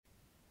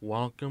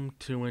Welcome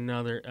to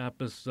another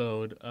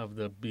episode of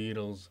The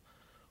Beatles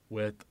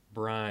with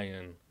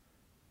Brian.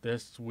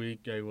 This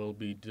week I will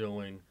be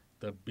doing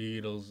the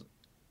Beatles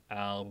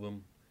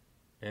album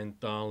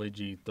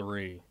Anthology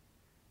 3.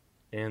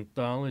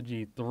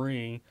 Anthology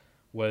 3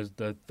 was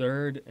the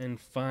third and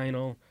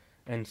final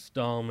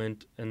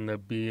installment in the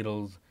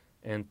Beatles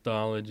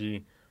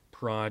anthology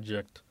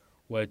project,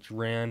 which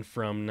ran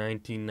from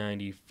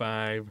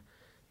 1995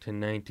 to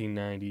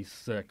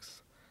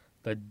 1996.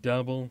 The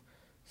double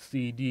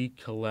CD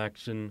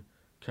collection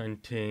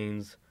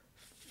contains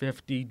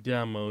 50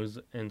 demos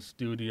and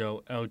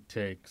studio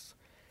outtakes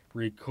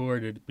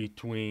recorded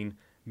between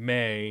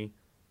May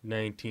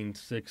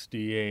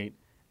 1968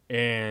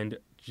 and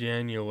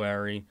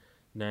January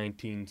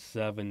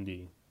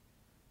 1970.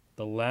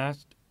 The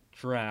last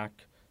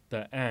track,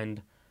 The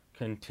End,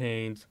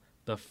 contains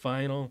the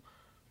final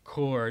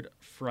chord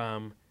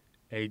from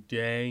A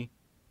Day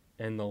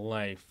in the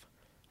Life,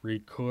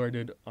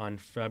 recorded on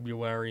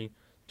February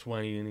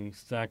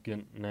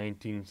 22nd,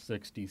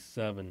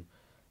 1967.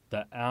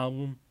 The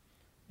album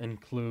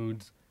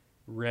includes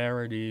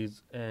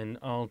rarities and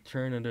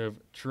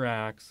alternative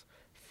tracks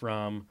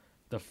from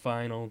the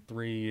final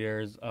 3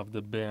 years of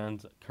the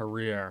band's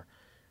career,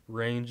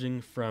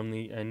 ranging from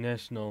the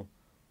initial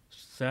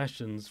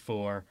sessions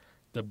for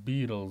The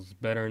Beatles,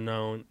 better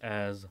known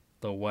as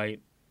the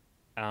White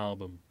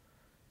Album,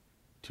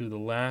 to the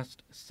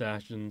last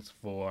sessions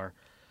for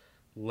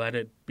Let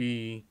It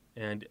Be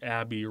and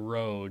Abbey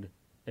Road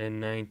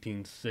in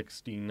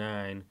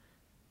 1969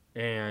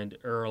 and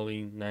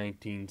early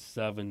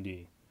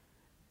 1970.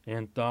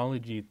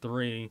 Anthology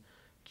 3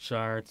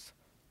 charts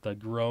the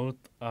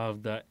growth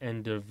of the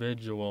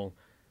individual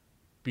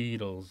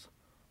Beatles,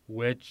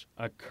 which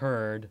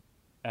occurred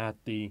at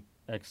the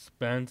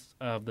expense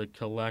of the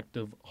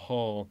collective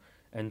whole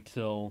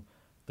until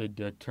the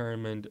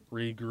determined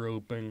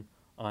regrouping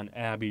on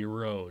Abbey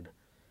Road.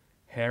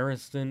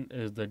 Harrison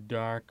is the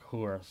dark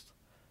horse,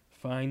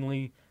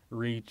 finally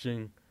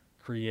reaching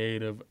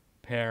creative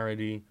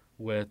parity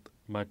with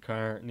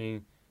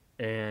McCartney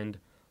and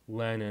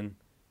Lennon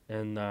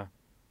in the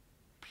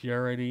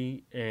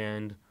purity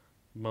and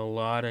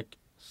melodic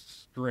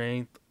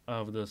strength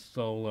of the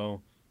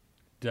solo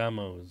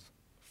demos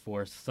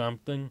for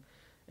Something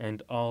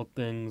and All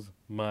Things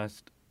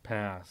Must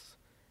Pass.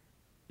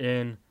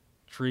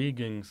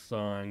 Intriguing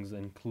songs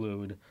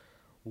include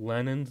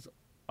Lennon's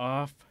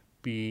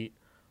offbeat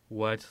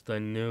What's the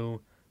New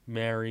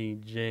Mary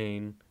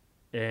Jane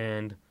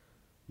and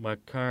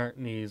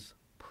McCartney's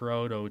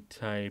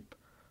prototype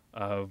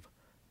of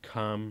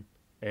Come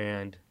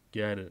and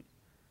Get It,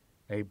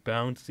 a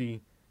bouncy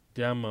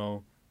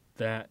demo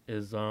that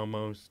is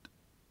almost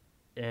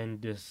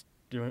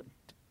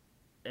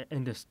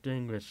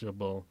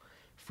indistinguishable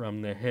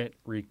from the hit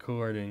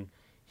recording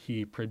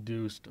he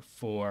produced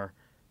for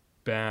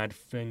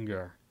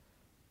Badfinger.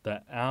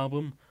 The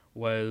album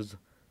was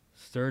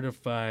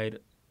certified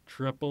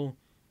triple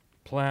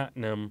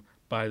platinum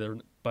by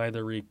the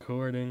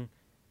Recording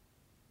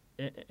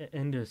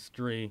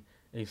Industry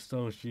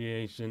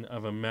Association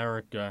of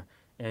America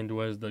and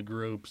was the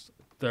group's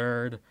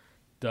third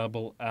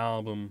double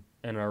album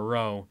in a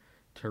row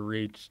to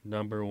reach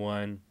number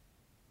one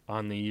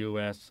on the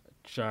U.S.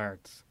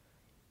 charts,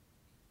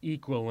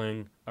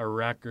 equaling a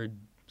record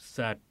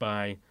set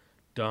by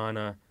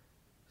Donna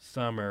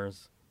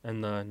Summers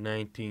in the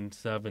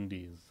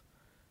 1970s.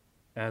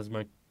 As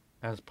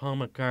Paul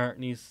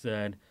McCartney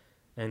said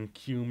in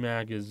Q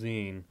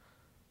Magazine,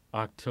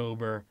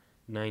 October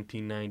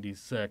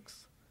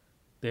 1996,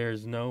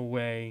 there's no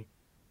way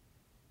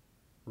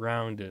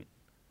round it.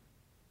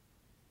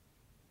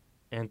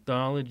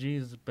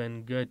 Anthology's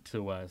been good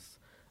to us.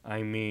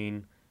 I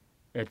mean,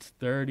 it's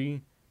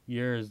 30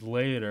 years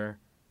later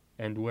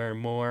and we're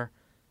more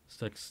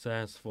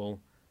successful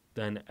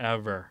than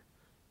ever.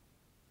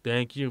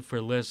 Thank you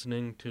for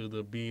listening to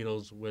The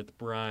Beatles with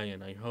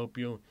Brian. I hope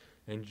you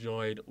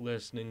enjoyed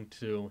listening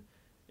to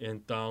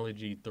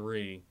Anthology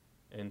 3,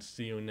 and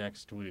see you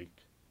next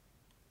week.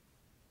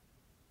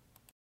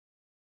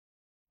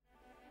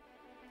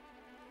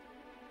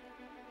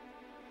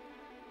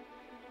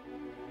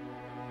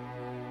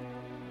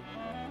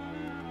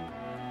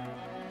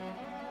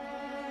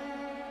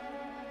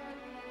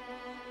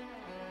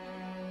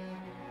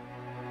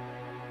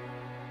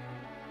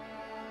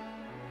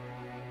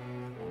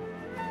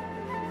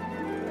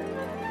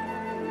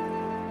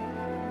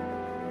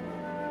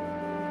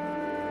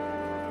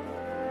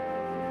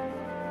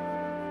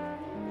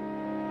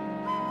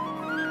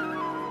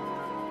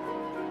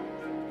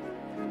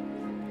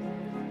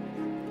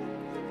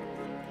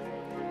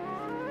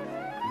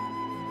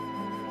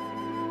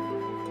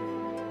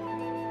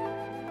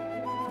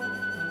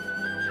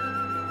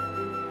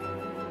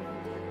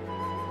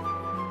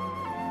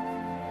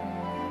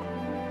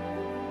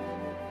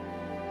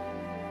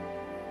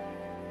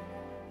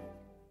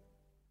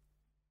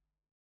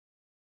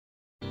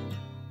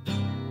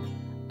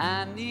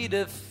 I need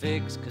a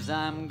fix 'cause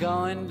I'm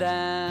going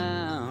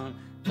down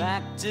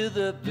back to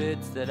the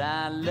bits that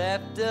I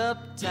left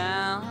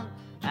uptown.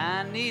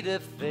 I need a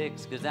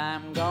fix, 'cause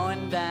I'm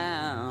going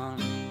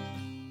down.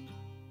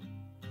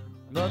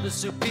 Mother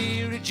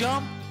Superior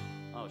jump.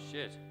 Oh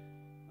shit.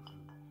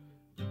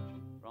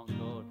 Wrong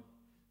chord.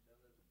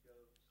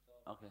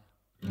 Okay.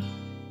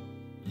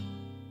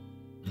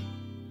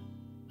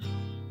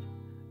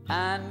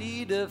 I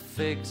need a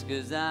fix,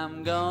 'cause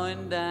I'm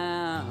going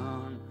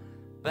down.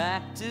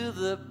 Back to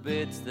the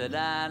bits that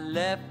I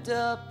left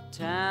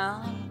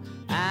uptown.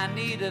 I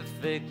need a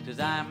fix, 'cause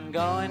I'm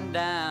going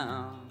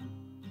down.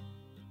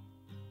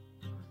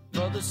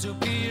 Mother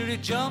Superior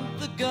jumped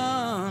the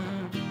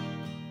gun.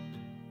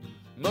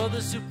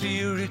 Mother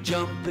Superior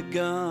jumped the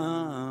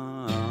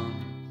gun.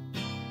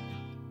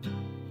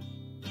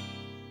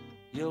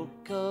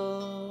 Yoko,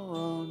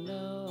 oh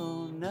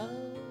no, no.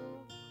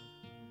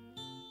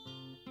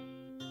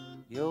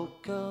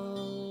 Yoko,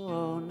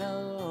 oh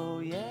no,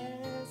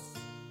 yes.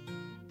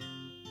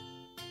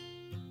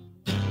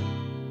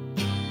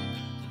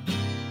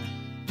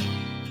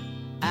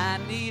 I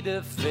need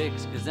a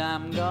fix, 'cause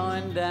I'm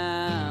going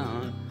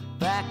down.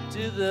 Back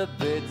to the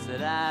bits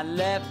that I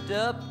left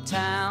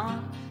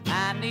uptown.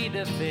 I need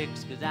a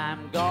fix, 'cause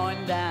I'm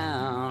going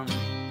down.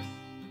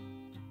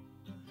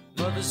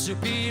 Mother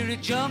Superior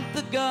jumped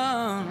the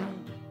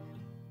gun.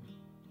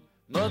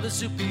 Mother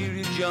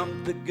Superior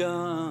jumped the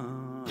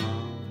gun.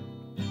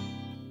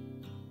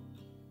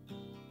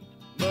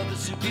 Mother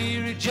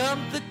Superior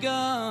jumped the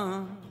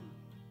gun.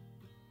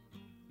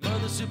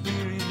 Mother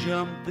Superior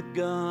jumped the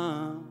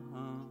gun.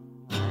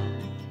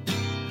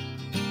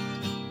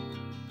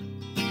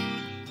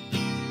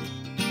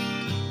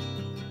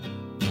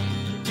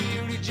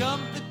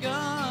 Jumped the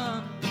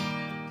gun.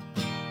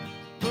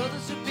 Mother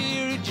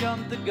Superior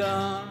jumped the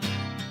gun.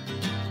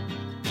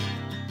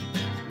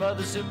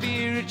 Mother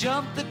Superior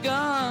jumped the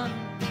gun.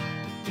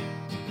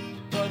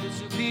 Mother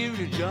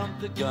Superior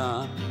jumped the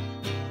gun.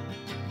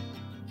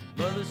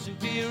 Mother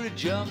Superior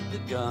jumped the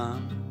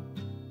gun.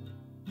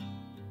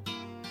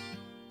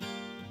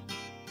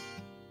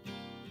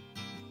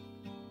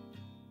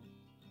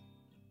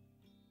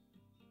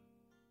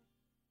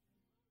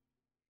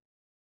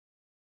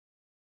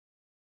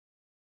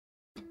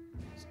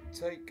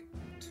 Take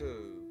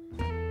two.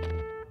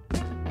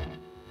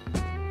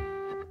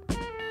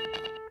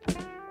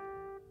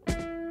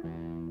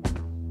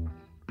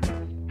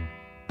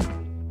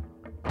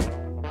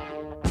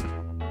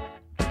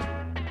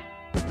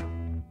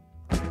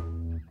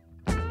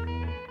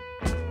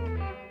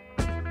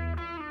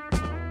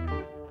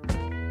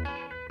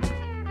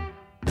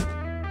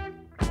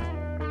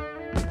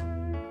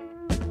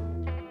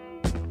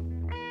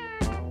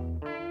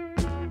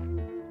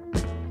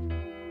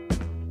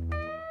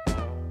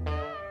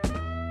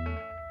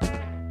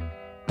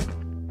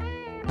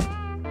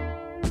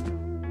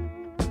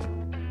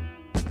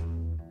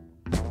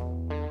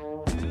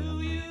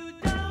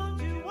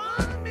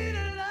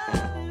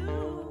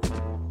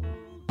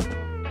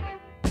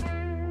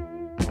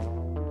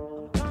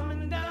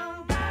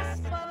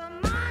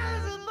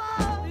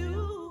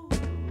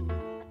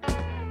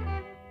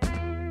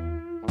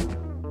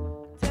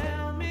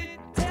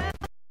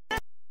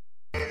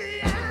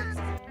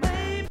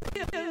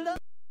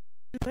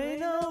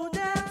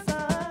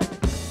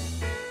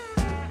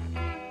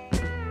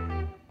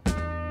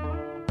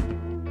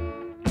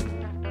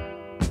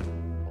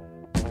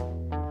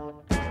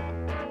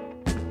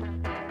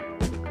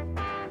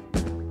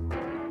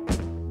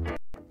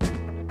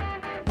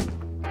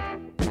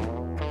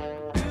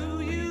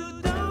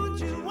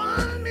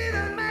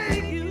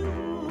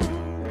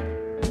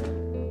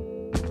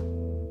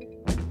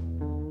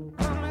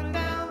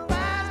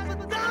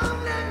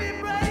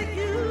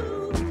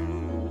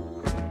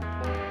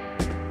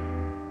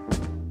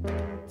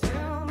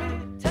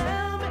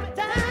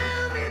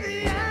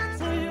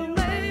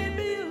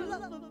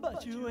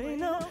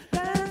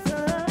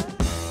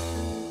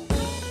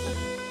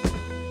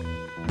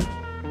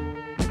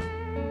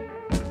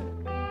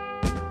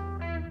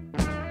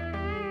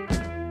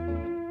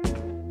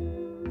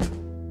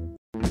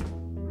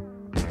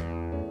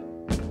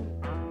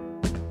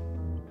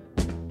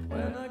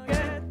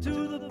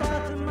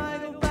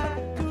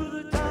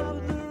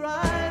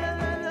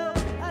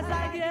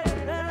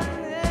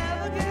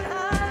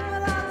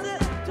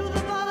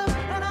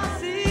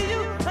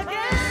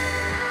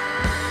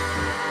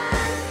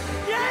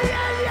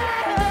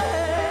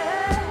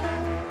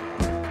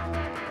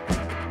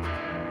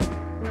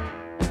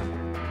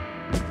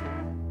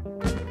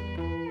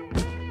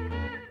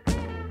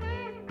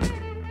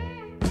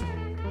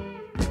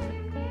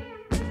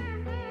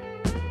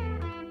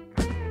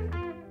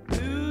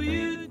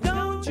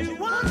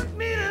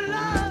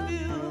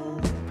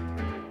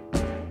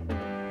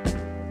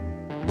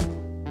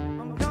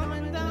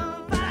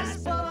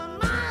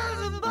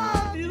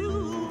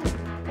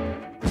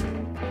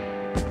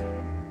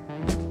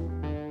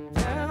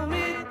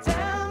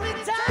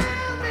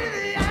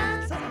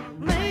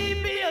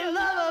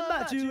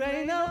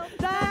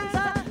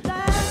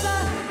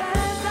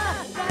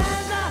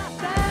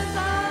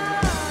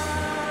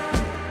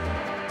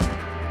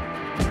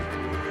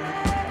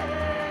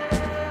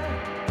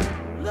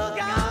 Look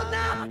out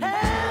now,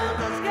 hey!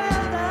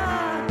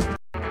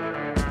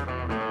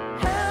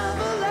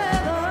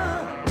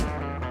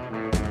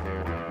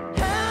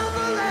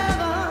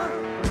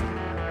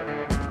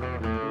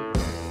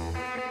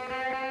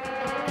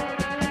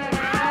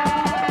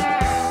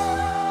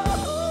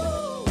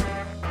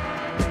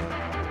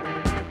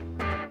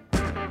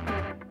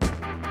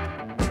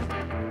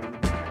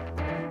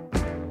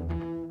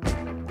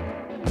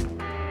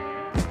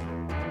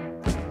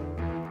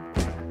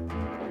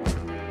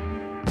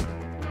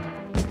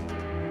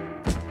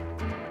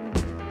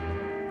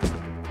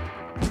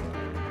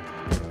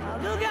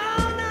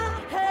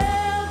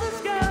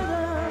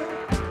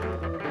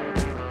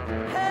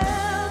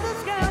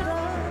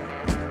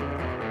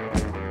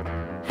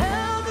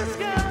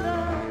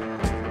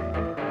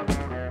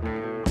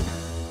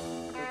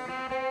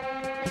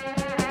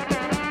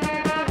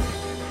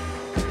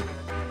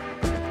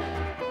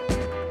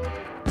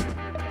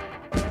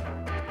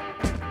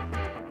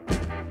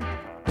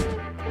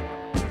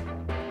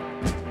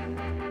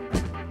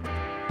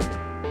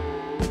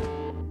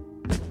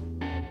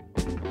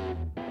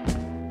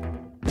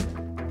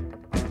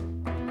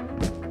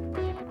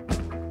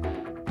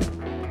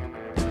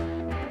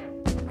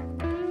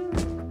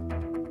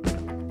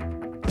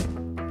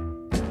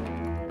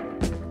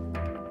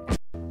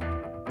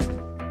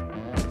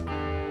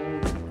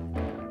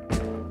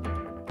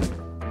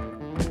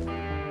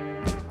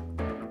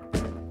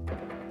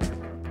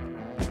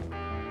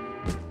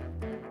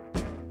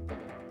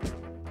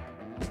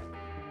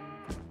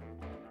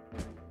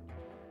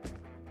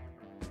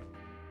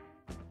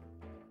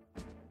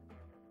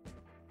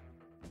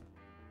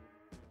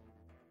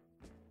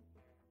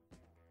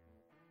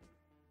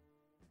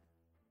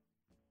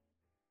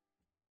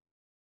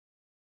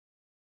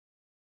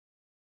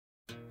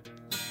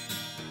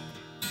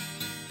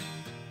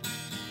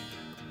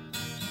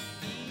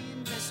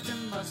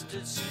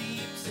 mustard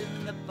sleeps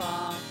in the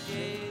park,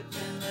 shaves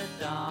in the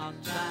dark,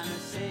 trying to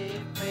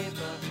save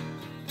paper.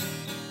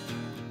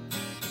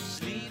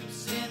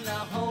 Sleeps in a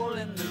hole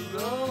in the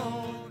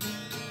road,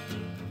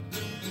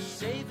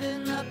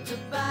 saving up to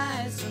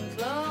buy some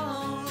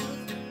clothes.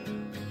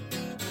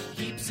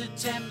 Keeps a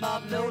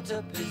 10-bob note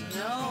up his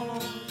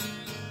nose.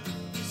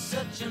 He's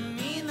such a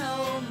mean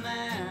old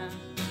man.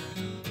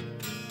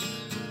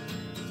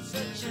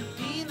 Such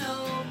a mean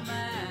old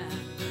man.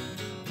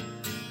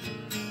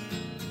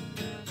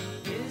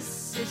 His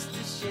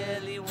sister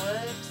Shirley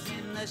works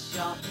in the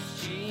shop.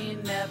 She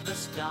never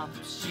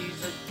stops,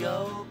 she's a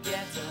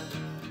go-getter.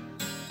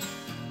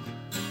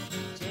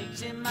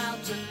 Takes him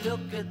out to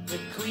look at the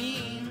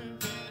Queen.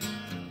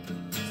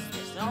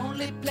 It's the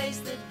only place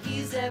that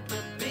he's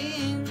ever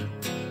been.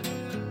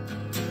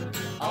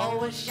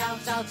 Always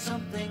shouts out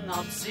something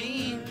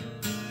obscene.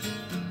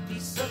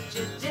 He's such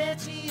a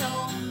dirty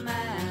old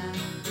man.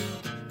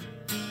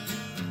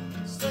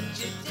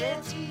 Such a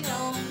dirty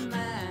old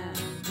man.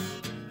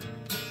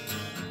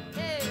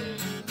 Hey,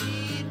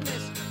 mean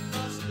Mr.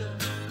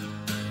 Mustard.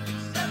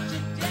 Such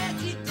a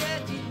dirty,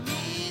 dirty,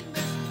 mean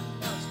Mr.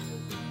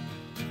 Mustard.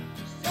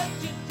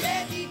 Such a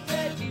dirty,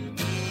 dirty,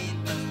 mean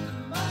Mr.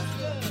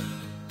 Mustard.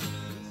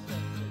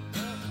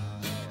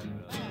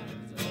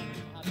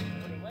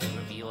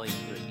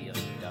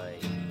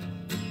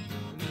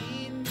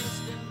 Mean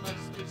Mr.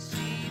 Mustard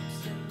sleeps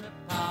in the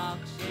park,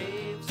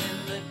 shaves in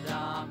the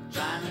dark,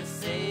 trying to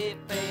save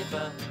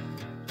paper.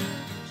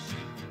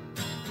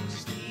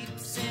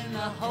 Sleeps in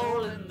a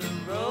hole in the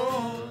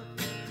road,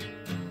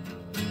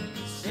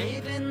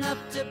 saving up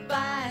to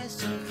buy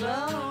some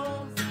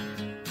clothes.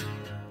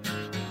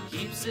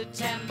 Keeps a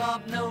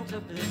 10-bob note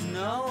up his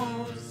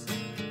nose.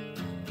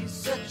 He's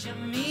such a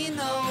mean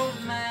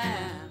old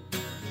man.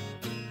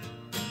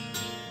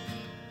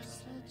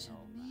 Such a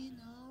mean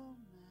old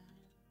man.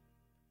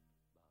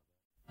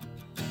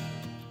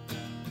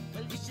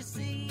 Well, you should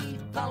see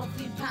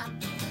Polythene Pam.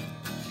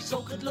 She's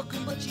so good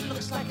looking, but she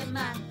looks like a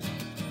man.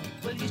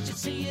 Well, you should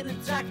see it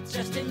intact,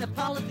 just in the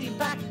polythene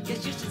back.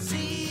 Yes, you should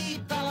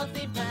see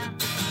Polythene Pam.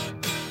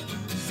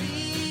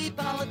 See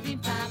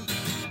Polythene Pam.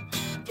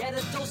 Get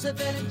a dose of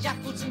it and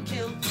jackals and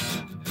kill.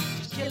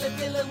 She's kill a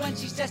killer when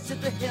she sets to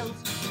the hills.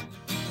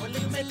 Well,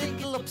 look me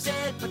little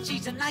upset, but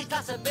she's a nice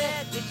lass of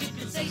bed. Yes, you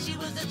could say she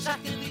was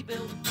attractively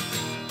built.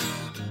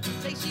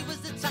 Say she was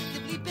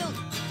attractively built.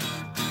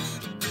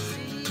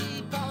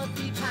 See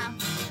Polythene Pam.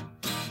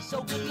 She's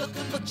so good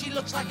looking, but she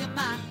looks like a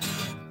man.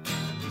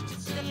 You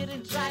should see it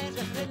in trying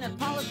to thin a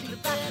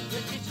polythene bed.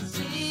 Yes, you should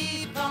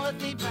see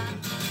Polythene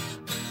Pam.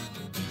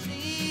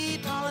 See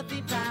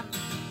Polythene Pam.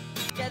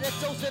 Get a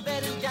dose of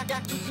it and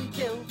jackals and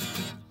kill.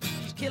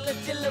 She's kill a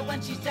tiller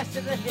when she's dressed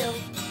to the hill.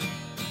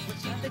 But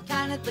she's the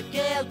kind of the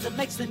girl that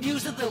makes the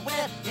news of the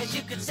world. Yes,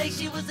 you could say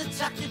she was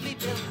attractively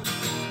built.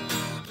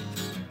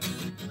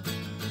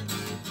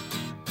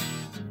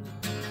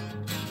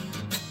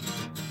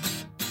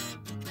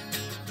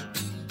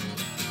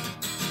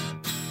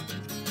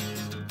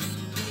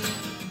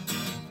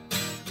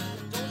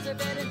 Dose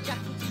of it and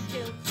jackals and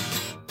kill.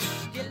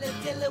 Kill a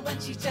tiller when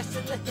she's dressed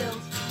to the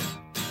hills.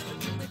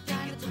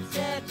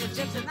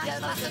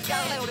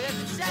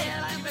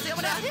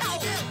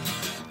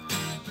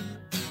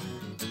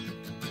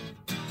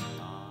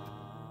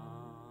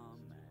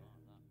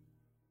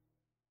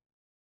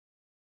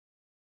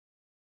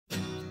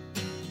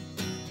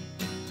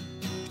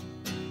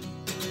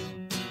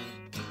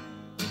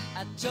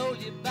 I told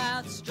you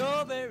about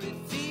strawberry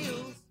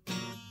fields.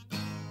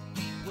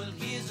 Well,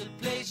 here's a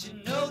place you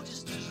know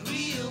just as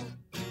real.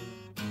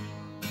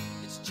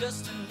 It's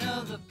just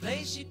another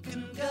place you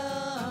can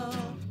go.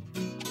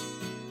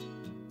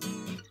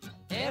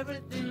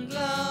 Everything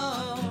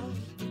glows.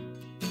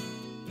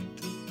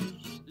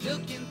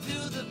 Looking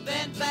through the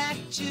bent back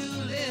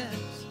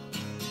tulips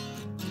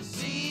to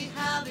see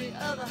how the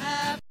other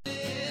half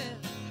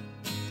lives.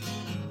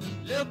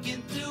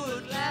 Looking through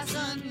a glass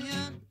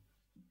onion.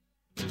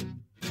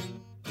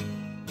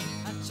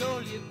 I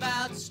told you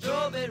about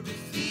strawberry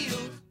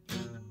fields.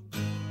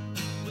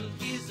 Well,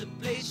 here's a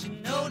place you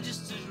know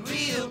just as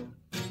real.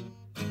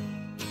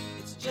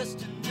 It's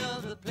just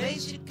another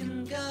place you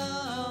can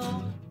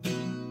go.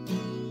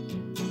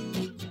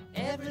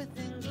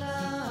 Everything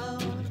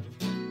glowed.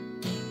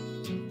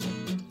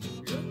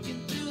 Looking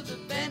through the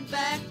bent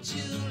back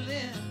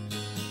tulip.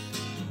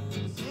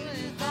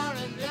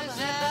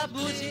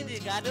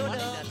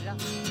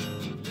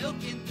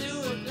 Looking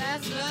through a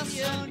glass of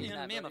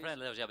onion. Me and my friend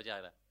live jabba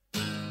jabba.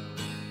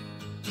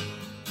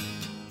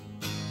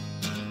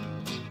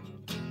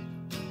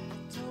 I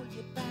told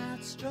you about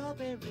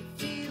strawberry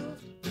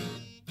fields.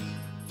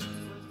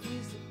 Well,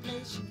 here's a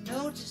place you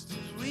know just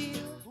as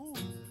real.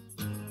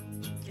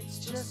 It's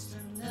just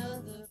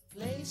another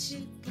place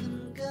you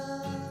can go.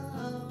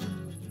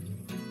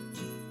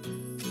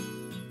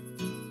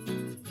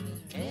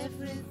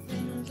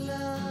 Everything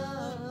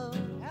glows.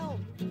 Help!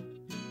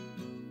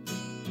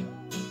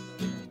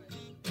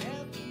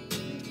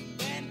 Everything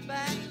went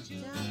back to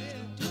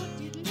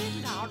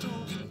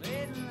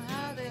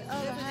how the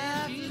other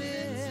half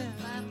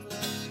lives.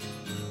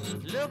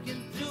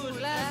 Looking through a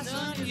glass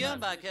onion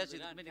by Cassie,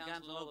 the committee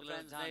council, local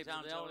friends,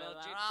 neighbors, they all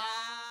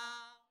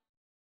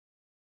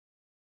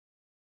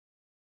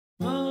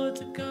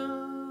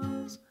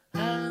Motorcars,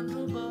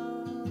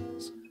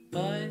 handlebars,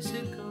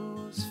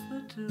 bicycles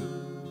for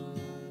two,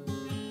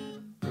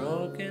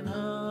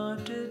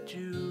 broken-hearted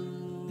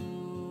jubilee,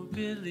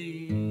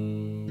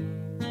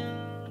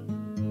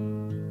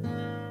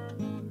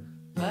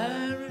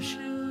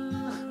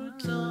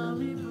 parachutes,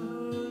 army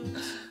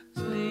boots,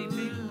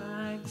 sleeping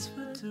bags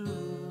for two.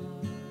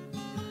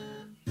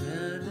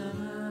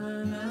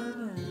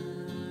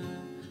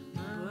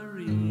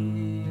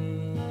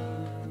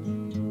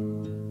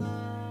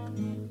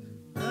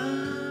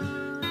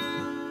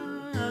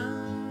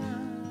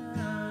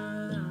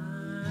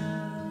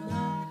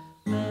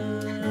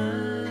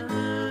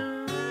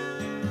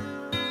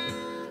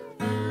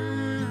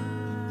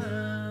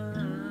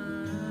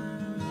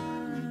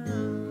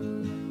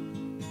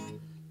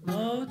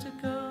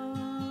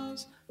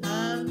 Motorcars,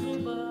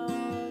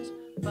 handlebars,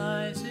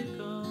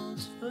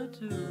 bicycles for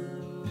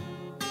two,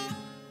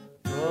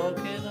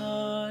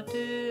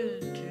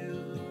 broken-hearted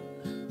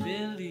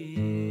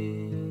jubilee,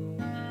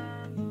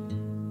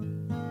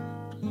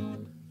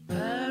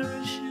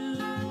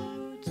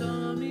 parachutes,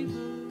 army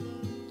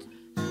boots,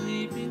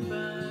 sleeping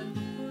bag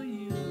for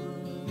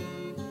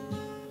you,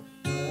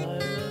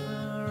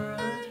 forever a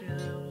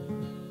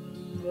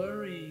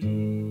jamboree.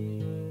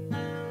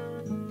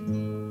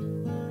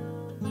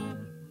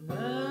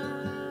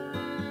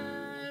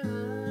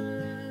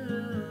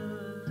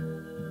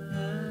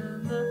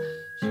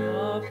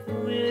 Shop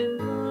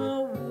window,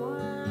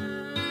 why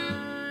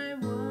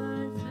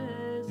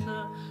says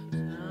the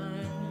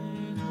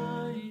sign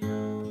for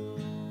you?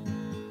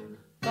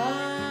 Why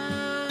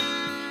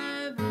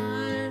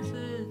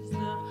says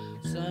the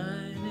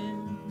sign in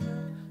the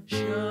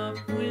shop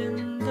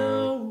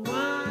window?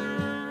 Why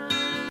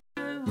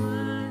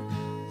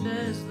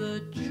says the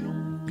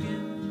junk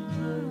in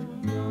the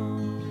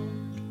yard?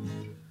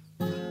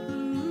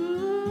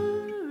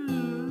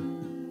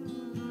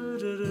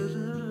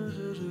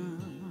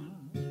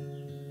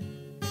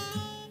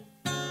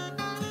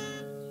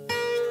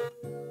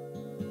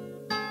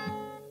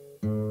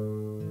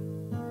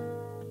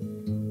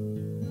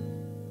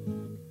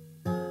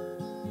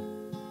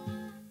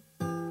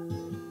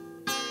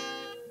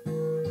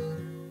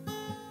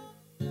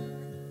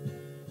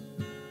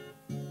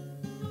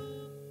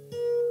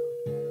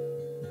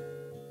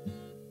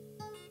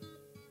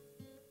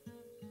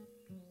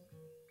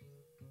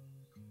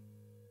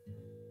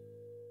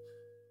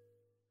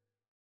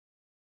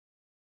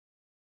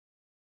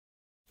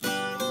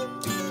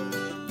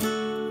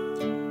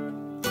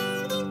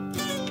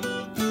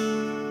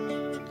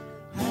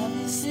 Have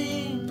you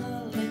seen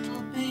the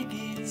little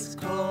piggies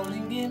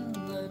crawling in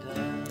the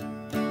dirt?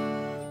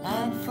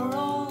 And for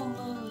all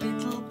the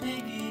little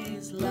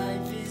piggies,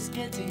 life is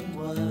getting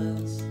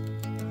worse.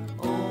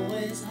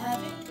 Always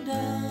having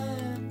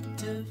dirt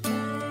to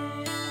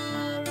play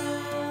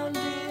around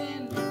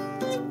in.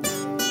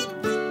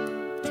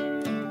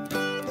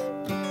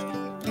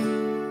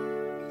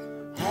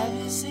 Have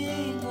you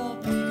seen the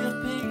bigger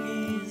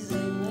piggies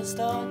in the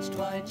starched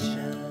white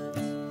shirts?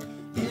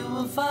 You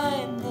will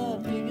find the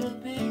bigger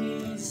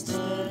piggies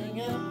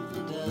stirring up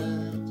the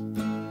dirt.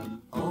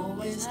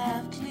 Always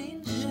have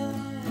clean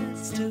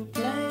shirts to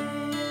play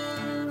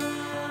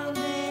around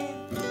in.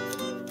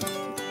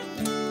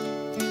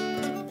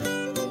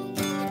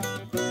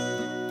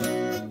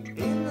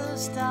 In the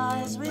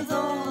styes with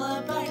all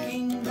the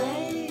backing,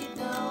 they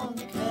don't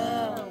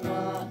care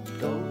what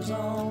goes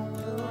on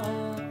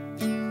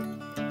around.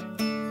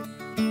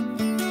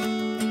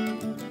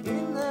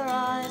 In their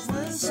eyes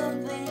there's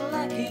something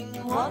lacking.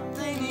 What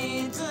they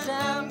need's a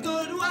damn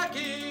good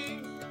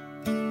whacking.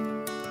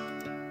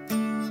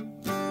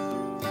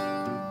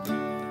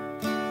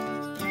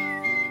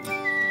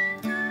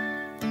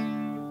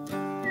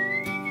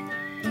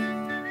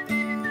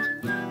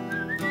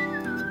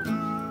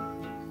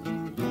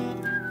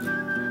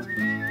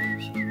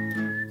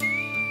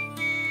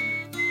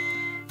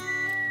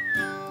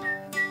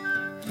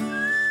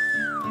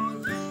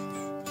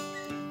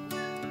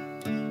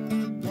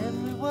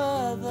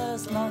 Everywhere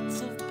there's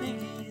lots of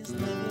piggies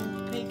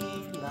living piggy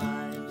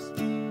lives.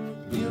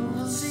 You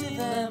will see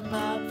them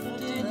out for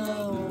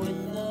dinner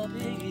with their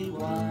piggy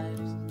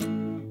wives,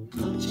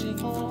 clutching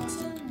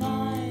forks and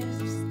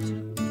knives to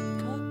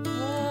cut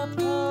their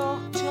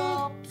pork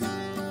chops.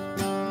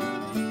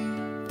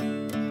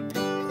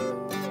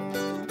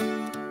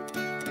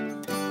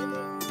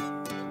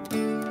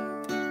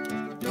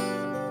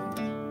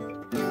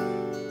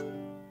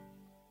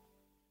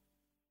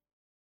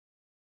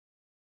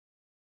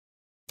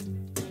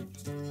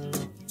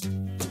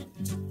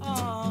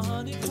 Oh,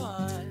 honey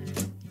pie,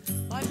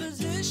 my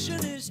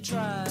position is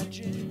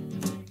tragic.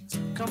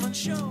 Come and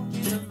show me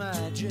the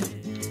magic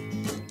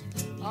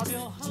of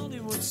your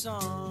Hollywood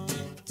song.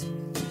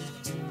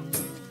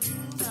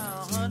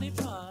 Now, honey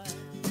pie,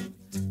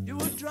 you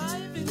were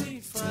driving me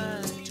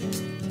frantic.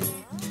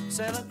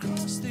 Sail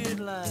across the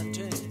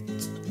Atlantic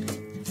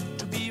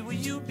to be where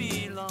you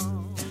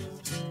belong.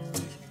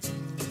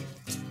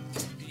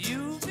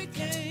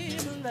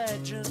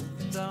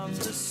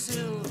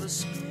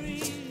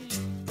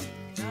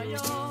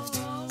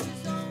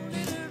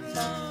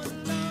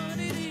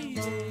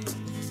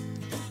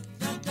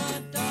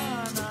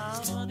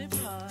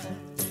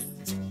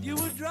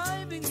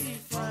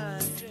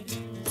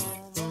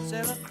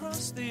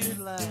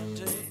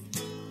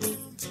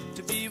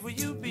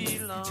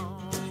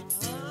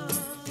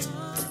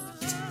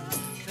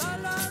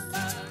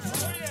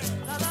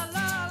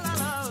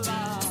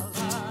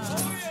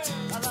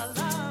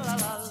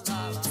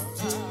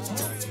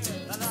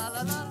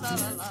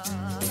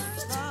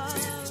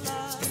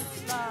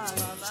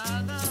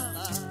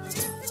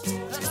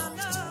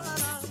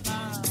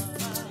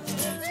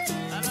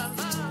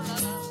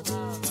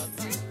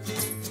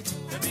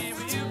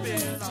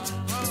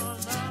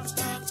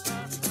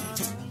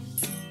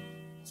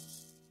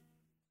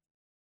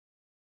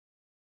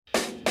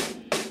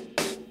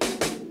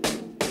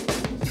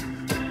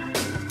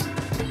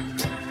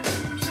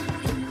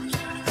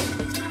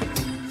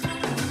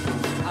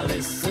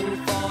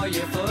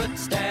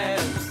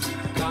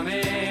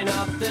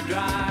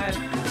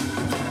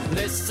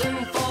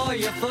 listen for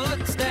your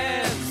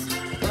footsteps,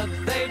 but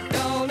they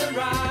don't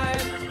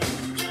arrive.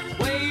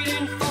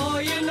 Waiting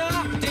for you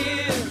knock,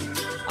 dear,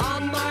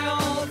 on my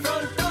old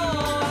front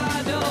door.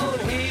 I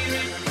don't hear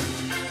it.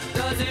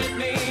 Does it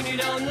mean you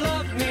don't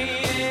love me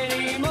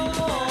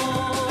anymore?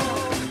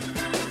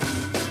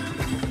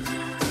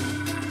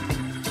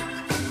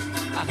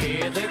 I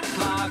hear the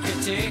clock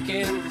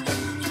a-ticking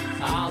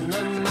on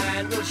the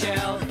mantel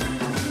shelf.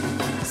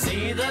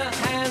 See the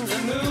hands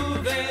are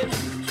moving,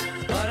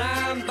 but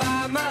I'm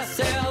by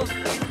myself.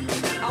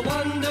 I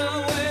wonder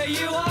where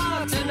you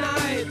are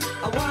tonight,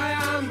 or why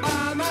I'm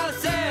by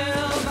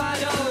myself. I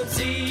don't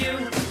see you.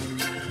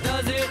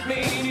 Does it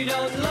mean you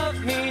don't love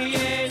me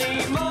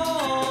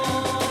anymore?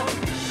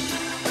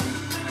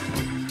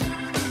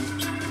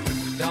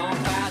 Don't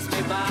pass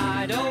me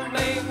by, don't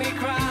make me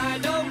cry,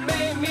 don't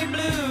make me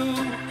blue.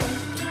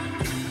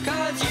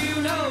 'Cause you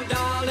know,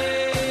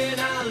 darling,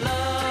 I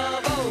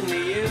love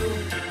only you.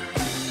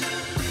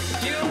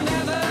 You'll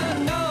never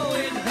know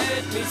it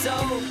hurt me so.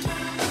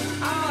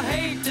 I'll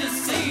hate to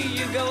see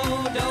you go,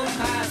 don't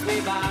pass me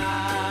by.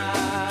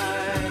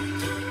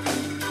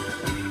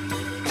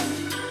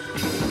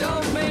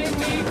 Don't make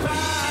me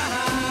cry.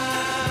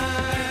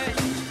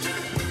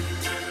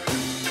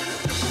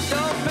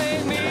 Don't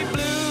make me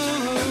blue.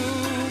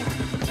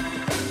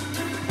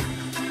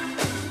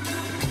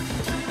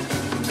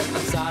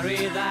 I'm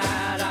sorry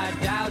that I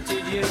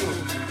doubted you.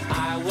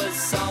 I was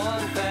so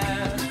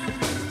unfair.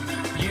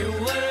 You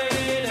were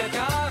in a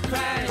car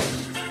crash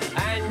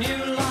and you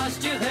lost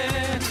your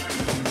hair.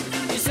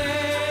 You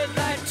said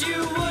that you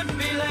would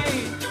be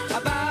late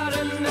about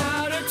an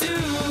hour or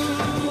two.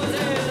 I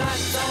said,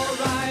 that's all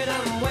right,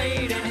 I'm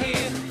waiting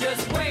here,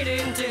 just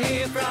waiting to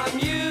hear from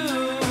you.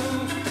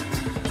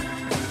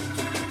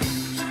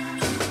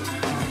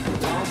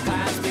 Don't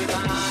pass me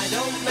by,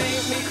 don't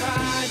make me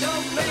cry,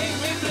 don't make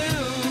me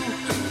blue.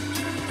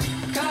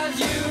 'Cause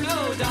you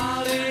know,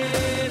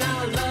 darling, I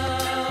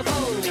love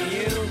only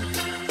you.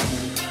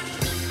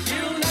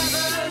 You'll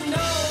never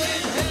know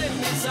it hurt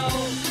me so.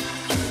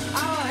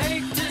 I'll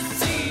hate to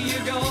see you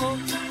go.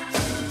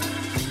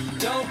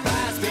 Don't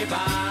pass me by.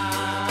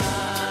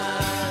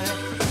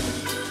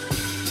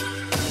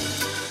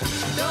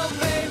 Don't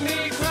make me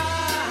cry.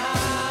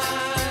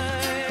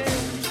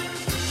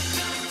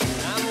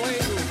 I'm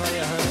waiting for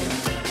you, honey.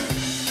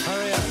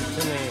 Hurry up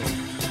to me.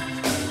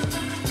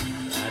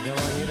 I don't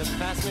want you to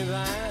pass me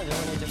by. I don't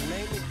want you to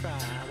make me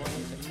cry. I want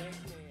you to make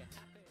me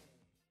happy.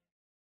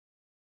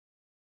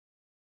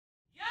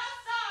 Yes,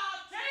 sir.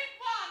 Take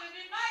one and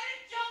United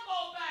Jumbo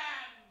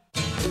Band.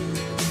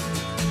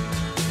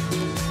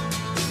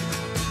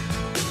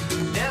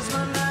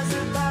 Desmond has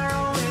a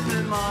barrow in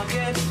the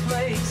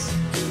marketplace.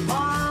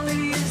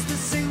 Molly is the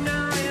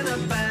singer in a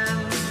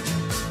band.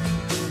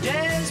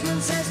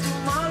 Desmond says to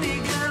Molly,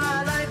 girl, I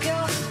like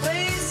your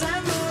face.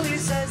 And Molly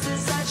says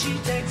this that she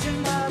takes him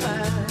by the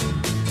hand.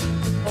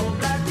 Oh,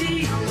 bloody,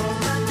 oh,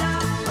 bloody,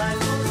 life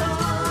goes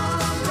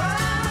on,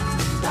 right?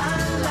 La,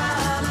 la,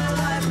 la,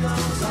 life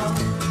goes on.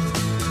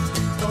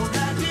 Oh,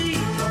 bloody,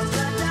 oh,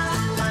 bloody,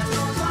 life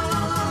goes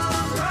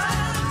on,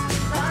 right?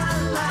 La,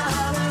 la,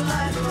 la,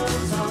 life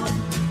goes on.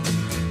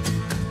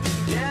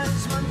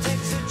 Desmond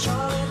takes a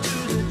trolley to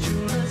the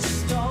jeweler's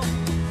store,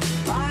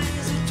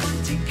 buys a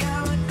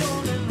 20-carat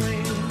golden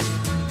ring,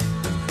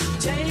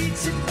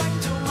 takes it back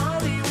to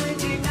Molly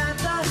waiting at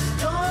the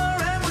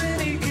door.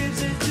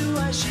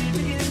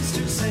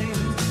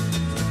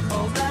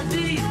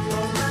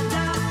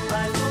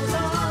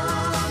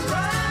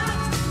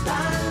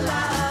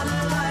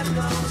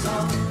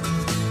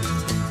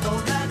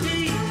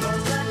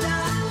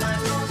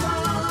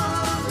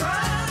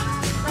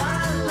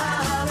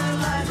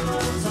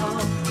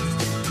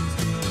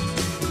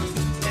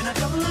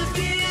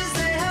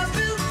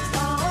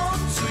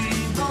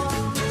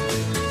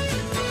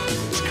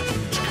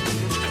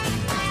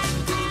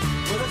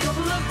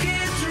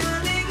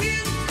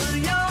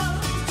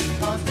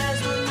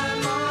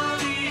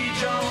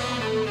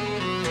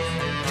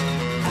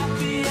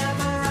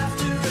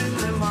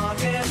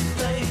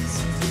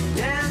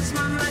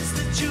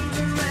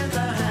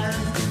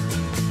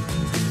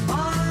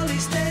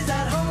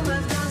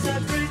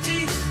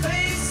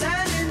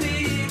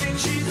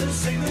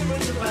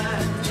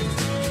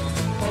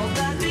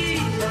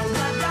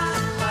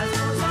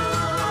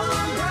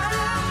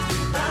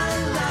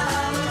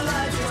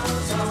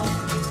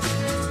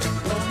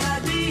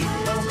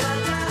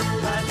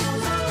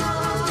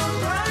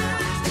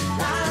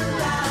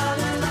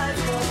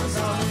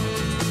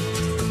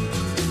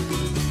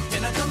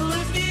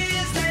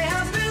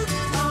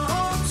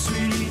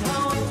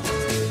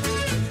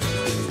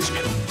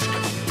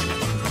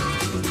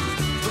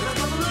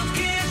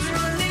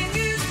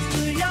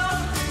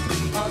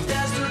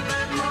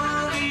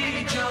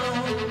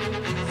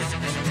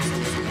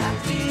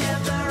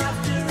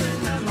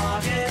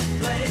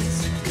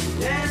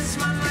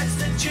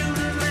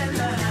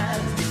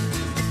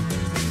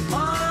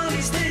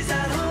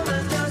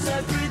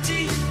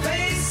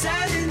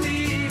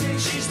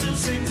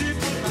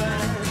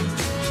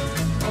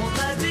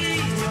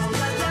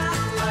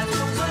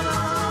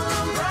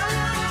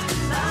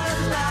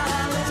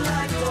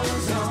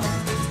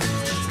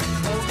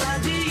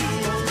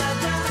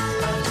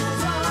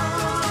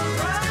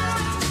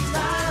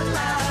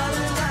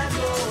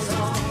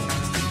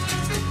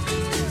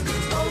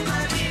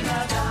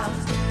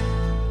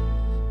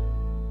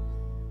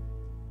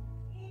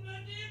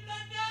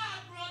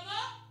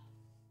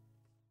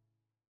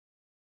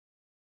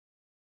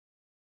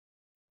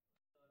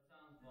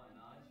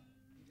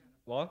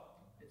 What?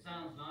 It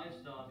sounds nice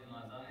starting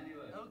like that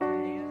anyway.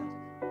 Okay, yeah.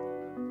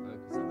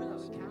 So we'll have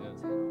a count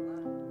on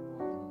that.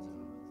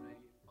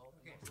 1,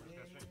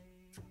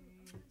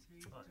 2,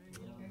 3,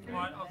 4.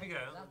 Right, off you go.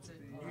 That's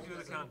it. You do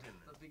the counting.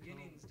 The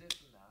beginning's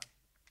different now.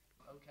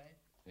 Okay.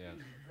 Yeah.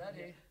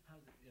 Ready?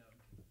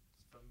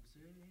 From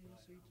sweet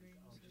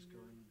dreams. I'm just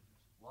going.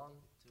 1,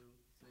 2,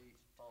 3,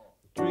 4.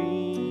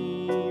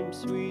 Dreams,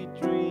 sweet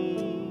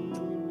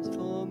dreams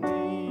for me.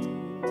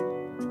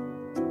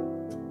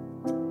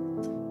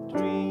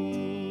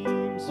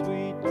 Dreams,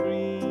 sweet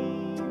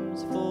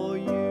dreams for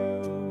you.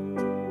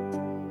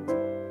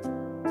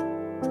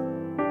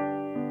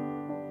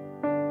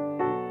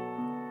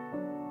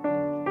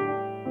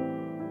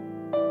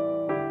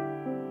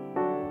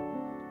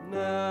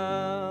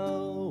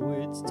 Now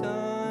it's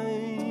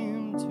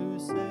time to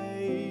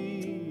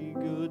say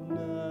good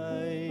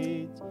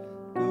night.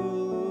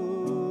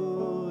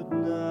 Good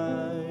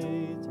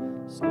night.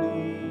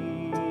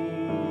 Sleep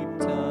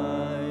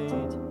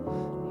tight.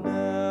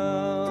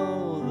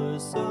 Now the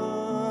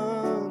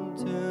sun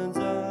turns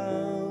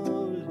out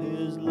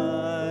his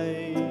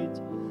light.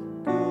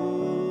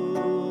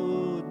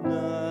 Good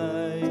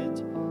night.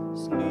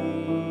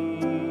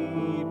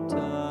 Sleep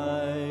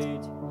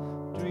tight.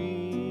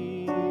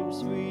 Dreams,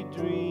 sweet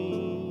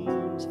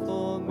dreams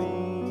for me.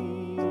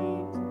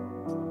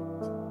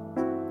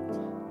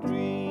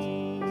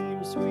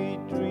 Dreams, sweet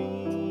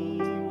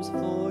dreams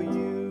for you.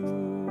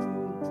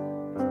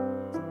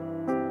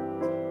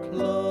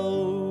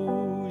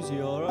 Close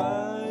your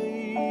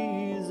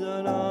eyes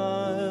and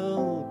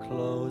I'll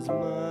close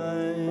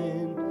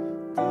mine.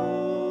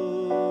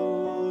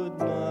 Good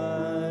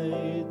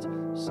night,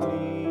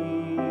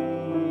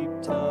 sleep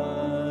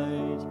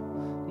tight.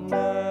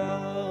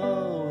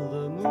 Now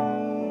the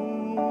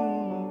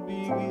moon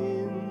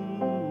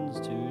begins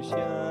to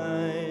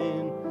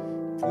shine.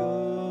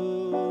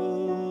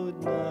 Good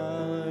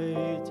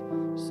night,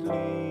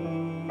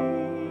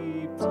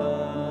 sleep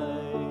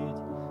tight.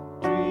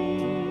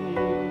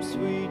 Dreams,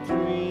 sweet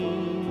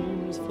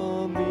dreams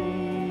for me.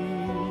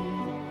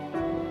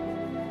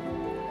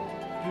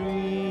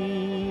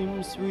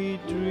 Dreams,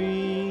 sweet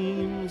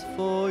dreams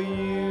for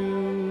you.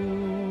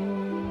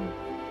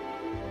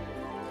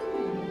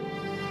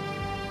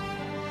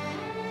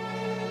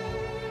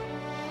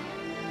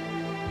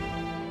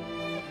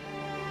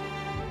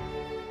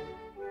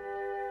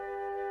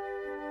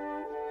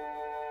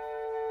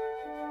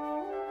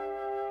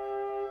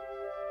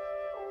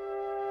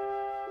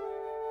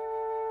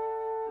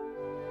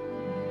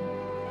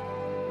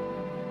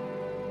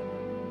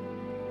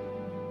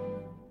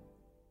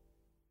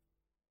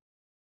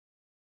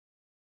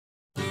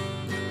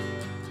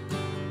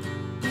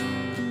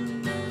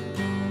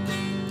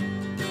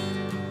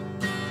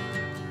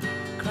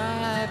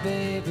 Cry,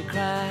 baby,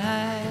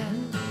 cry,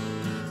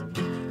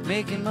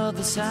 making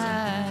mother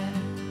sigh.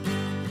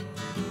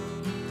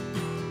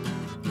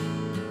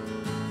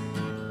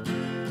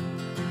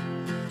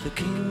 The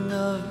king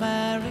of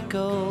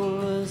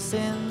Marigold was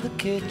in the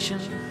kitchen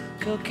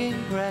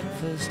cooking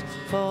breakfast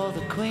for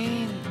the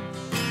queen.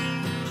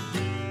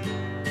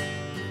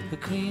 The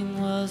queen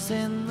was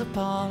in the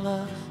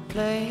parlor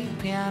playing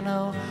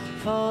piano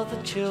for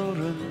the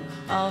children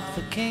of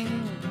the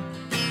king.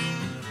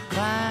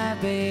 Cry,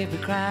 baby,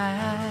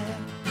 cry,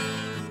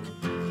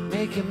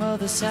 make your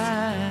mother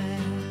sigh.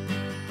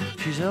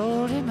 She's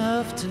old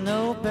enough to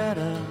know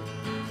better,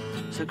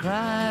 so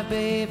cry,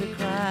 baby,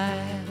 cry.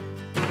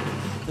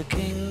 The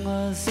king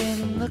was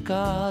in the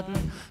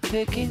garden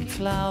picking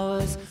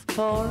flowers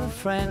for a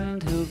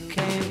friend who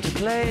came to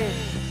play.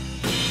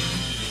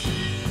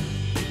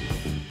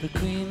 The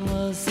queen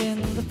was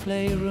in the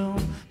playroom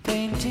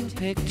painting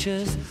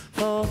pictures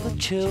for the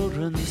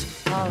children's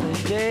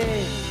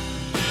holiday.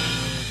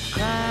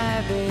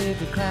 Cry,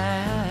 baby,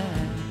 cry,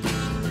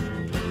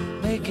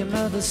 make your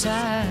mother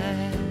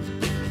sigh.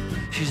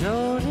 She's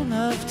old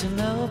enough to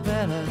know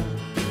better,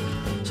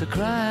 so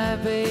cry,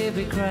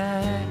 baby,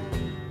 cry.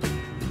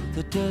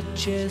 The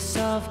Duchess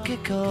of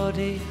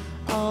Kirkcaldy,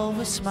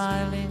 always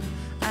smiling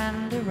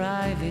and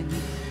arriving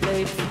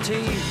late for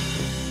tea.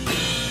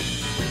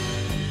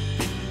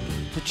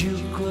 The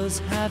Duke was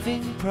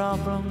having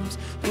problems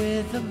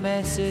with a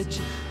message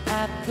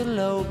at the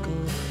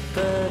local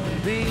bird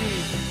and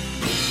bee.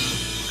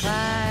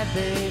 Cry,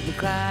 baby,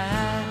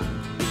 cry,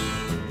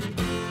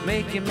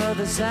 make your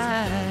mother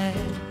sigh.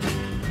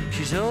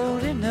 She's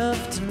old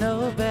enough to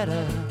know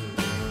better,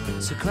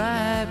 so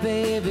cry,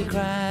 baby,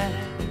 cry.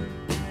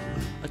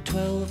 At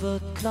 12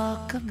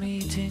 o'clock a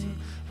meeting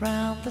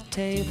round the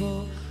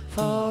table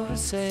for a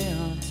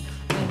seance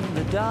in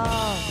the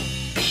dark,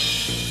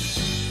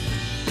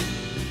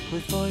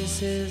 with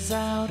voices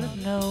out of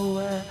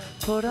nowhere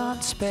put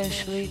on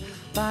specially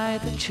by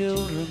the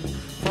children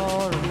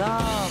for a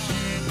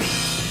laugh.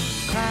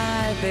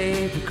 Cry,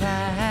 baby,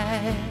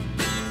 cry,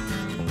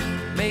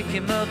 make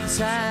your mother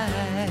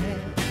sigh.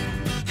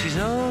 She's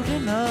old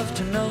enough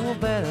to know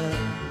better,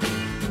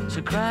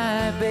 so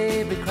cry,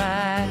 baby,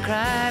 cry,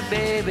 cry,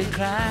 baby,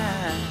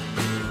 cry,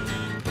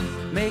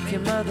 make your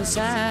mother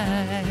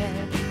sigh.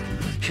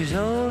 She's She's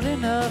old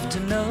enough to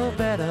know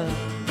better.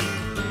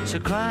 So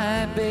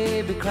cry,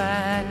 baby,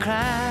 cry,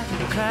 cry,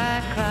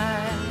 cry,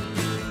 cry.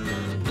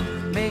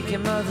 Make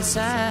your mother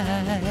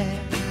sigh.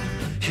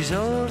 She's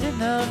old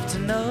enough to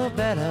know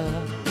better.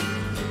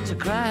 So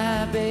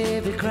cry,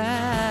 baby,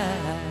 cry.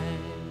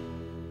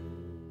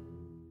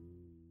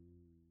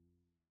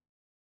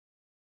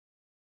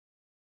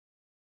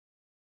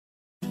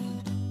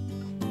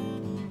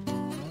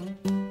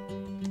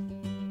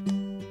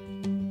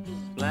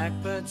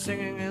 Blackbird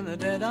singing in the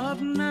dead of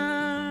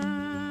night.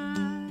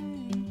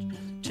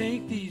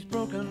 Take these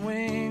broken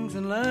wings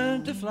and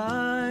learn to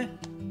fly.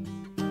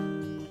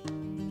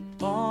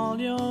 All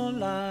your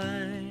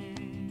life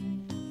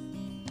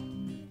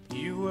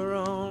you were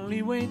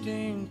only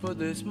waiting for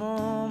this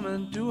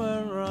moment to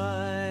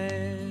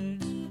arise.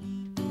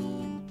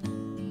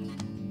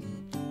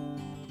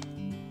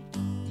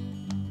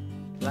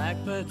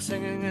 Blackbird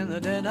singing in the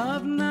dead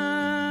of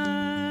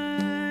night.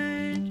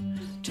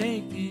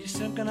 Take these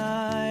sunken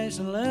eyes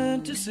and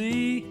learn to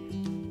see.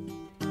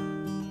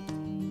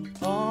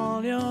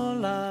 All your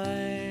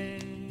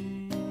life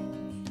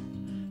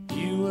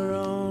you were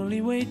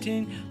only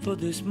waiting for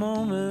this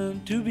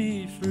moment to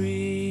be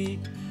free.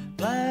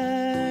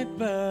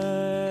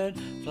 Blackbird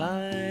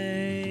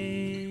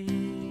fly,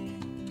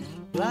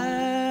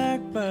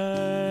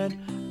 blackbird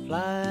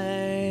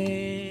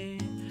fly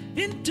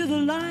into the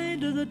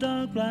light of the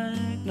dark black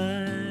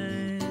night.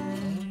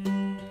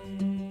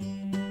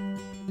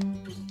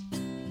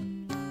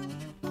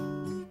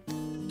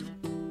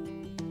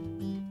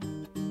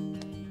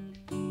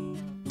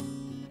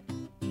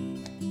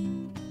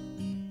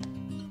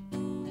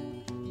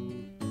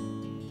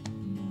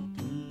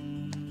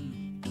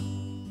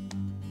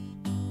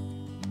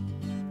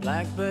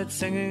 Blackbird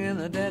singing in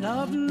the dead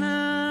of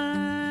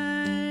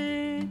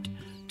night.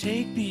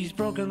 Take these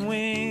broken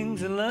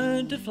wings and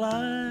learn to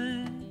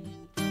fly.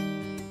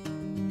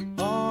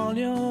 All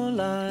your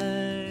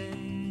life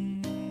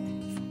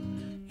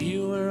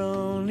you were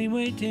only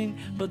waiting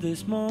for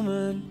this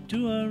moment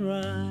to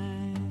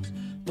arise.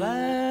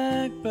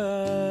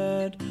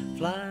 Blackbird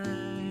fly,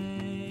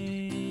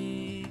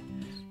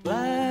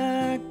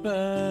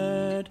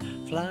 blackbird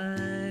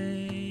fly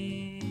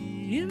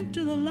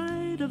into the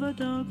light of a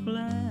dark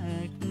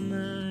black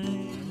night.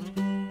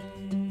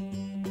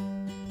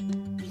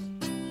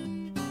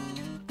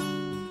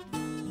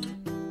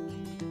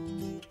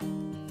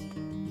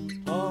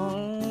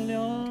 All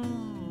your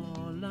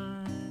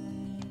life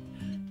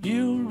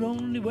you're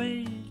only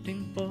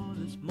waiting for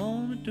this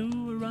moment to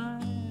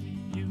arrive.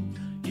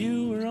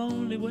 You were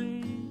only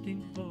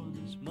waiting for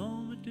this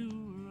moment to arrive.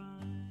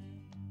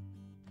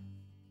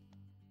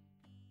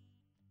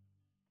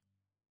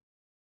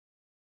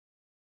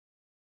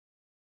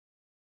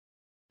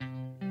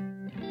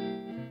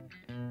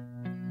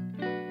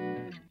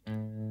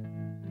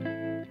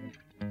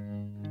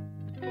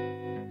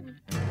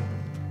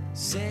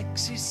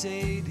 Sexy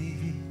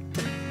Sadie,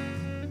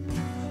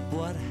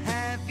 what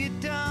have you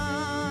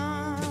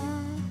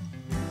done?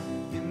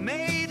 You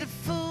made a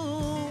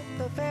fool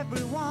of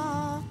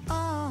everyone.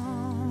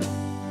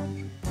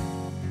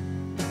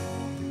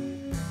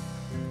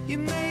 You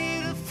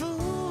made a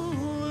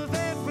fool of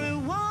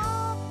everyone.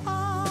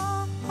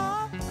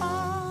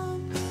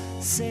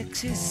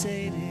 Sexy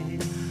Sadie,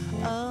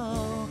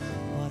 oh,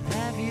 what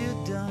have you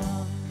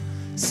done?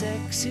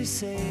 Sexy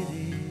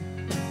Sadie,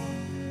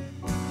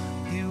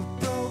 you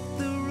broke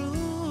the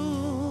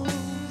rules.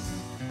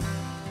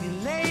 You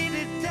laid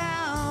it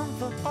down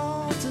for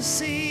all to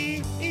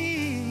see.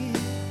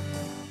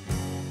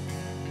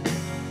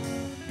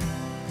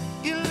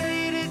 You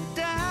laid it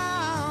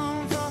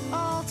down for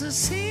all to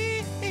see.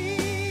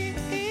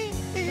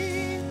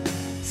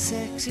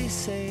 Sexy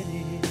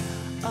Sadie,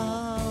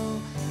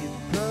 oh, you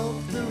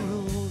broke the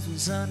rules. One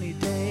sunny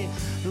day,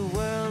 the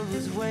world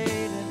was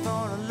waiting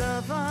for a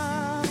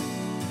lover.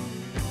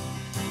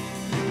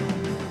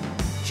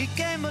 She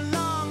came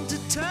along to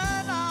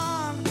turn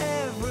on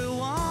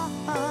everyone.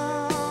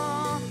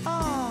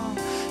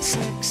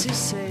 Sexy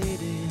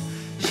Sadie,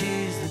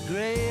 she's the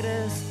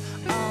greatest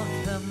of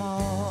them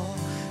all.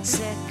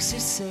 Sexy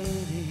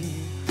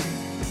Sadie,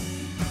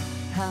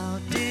 how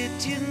did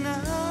you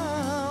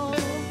know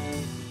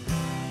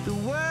the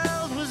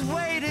world was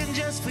waiting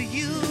just for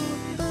you?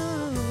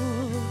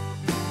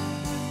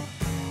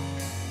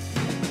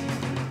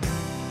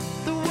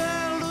 The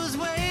world was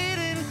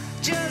waiting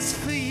just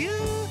for you.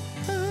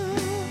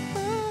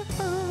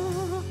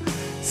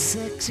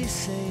 Sexy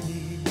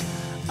Sadie,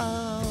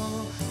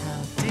 oh,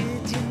 how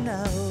did you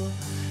know?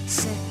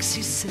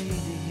 Sexy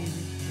Sadie,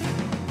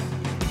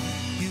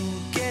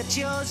 you'll get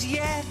yours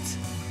yet.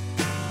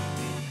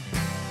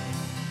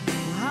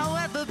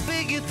 However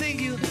big you think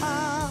you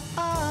are,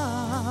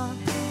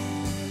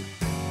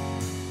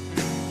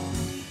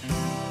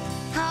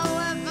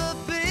 however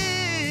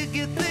big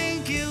you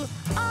think you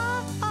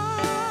are.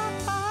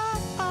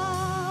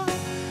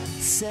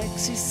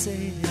 Sexy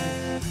Sadie,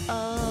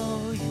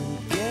 oh,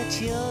 you'll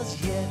get yours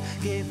yet.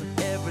 Gave her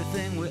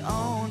everything we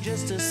own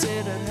just to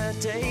sit at her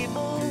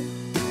table.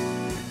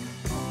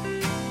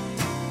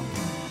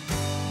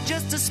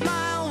 just a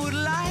smile would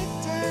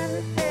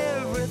lighten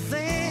everything.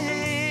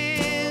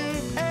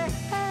 Hey,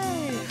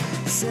 hey.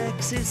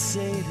 Sexy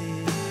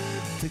Sadie,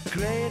 the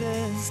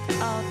greatest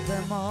of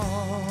them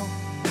all.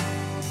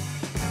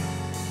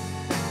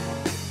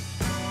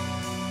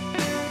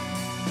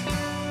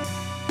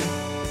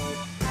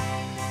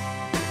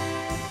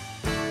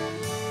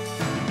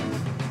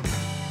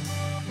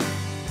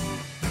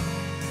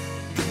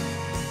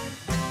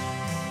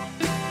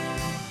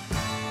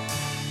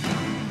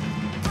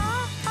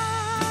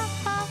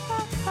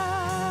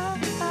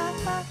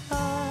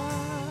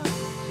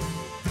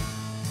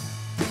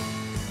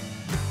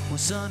 One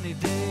sunny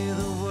day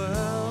the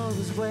world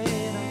was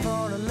waiting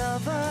for a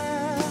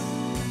lover.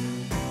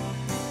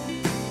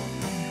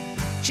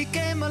 She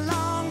came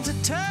along to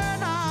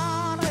turn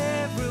on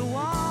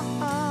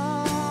everyone.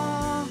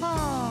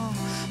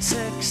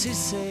 Sexy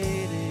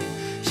Sadie,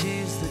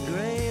 she's the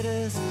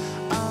greatest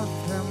of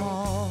them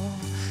all.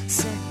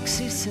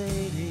 Sexy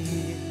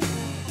Sadie,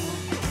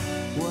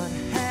 what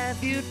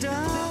have you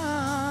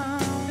done?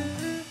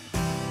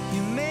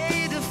 You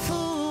made a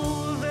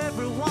fool of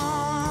everyone.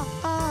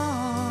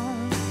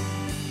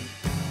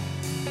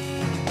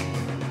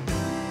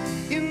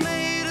 You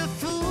made a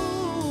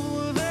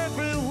fool of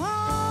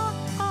everyone.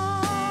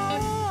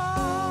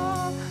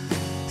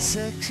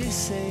 Sexy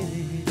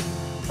Sadie,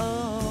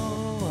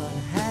 oh, what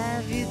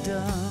have you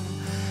done?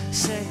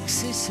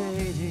 Sexy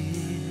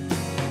Sadie,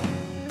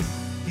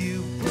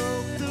 you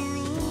broke the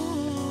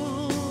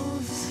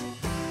rules.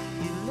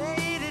 You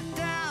laid it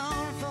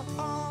down for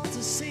all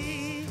to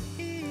see.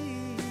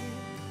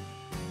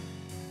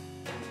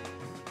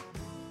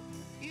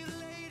 You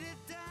laid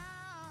it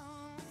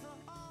down for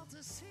all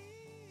to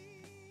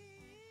see.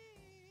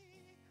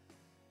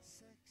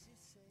 Sexy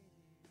Sadie,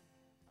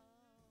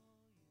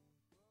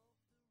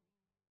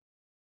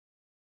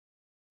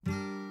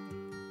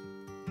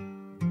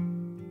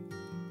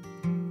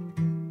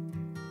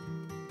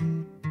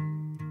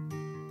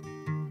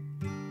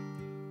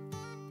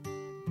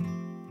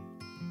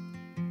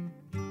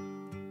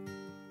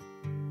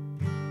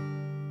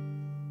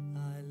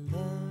 I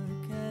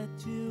look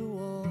at you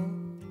all,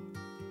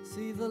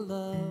 see the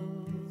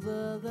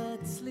lover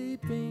that's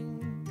sleeping,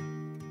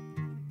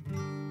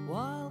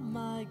 while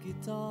my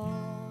guitar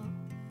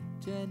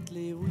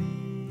gently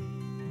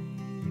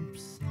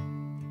weeps.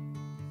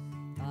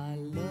 I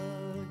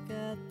look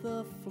at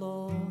the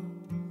floor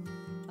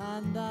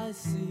and I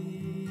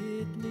see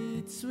it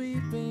needs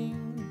sweeping.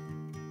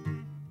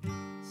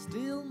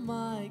 Still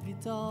my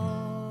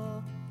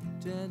guitar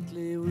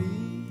gently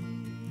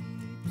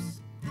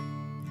weeps.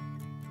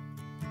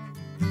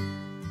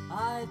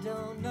 I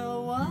don't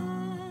know why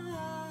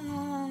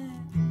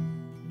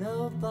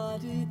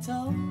nobody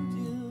told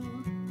you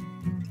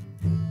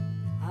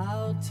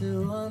how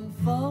to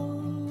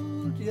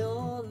unfold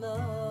your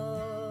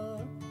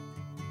love.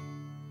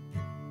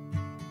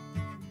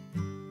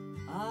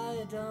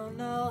 I don't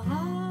know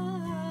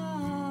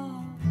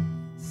how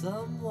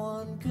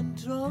someone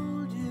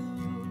controlled you.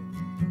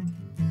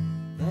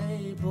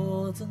 They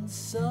bought and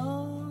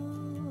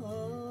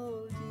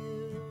sold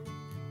you.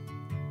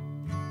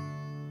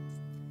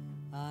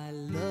 I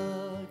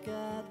look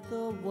at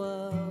the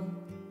world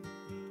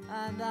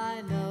and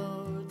I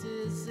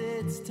notice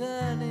it's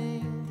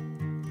turning,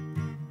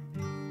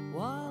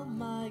 while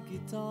my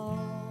guitar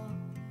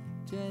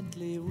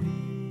gently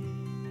weeps.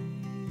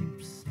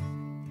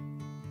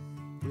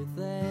 With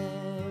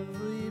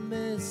every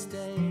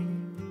mistake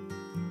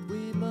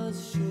we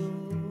must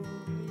surely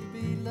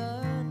be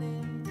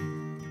learning.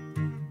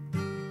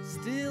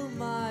 Still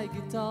my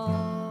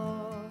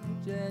guitar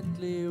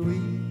gently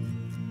weeps.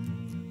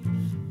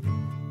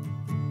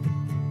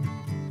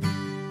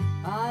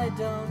 I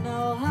don't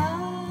know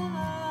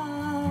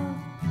how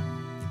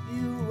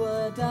you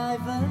were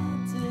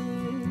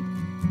diverted,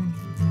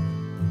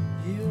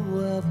 you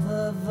were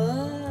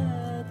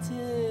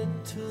perverted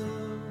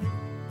too.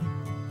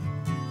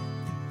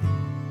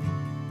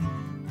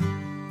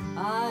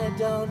 I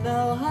don't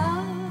know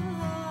how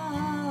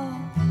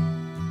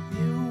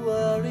you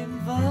were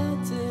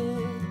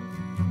inverted,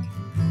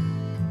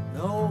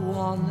 no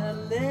one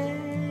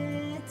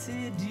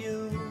elated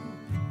you.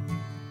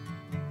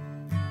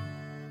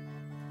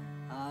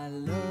 I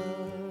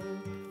look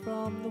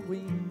from the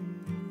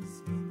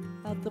wings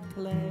at the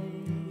play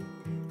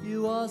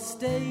you are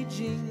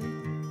staging,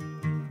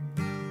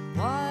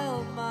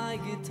 while my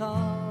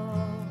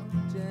guitar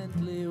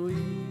gently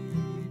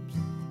weeps.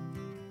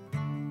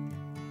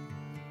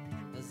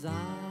 As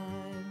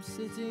I'm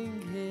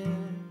sitting here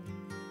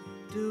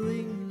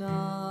doing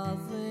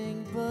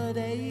nothing but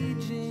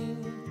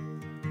aging,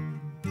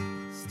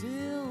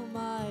 still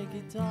my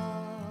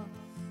guitar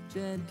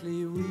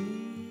gently weeps.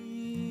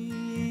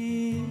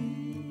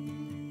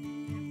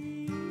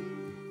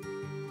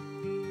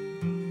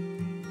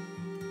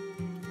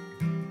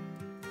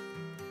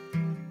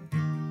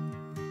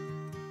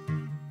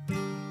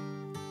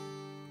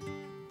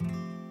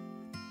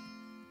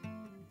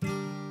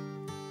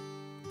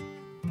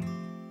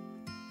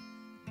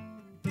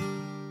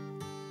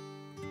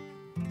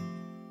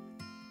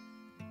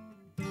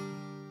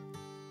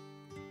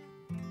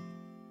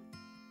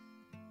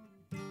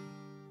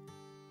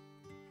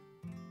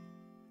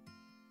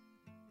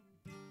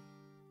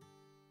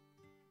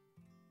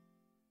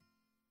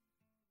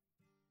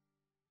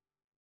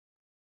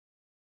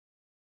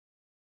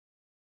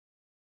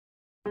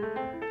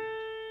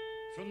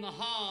 From the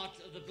heart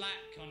of the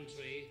Black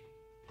Country.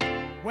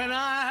 When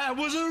I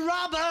was a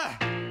robber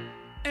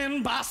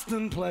in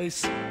Boston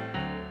Place,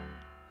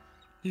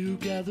 you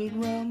gathered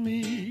round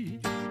me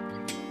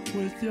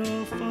with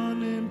your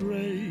fond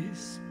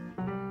embrace.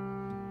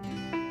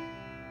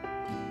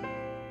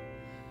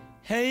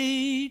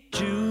 Hey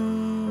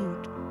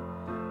Jude,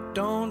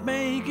 don't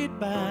make it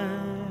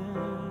bad.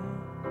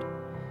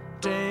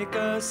 Take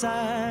a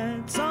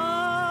sad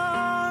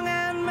song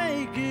and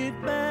make it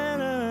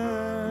better.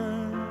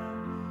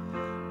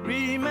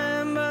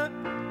 Remember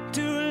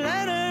to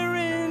let her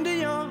into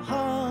your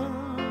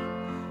heart,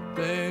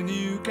 then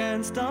you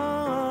can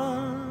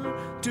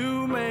start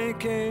to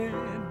make it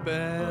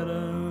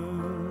better.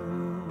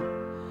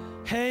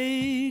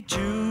 Hey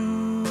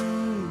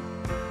Jude,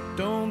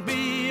 don't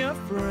be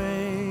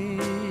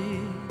afraid.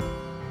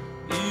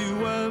 You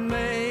were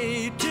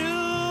made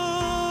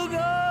to go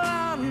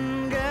out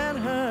and get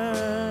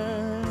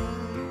her.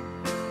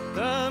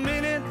 The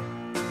minute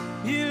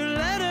you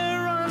let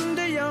her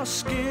under your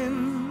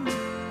skin,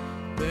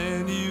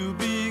 then you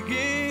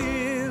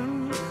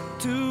begin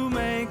to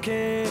make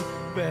it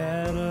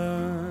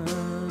better.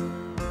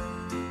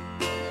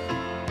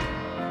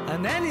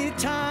 And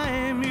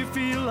anytime you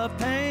feel a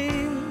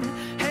pain,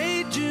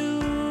 hey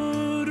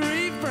Jude,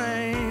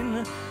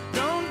 refrain.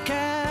 Don't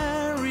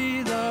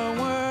carry the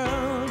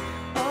world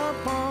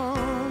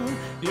upon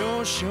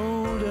your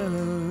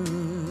shoulders.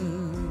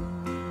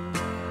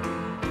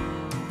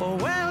 For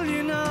well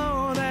you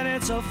know that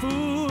it's a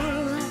fool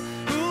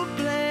who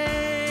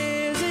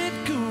plays it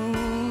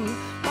cool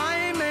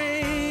by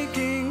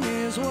making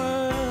his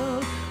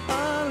world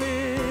a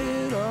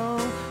little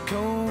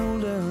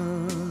colder.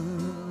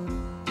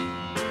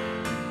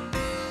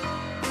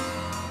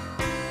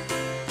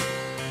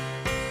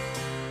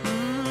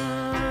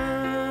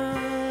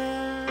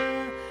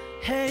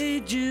 Hey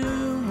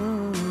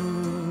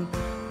Jude,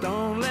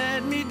 don't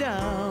let me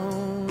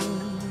down.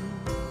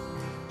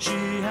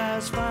 She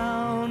has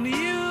found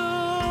you,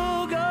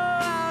 go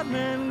out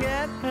and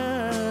get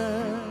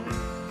her.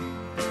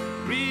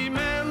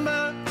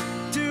 Remember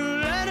to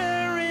let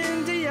her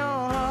into your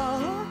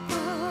heart,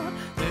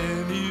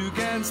 then you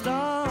can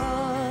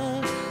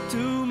start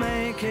to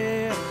make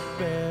it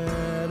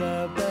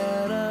better,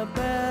 better,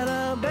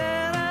 better,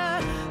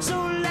 better. So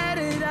let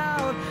it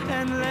out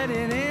and let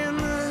it in.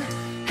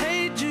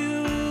 Hey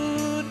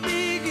Jude,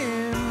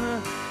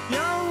 begin.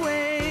 You're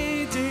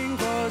waiting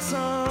for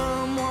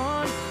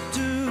someone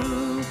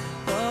to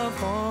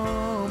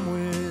perform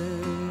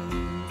with.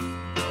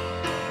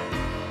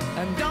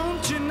 And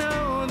don't you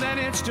know that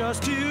it's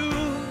just you?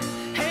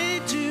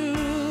 Hey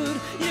Jude,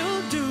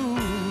 you'll do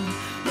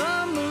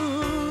the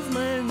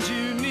movement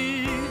you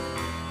need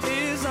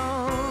is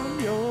on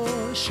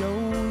your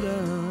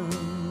shoulder.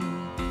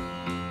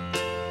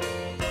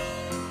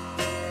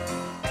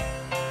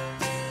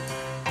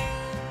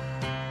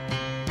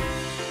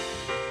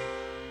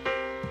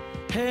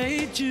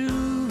 Hey Jude,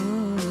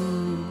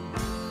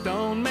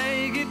 don't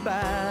make it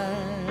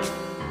bad.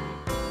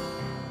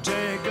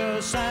 Take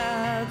a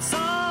sad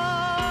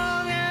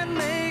song and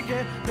make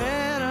it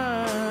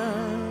better.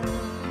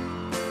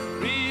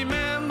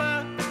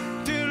 Remember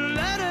to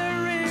let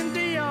her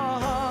into your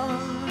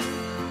heart,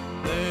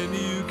 then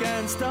you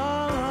can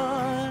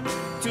start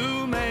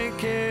to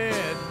make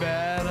it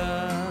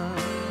better.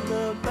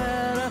 The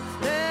better,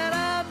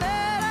 better,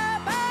 better,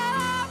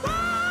 better.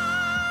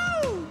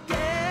 Woo!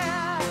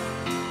 Yeah.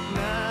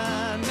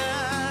 Na na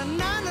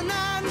na na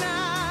na na.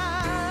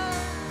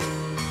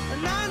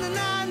 Na na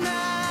na na.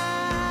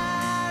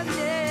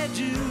 Yeah,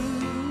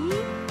 Jude.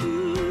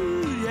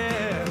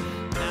 Yeah.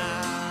 Na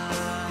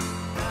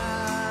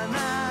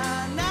na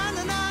na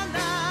na na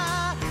na.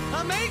 I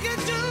make it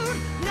Jude.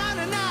 Na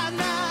na na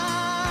na.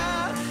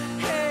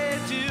 Hey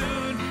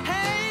Jude.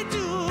 Hey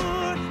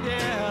Jude.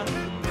 Yeah.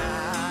 Na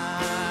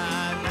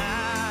na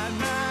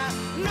na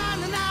na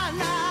na na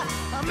na.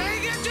 I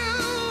make it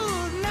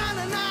Jude. Na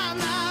na na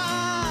na.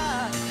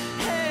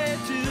 Hey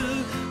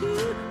Jude.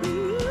 Ooh,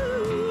 ooh,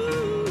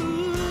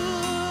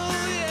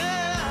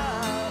 yeah.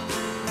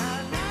 Na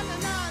na na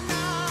na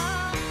na.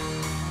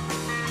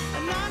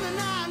 Na na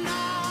na na.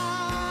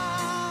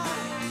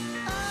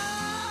 Oh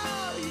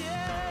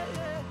yeah,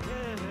 yeah,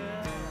 yeah.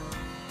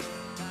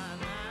 Na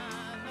na na.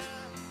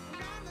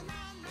 Na na na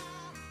na.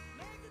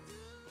 Make it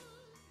Jude.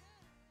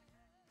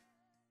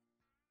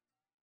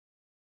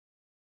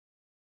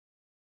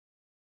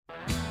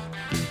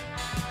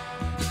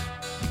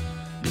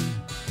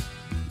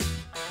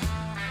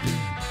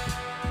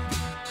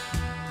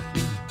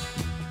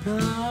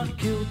 Not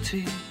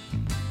guilty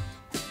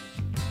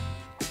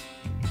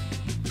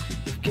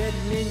of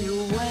getting in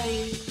your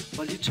way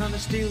while you're trying to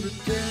steal the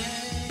day.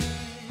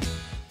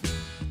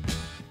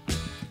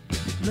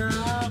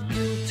 Not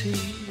guilty,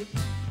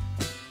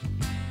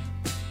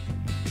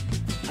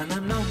 and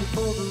I'm not here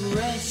for the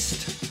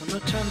rest. I'm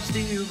not trying to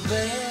steal your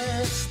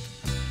vest.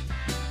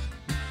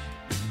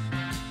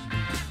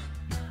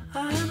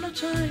 I'm not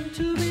trying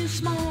to be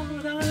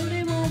smart, I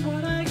only want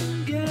what I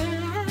can get.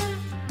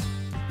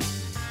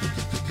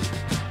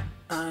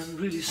 I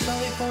really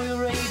sorry for your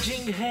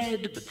raging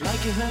head, but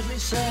like you heard me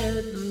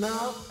said,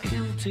 not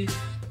guilty.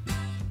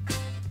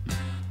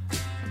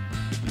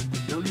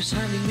 No use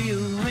handing me a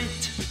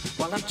writ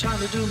while I'm trying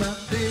to do my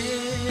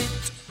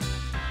bit.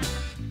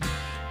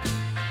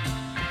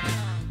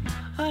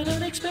 I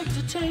don't expect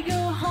to take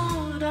your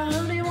heart, I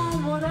only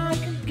want what I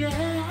can get.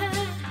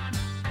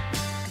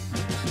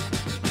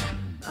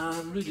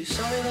 I'm really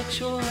sorry that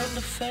you're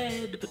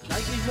underfed, but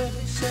like you heard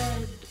me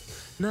said,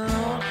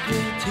 not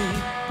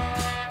guilty.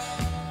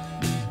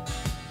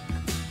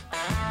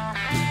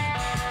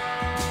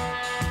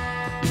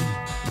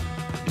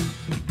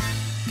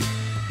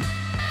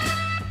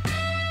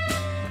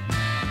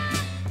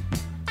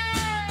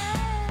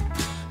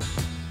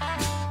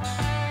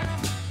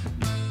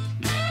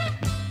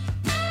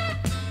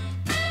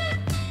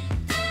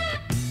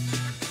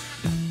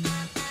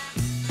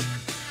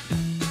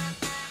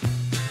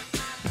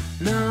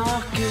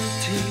 Not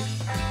guilty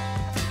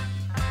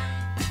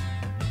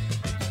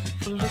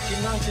for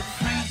looking like a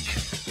freak,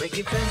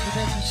 making friends with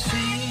every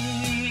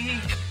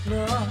seek.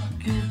 Not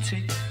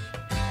guilty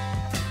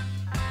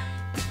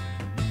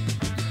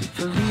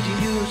for leading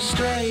you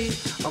astray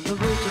on the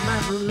road to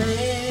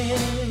Mandalay.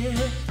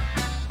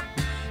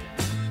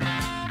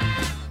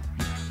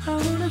 I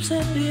won't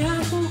upset the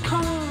apple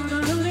cart, I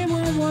only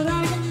want what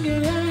I can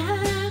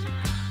get.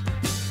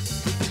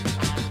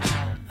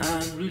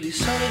 I'm really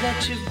sorry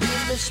that you've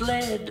been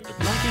misled, but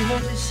like you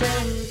heard me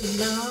say,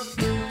 not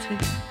guilty.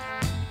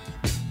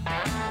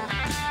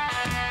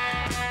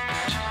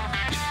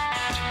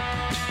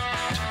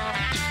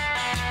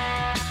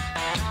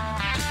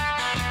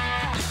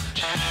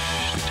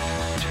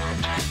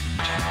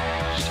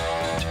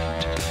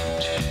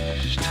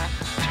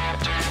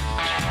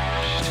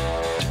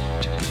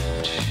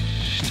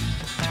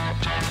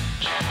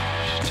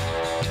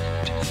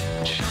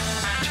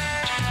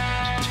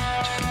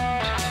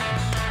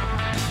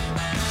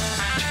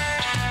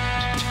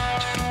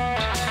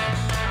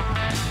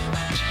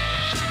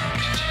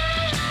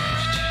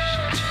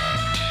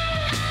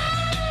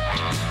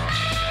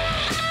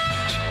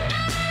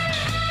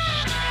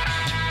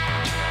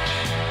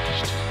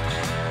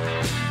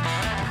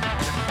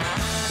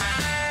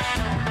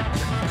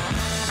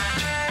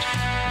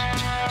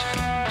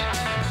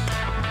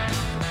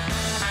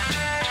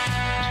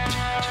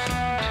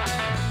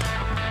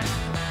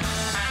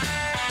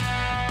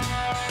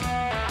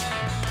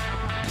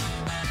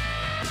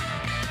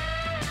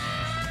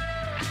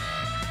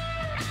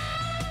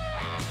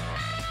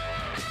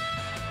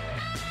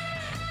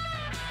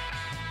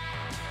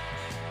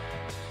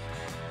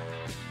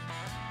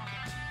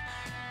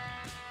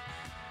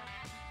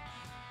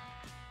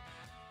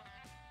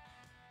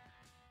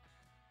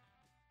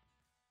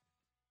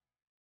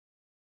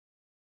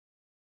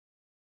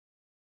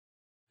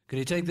 Can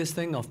you take this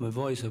thing off my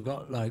voice? I've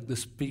got like the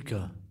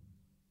speaker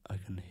I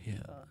can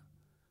hear.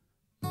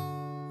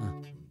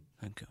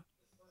 Thank you.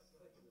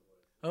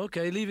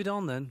 Okay, leave it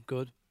on then.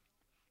 Good.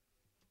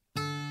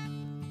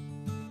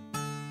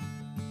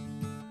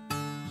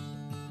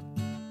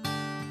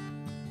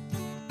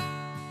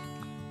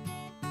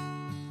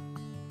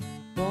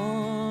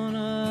 Born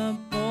a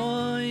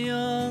boy,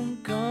 young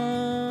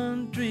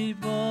country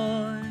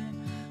boy,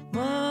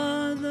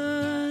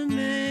 Mother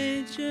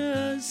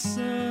Nature's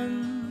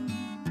son.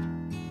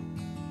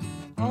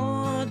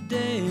 All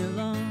day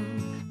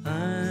long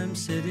I'm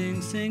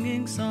sitting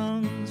singing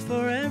songs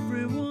for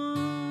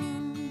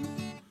everyone.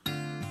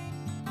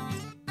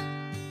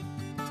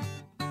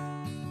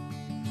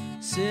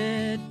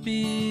 Sit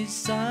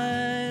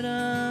beside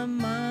a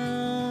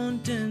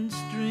mountain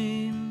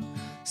stream,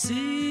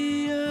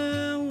 see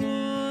her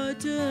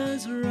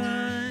waters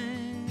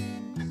rise,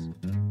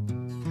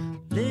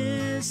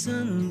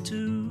 listen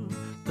to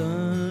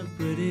the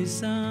pretty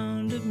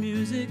sound of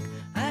music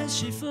as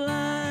she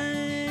flies.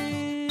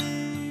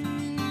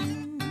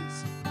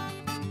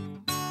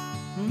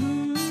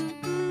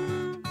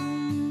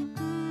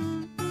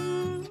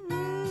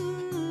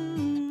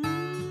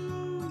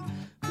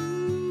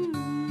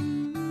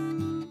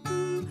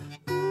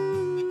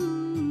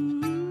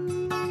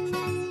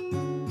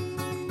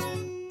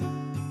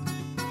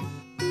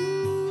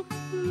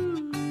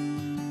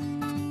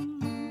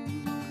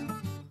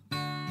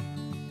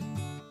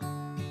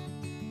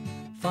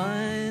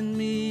 Find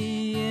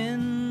me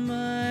in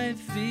my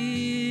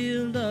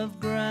field of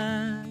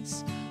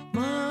grass,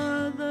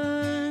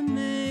 Mother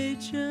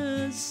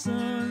Nature's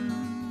son.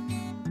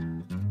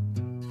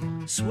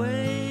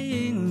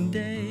 Swaying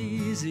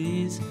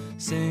daisies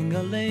sing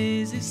a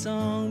lazy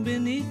song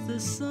beneath the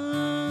sun.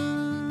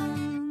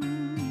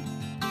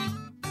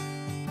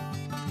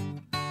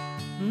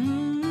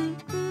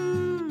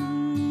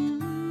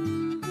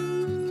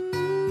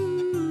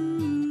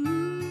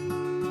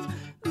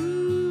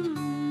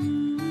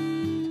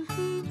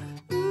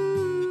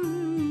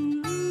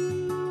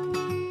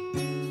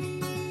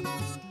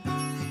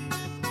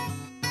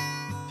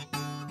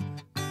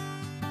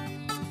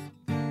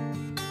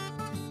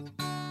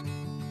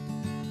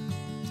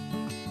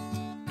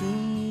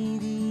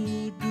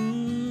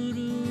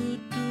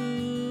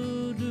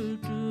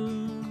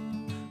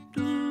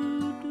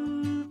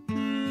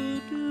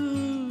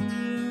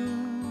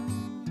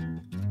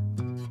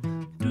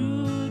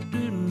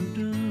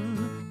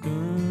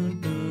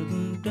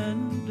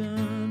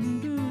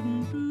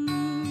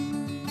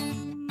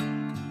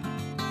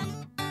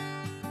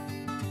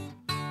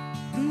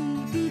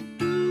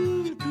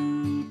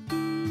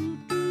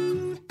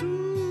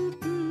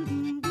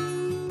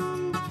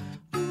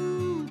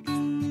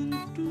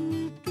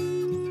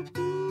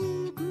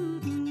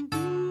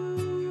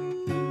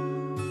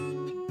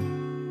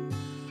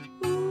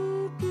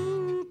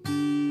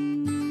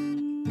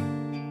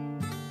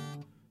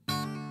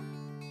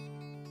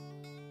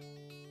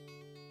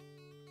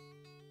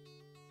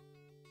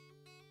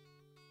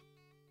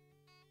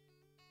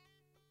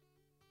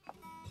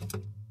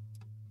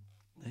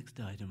 Next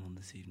item on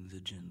this evening's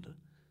agenda,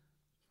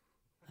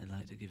 I'd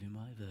like to give you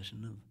my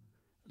version of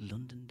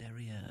London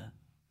Derriere.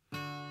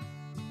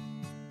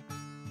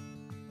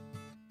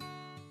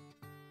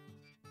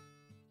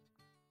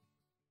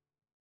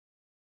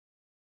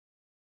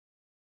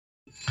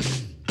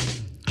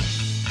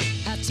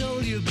 I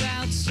told you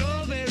about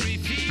strawberry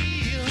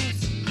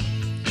fields.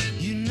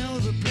 You know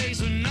the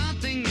place where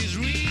nothing is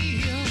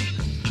real.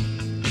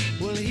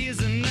 Well, here's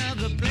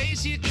another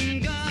place you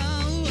can go,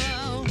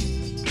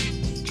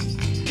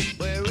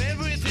 where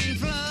everything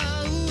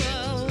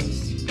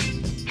flows.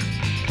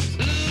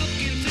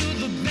 Looking through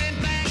the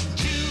bent-back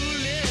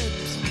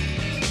tulips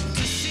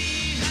to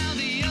see how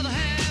the other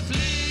half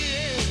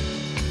lives.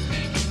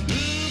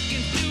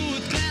 Looking through a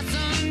glass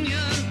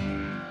onion.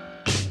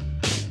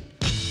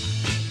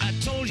 I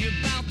told you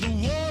about the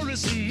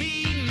walrus and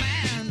me,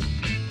 man.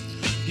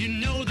 You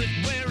know that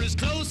we're as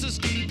close as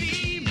can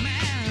be,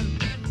 man.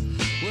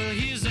 Well,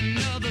 here's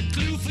another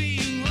clue for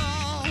you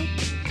all.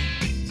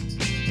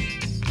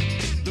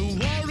 The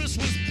walrus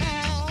was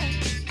Paul,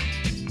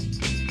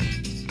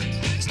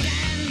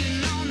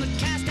 standing on the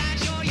cast-iron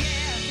shore,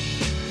 yeah.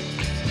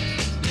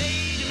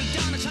 Lady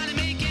Madonna trying to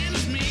make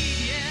ends meet,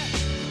 yeah.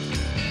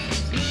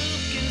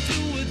 Looking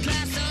through a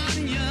glass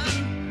onion.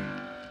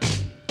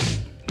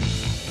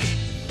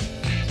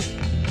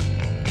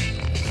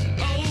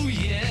 Oh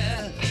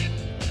yeah.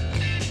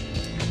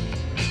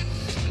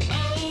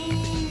 Oh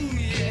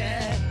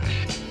yeah.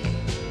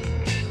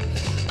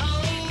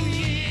 Oh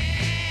yeah.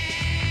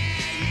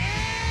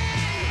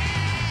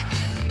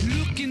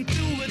 Looking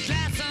through a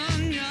glass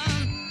onion.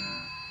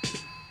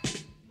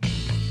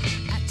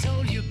 I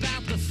told you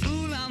about the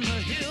fool on the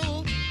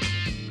hill.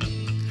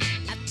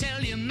 I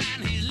tell you,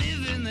 man, he's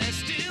living there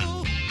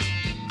still.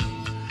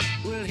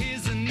 Well,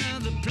 here's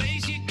another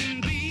place you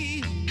can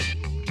be.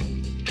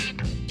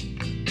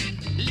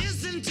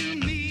 Listen to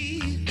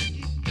me.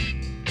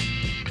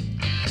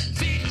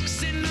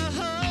 Fixing a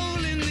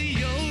hole in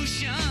the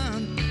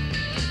ocean.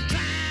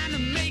 Trying to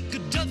make a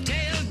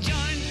dovetail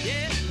joint,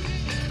 yeah.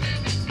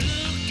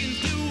 Looking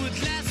through a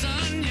glass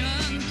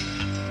onion.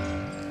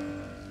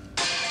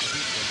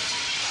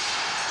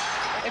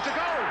 It's a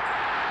goal!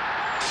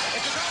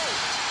 It's a goal!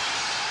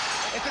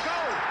 It's a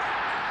goal!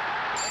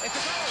 It's a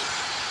goal!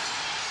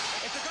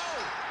 It's a goal!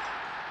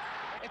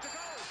 It's a goal! It's a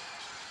goal!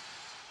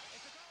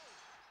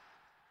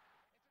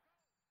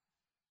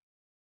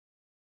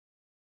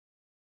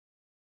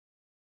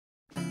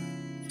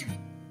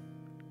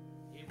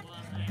 He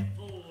was a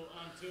fool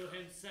unto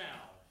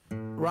himself.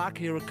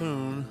 Rocky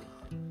Raccoon.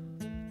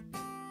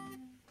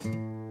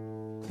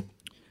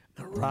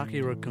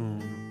 Rocky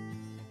Raccoon.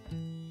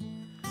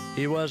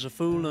 He was a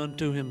fool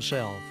unto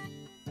himself,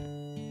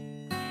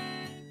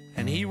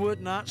 and he would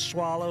not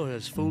swallow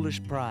his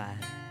foolish pride.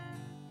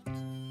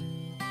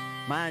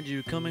 Mind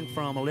you, coming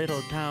from a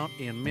little town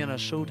in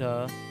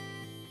Minnesota,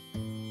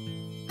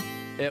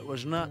 it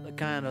was not the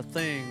kind of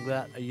thing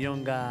that a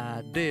young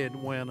guy did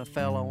when a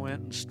fellow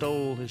went and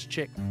stole his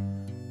chick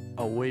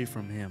away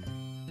from him.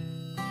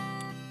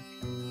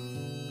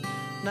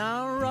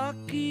 Now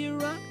Rocky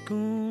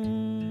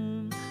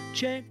Raccoon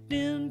checked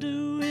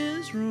into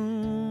his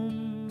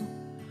room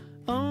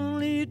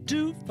only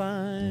to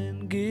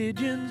find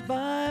Gideon's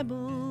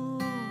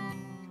Bible.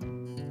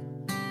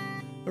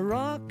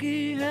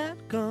 Rocky had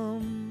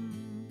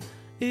come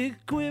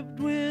equipped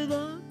with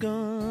a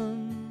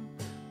gun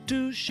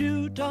to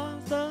shoot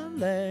off the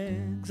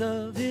legs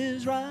of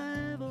his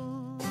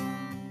rival.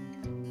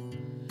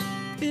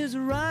 His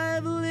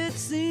rival, it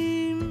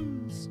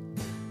seems,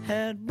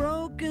 had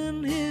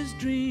broken his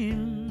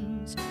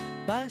dreams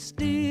by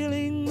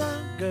stealing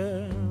the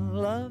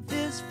girl of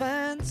his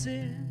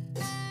fancy.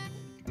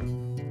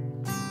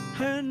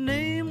 Her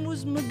name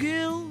was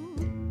McGill,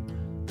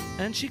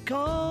 and she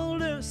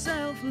called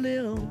herself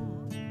Lil,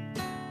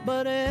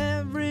 but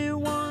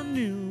everyone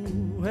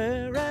knew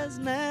her as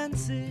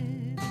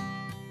Nancy.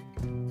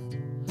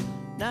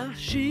 Now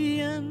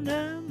she and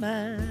her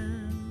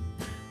man,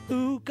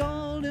 who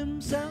called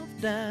himself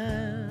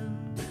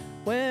Dan,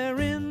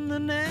 were in the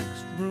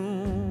next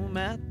room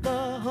at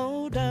the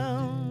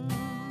hoedown.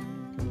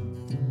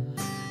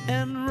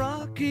 And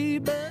Rocky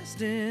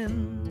burst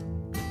in,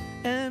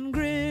 and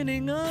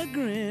grinning a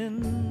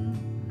grin,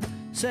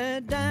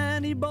 said,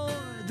 "Danny boy,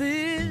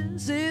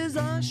 this is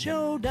a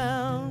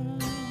showdown."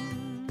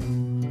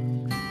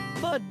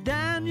 But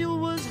Daniel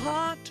was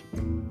hot.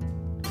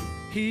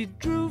 He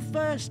drew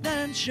first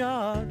and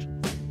shot,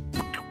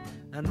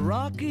 and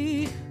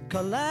Rocky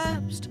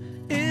collapsed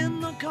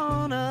in the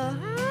corner.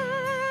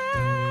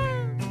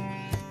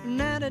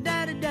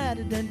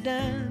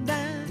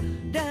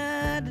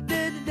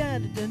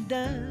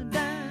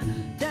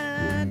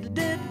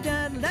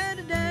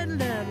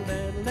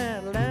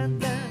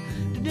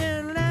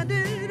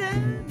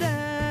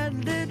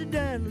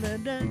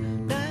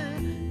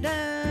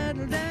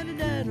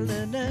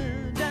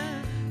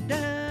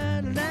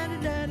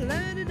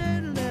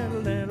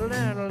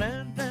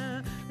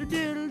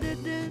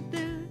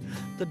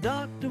 The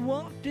doctor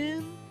walked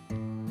in,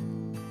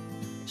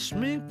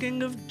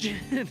 sminking of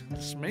gin,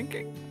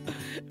 sminking,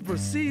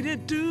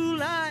 proceeded to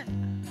lie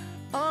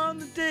on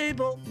the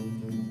table.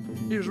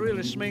 He was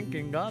really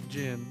sminking of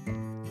gin,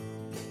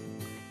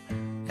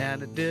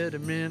 and it did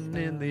him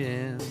in the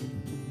end.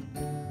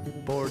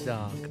 Poor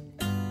Doc.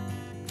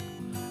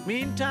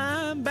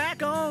 Meantime,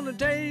 back on the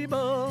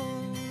table,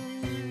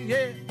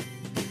 yeah,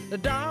 the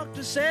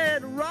doctor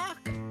said, Rock,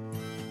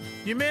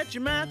 you met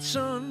your match,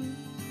 son.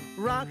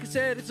 Rocky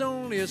said, it's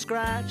only a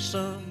scratch,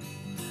 son.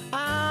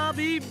 I'll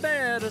be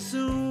better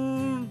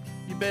soon.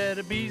 You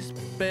better be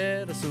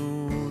better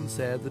soon,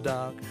 said the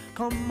doc.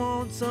 Come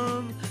on,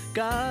 son,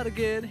 gotta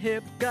get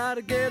hip,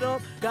 gotta get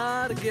up,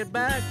 gotta get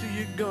back to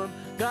your gun,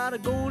 gotta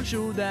go and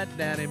shoot that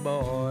Danny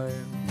boy.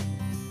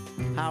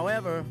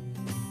 However,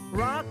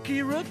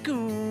 Rocky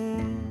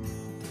Raccoon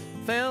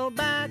fell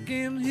back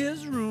in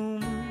his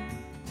room,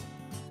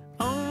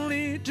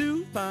 only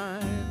to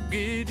find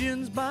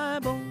Gideon's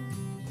Bible.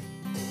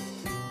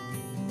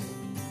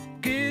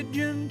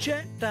 Gideon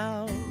checked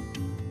out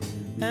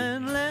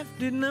and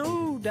left it,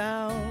 no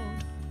doubt,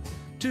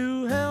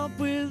 to help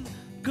with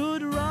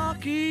good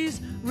Rocky's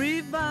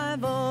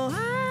revival.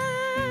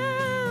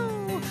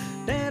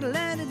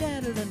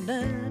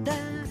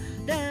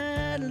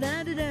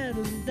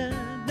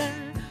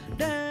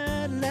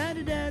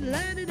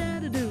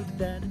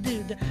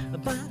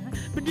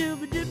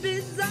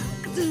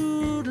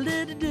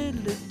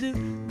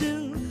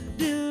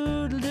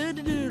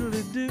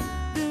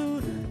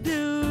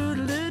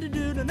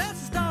 And that's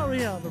the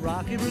story of the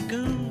Rocky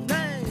Raccoon.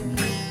 Hey,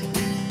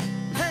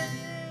 hey.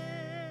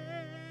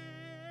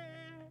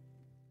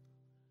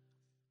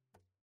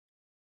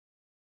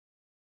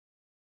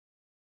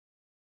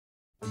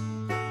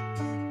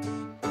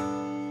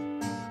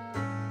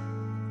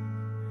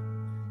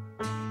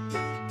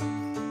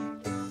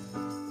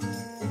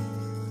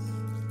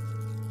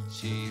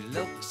 She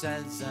looks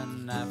as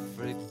an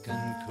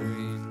African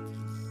queen.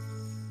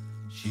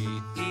 She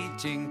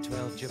eating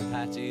 12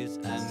 chapatis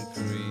and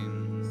cream.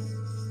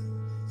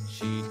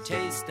 She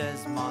tastes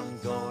as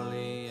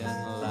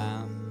Mongolian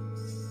lamb.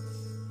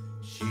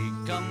 She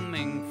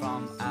coming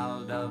from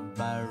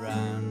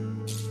Aldebaran.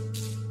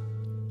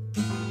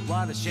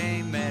 What a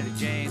shame Mary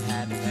Jane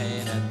had to pay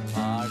at the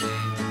party.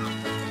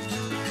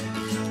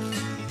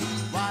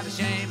 What a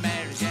shame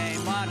Mary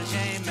Jane, what a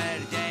shame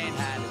Mary Jane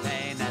had to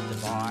pay at the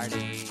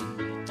party.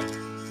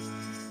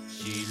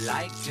 She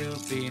liked to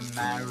be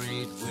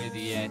married with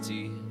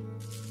Yeti.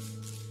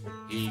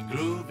 He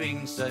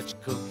grooving such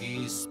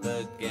cookies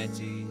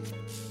spaghetti.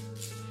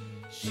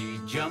 She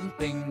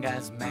jumping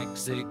as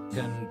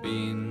Mexican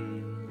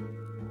bean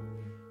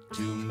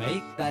to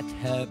make that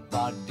her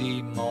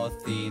body more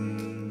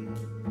thin.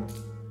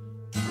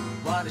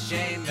 What a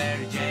shame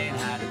Mary Jane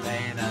had a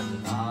pain at the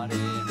party.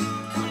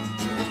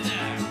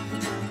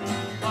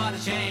 What a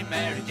shame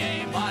Mary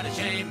Jane, what a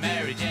shame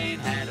Mary Jane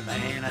had a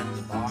pain at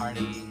the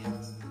party.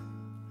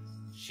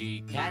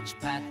 She catch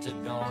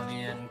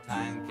Patagonian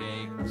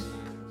pancakes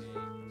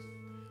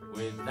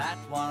with that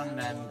one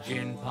and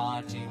gin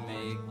party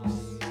makes.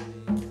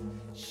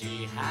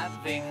 She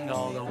having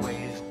all the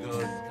ways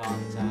good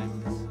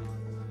contacts.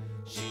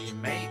 She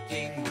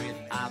making with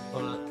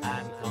Apple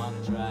and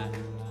contract.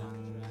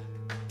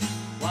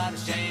 What a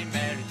shame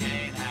Mary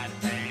Jane had a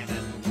pain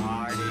at the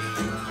party.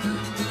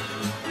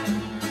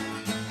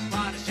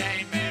 What a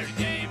shame Mary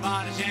Jane,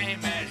 what a shame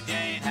Mary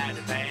Jane had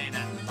a pain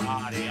at the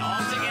party.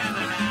 All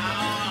together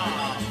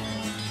now.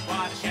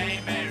 What a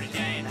shame Mary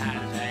Jane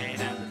had a pain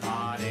at the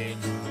party.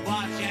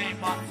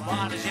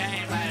 What a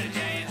shame Mary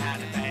Jane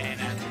had a pain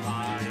at the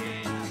party.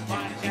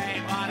 What a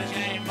shame Mary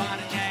Jane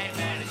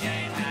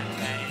had a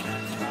pain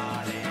at the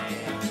party.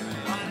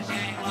 What a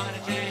shame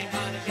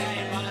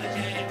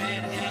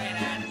Mary Jane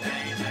had a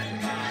pain at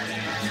the party.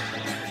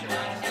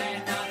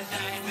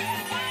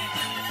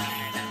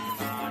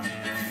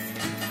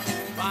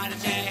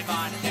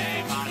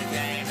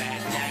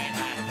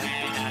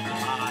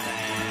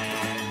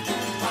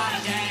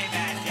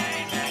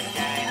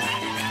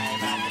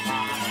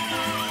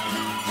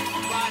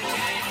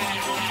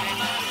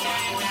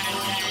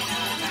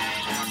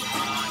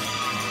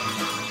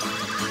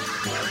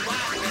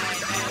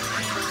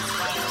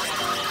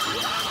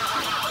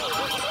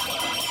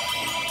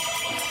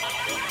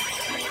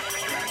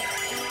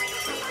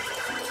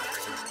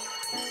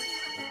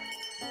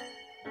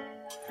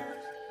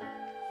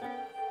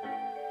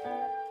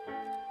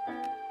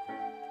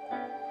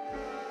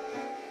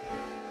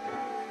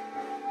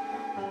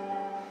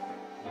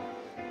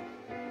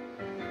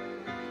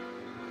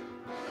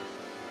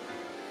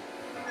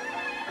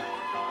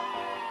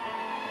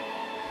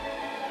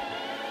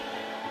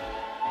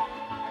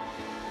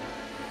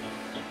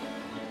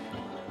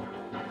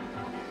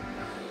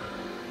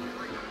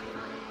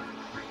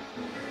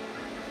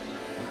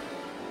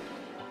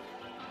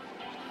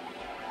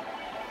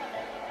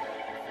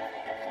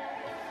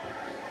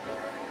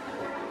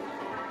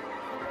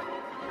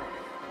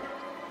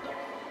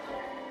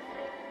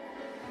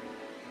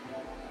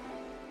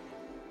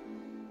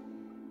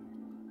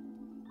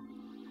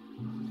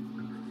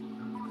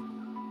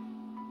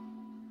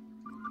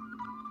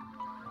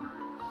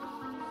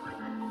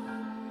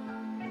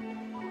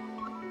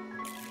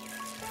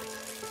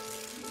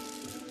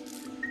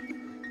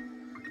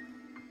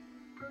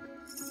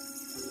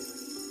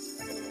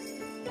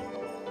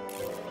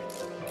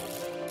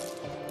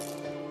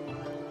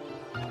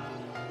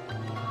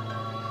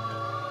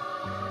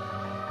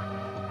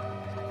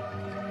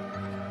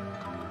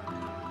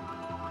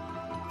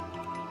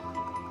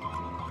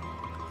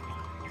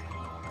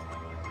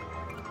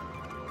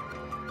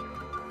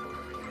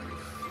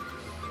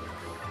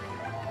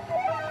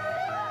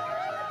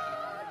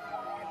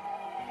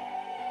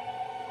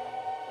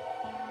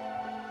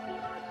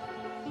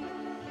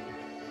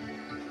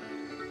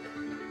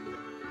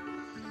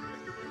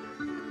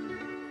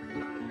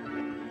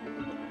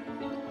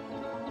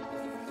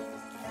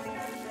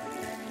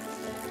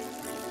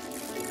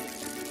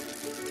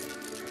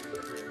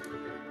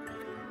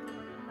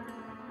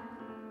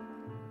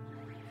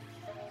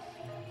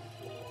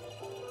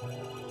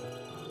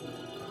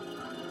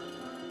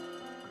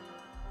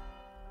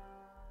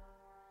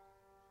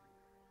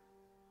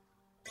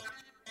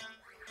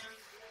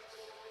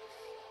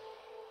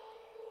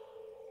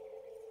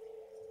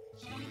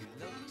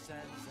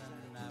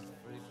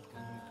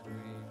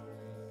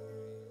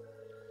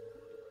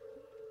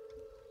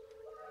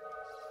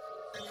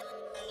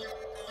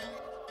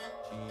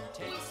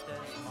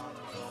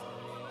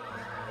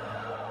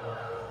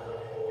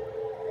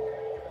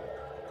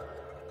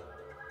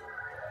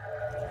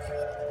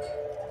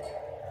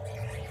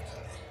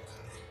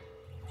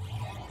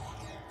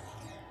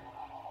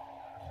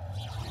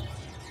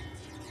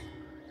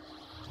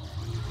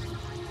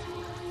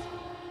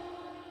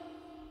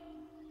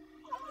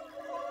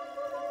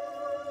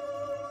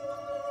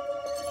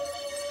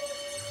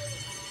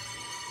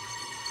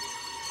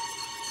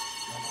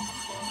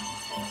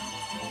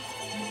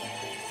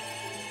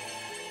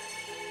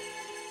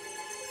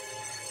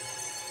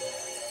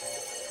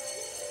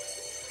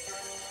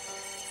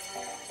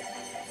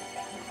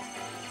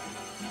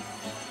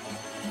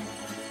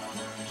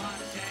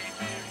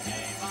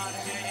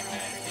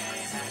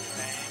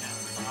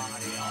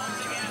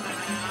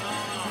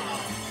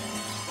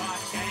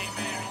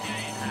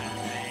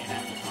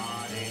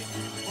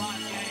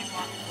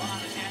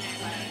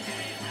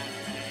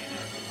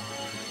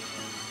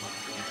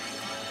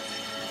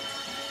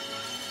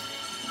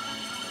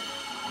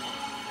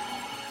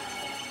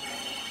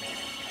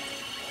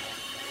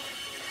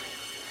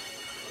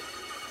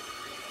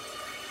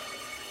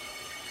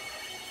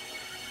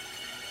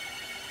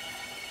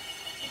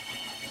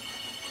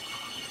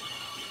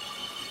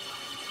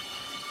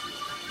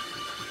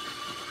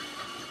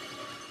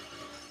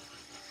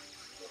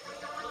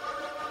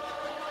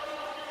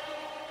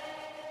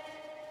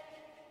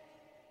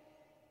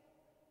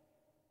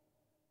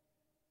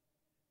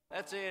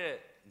 Let's hear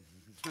it.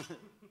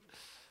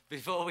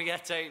 Before we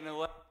get taken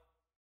away.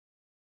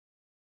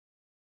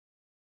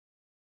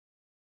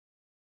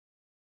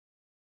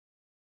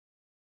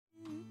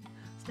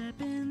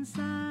 Step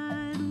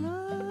inside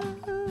love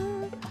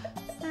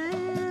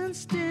and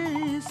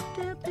stay.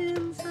 Step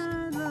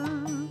inside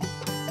love.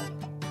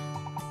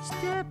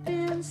 Step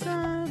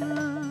inside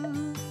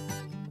love.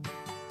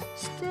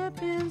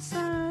 Step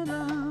inside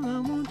love. I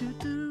want you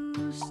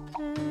to stay.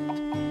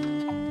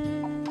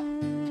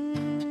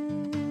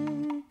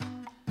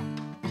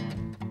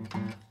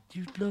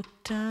 You look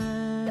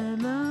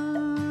tired,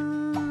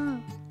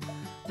 love.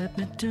 Let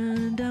me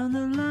turn down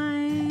the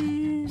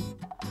light.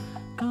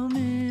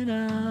 Coming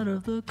out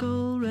of the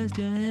cold, rest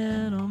your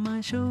head on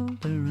my shoulder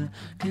and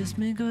kiss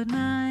me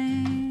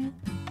goodnight.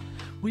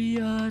 We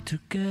are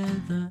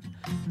together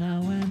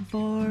now and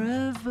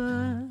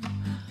forever.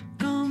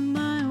 Come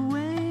my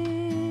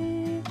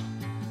way,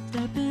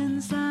 step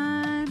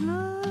inside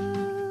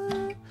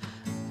love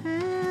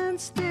and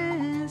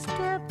stay.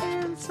 Step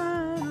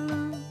inside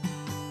love,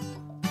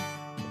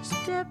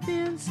 step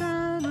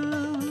inside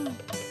love,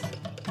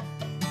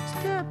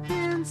 step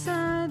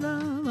inside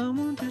love. I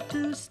want you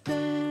to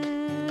stay.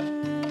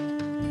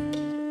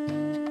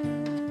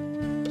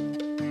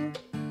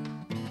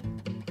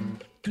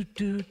 Do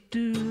do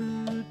do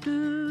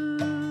do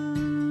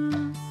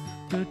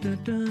da da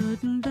da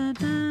da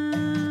da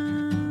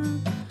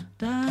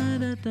da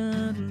da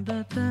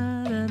da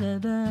da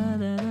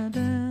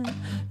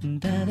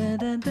da da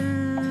da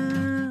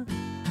da.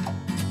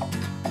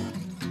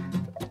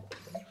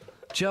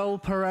 Joe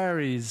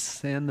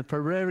Perreri's and the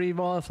Prairie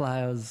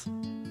Wallflowers.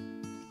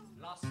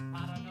 Los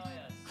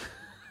Paranoias.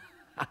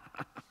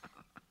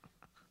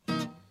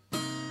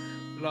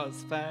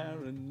 Los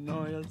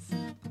Paranoias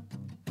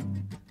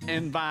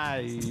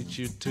invite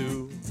you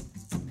to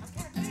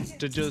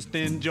just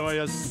enjoy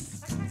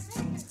us.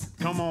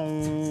 Come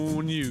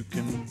on, you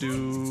can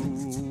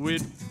do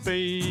it,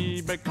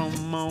 baby.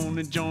 Come on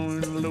and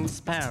join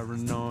Los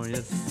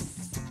Paranoias.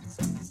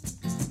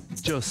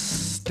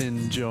 Just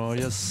enjoy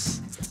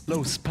us,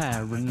 Los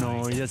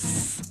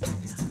Paranoias.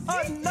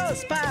 Oh,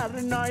 Los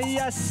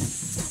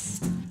Paranoias.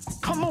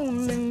 Come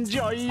on,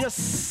 enjoy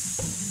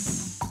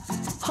us.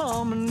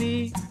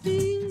 Harmony.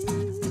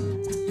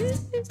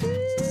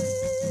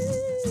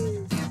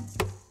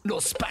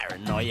 Los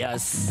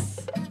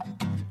Paranoias.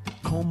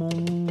 Come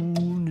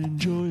on,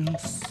 enjoy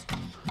us.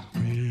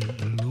 We're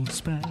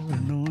Los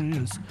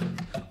Paranoias.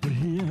 We're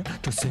here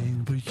to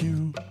sing for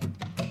you.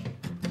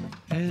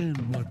 And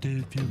what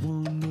if you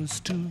want us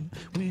to?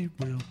 We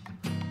will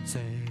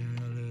sing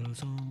a little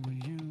song for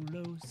you,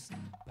 Los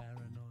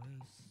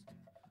Paranoias.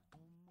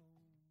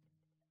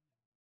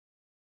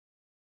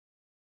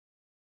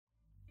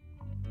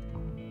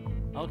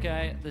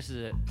 Okay, this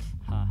is it.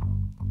 Ha.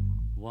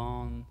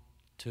 1,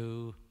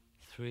 2,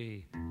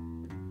 3.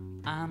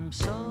 I'm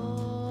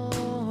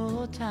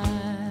so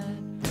tired,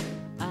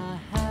 I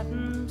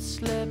haven't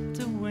slept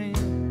a wink.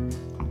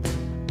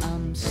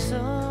 I'm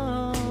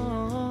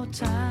so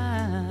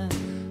tired,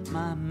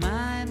 my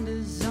mind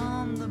is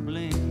on the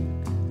blink.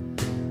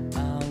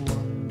 I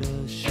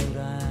wonder, should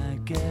I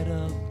get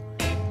up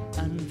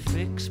and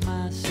fix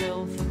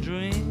myself a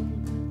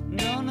drink?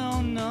 No,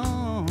 no,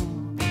 no,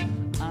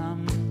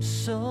 I'm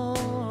so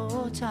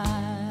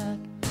tired,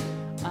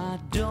 I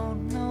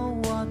don't know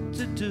what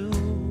to do.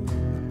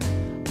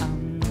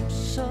 I'm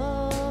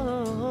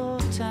so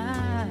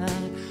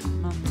tired,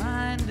 my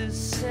mind is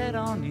set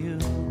on you.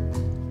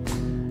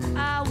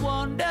 I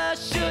wonder,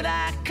 should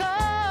I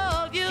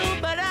call you?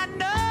 But I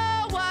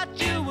know what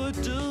you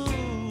would do.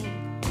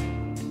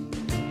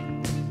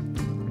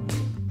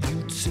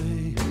 You'd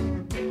say,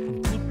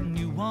 I'm putting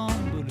you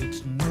on, but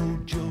it's no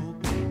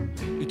joke.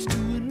 It's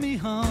doing me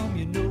harm,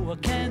 you know I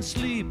can't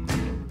sleep.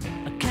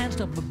 I can't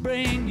stop my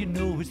brain, you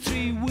know it's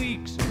 3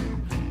 weeks.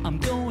 I'm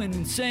going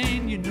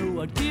insane, you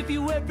know I'd give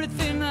you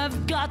everything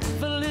I've got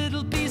for a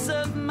little peace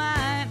of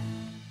mind.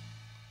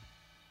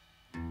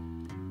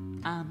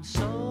 I'm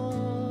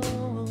so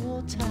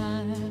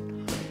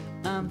tired,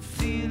 I'm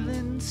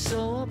feeling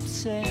so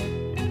upset.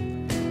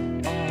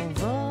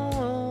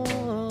 Although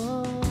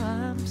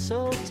I'm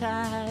so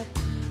tired,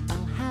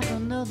 I'll have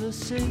another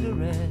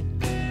cigarette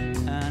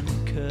and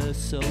curse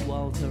Sir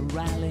Walter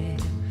Raleigh.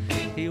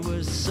 He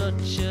was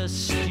such a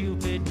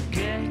stupid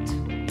get.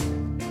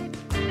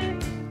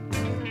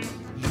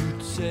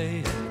 You'd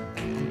say,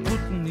 I'm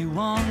putting you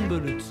on,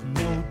 but it's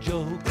no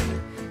joke.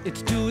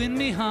 It's doing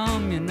me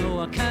harm, you know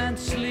I can't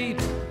sleep.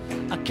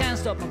 I can't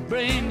stop my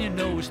brain, you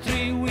know it's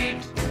 3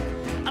 weeks.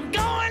 I'm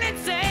going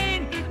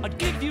insane, I'd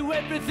give you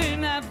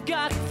everything I've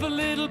got for a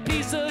little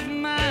peace of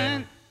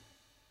mind.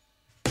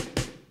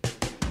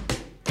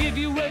 Give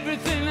you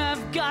everything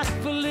I've got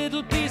for a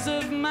little peace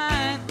of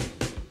mind.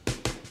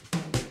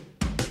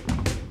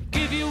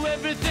 Give you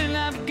everything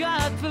I've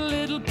got for a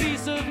little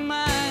peace of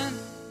mind.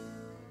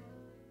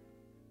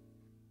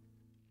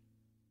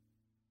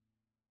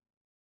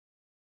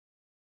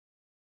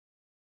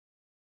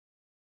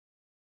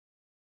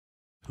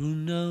 Who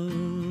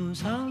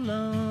knows how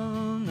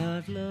long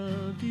I've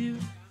loved you,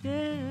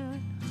 yeah.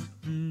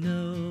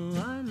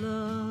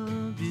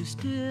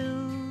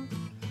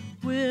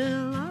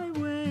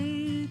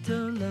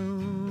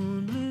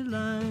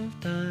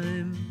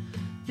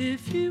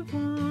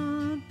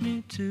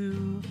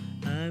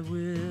 I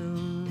will.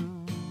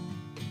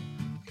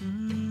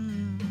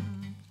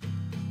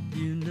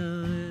 You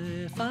know,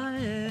 if I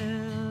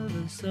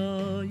ever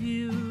saw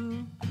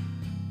you,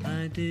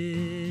 I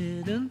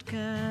didn't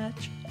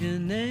catch your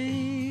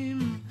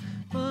name,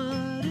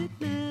 but it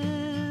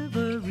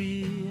never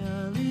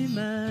really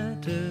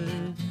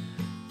mattered.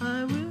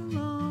 I will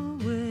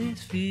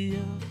always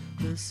feel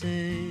the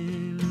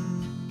same.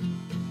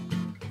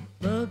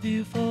 Love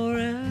you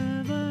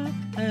forever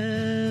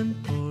and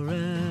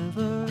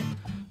forever.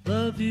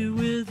 Love you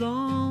with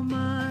all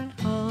my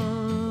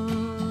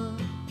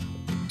heart.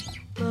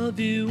 Love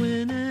you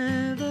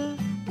whenever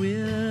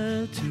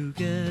we're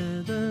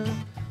together.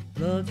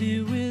 Love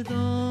you with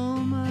all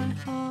my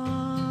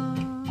heart.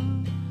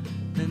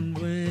 And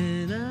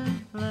when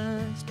at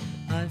last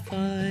I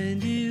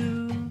find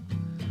you,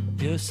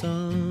 your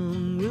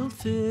song will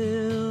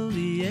fill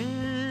the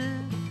air.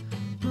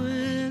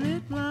 When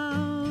it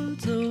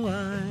loud so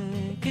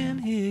I can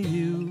hear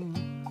you,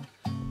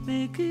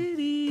 make it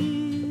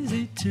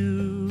easy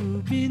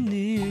to be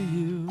near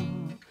you.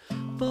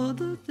 For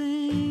the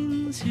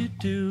things you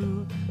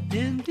do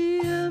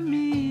endear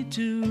me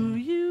to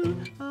you.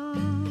 Oh,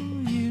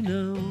 you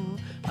know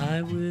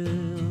I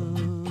will.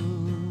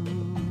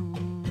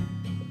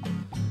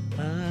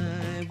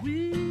 I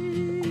will.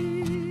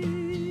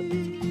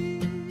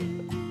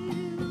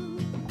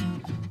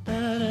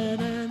 Da da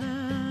da da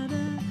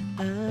da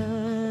da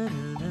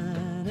da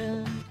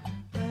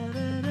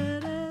da da da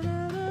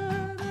da.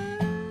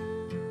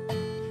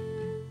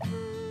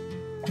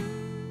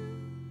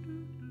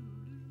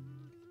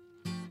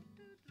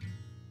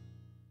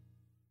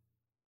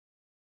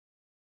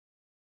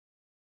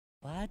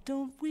 Why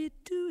don't we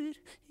do it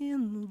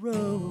in the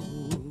road?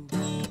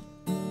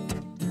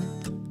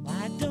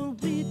 Why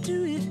don't we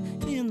do it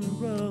in the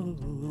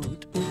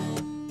road?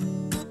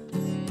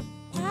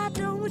 Why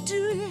don't we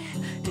do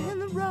it in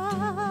the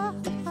road?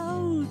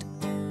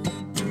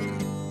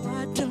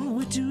 Why don't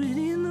we do it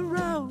in the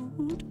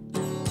road?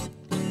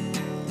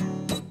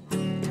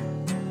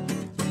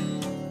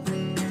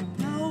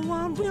 No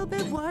one will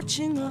be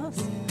watching us.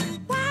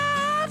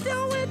 Why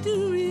don't we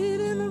do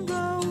it in the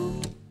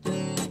road?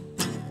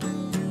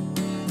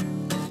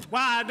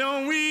 Why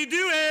don't we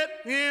do it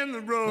in the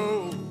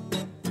road?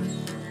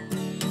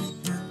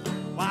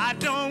 Why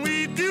don't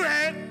we do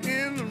it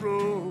in the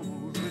road?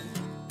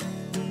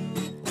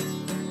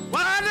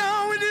 Why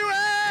don't we do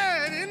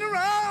it in the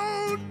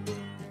road?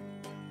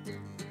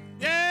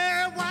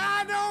 Yeah,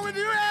 why don't we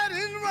do it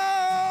in the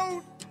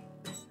road?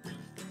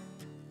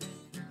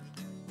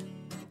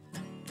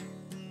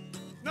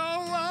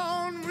 No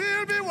one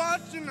will be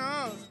watching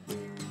us.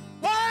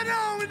 Why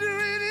don't we do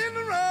it in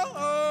the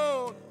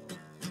road?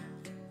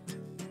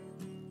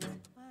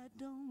 Why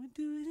don't we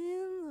do it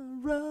in the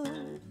road?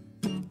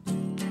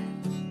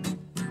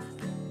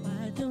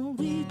 Why don't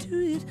we do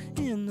it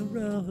in the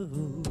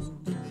road?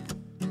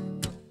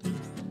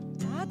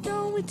 Why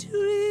don't we do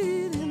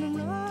it in the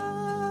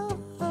road?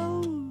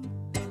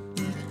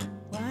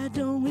 Why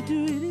don't we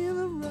do it in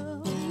the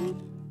road?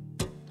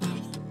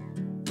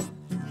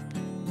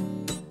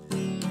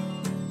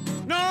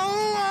 No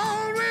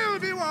one will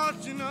be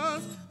watching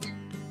us.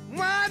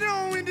 Why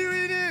don't we do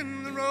it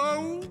in the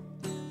road?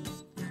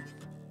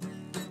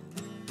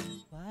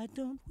 Why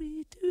don't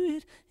we do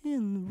it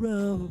in the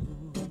road?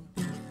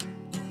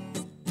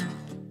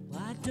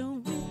 Why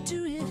don't we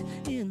do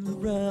it in the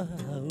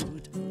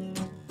road?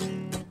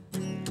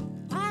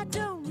 Why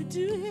don't we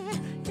do it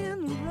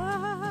in the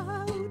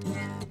road?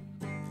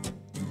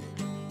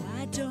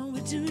 Why don't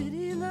we do it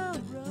in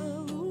the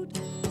road?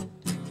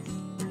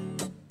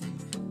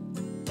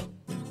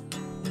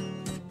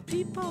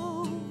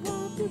 People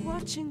won't be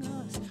watching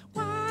us.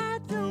 Why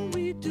don't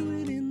we do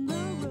it in the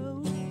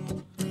road?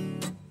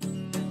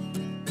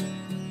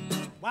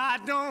 Why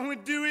don't we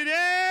do it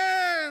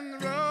in the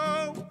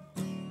road?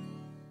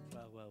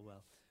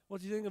 Well.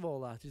 What do you think of all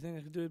that? Do you think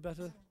I could do it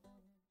better?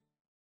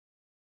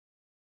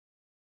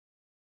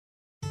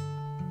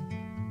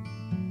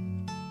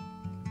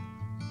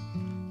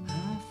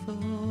 I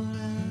thought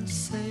I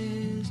say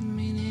is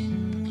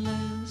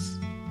meaningless,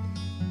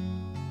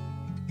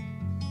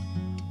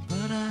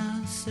 but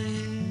I say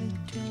it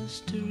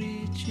just to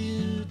reach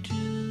you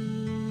too.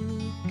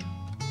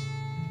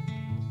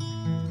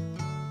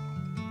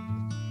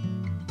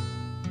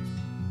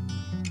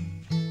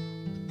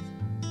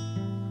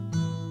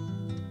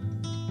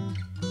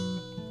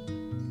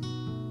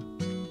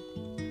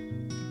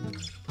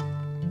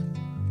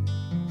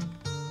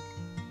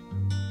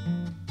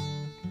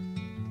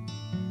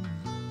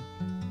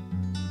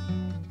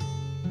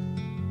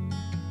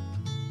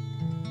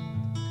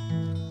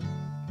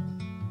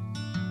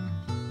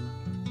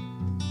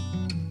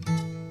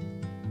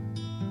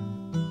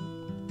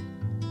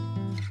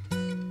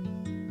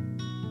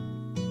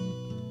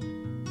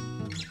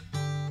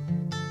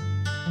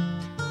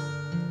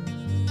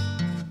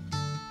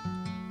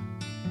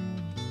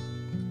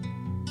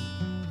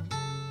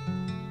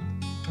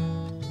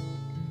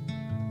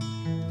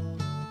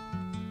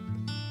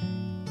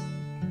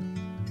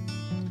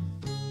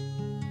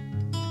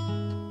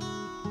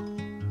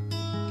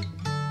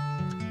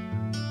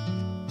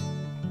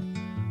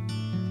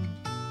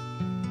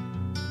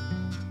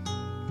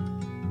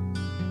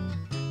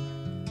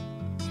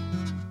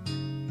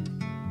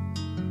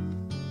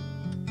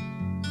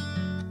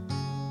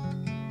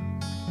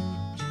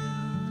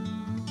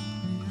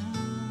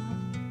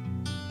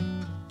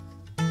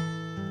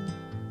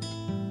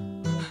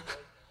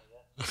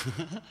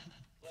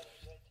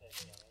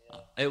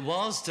 It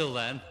was till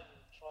then.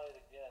 Try it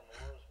again.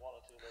 There was one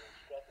or two little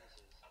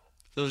discrepancies.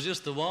 There was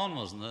just the one,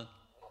 wasn't there? It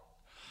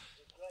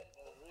was great.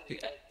 It was really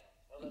great.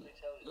 Well, let me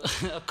tell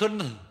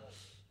you.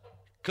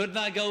 Couldn't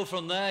I go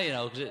from there, you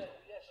know? 'Cause Yeah,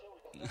 sure,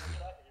 we can go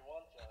back if you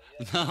want, Johnny.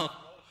 Yeah, no. you're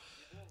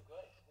doing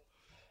great.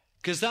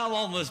 Because that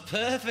one was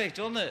perfect,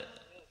 wasn't it?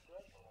 Yeah, it's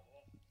great.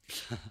 Yeah.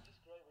 It's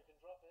great. We can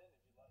drop in if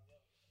you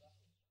like.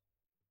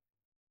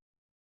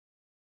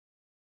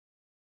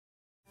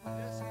 Yeah,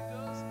 yes, he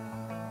does now.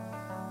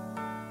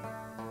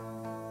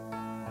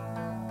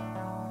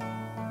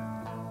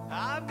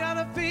 I've got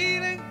a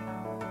feeling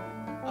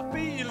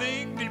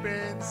deep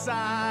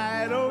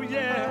inside. Oh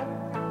yeah,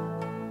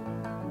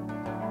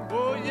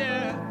 oh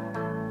yeah.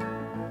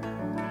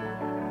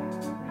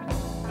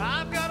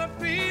 I've got a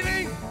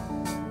feeling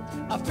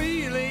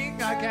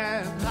I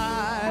can't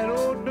hide.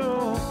 Oh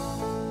no,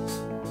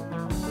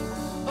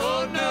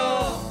 oh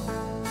no,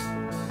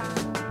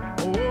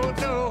 oh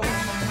no.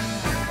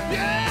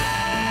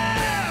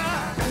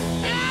 Yeah,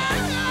 yeah,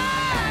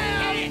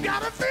 I've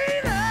got a feeling.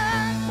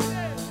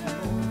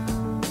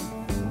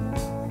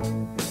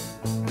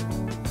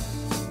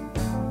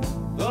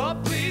 Oh,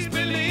 please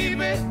believe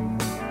me,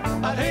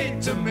 I'd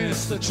hate to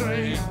miss the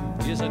train.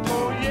 Yes, I do.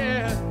 Oh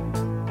yeah,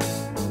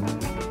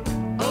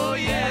 oh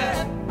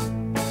yeah.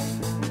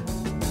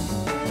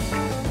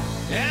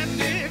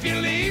 And if you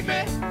leave me,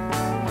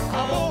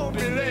 I won't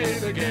be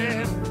late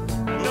again.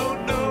 No,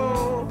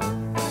 no.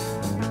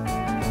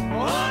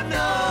 Oh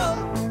no.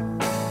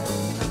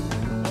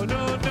 Oh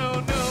no, no,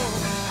 no.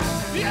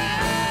 Yeah.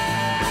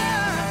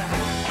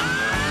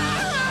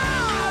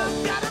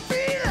 I've got a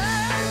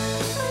feeling.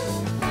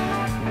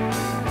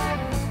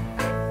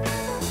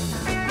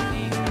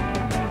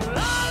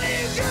 All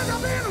these years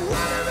I've been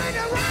wandering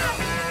around,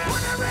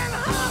 wondering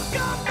how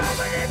come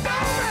nobody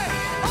told me.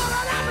 All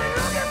that I've been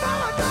looking for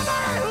was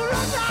somebody who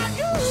looks like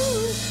you.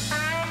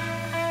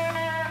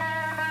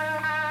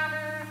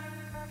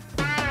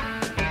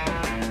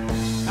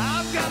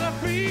 I've got a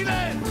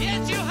feeling.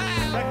 Yes, you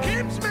have. That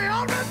keeps me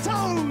on my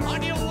toes.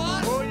 On your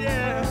what? Oh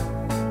yeah.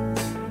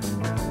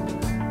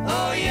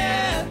 Oh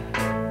yeah.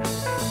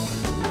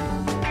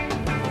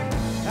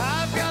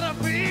 I've got a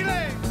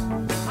feeling.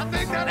 I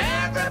think that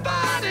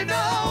everybody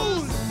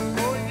knows.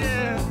 Oh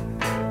yeah.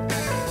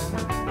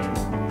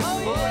 Oh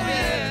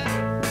yeah.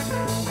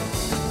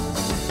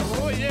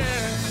 Oh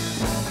yeah.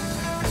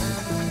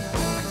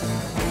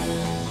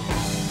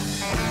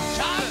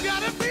 I've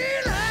got a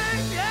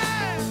feeling,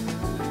 yeah.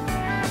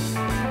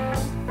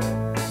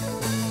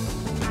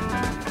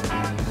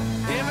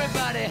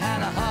 Everybody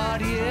had a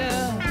hard year.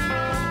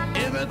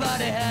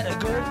 Everybody had a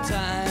good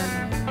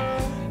time.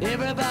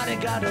 Everybody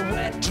got a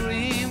wet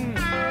dream.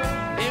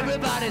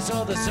 Everybody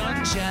saw the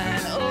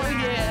sunshine. Oh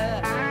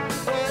yeah.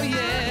 Oh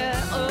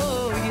yeah.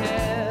 Oh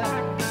yeah.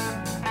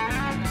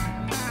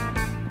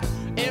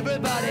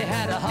 Everybody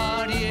had a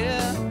hard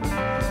year.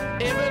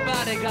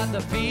 Everybody got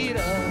the feet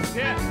up.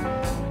 Yeah.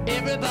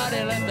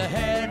 Everybody let the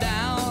hair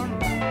down.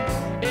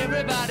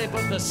 Everybody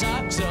put the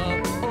socks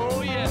up.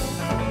 Oh yeah.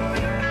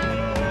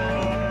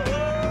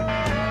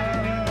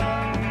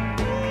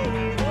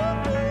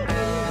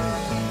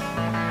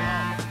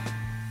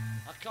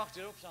 I cocked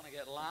it up trying to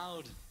get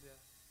loud. Yeah.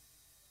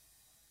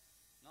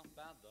 Not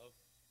bad, though.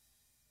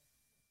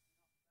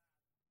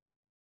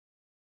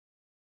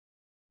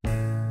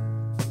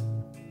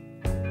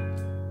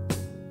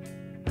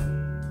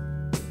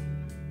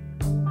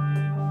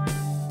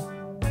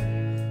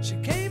 She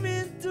came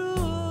in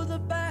through the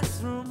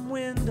bathroom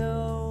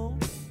window,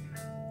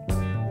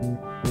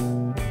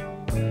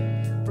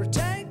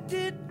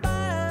 protected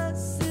by a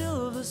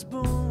silver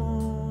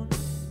spoon.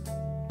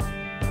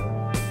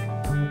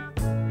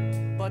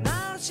 But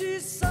now she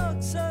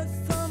sucks her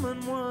thumb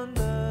and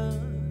wonders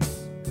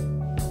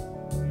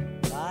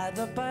by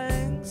the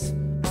banks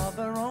of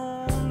her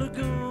own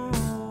lagoon.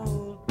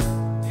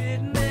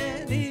 Didn't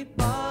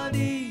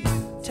anybody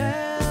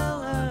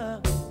tell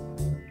her?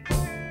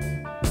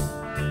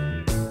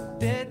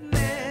 Didn't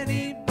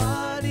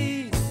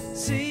anybody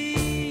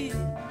see?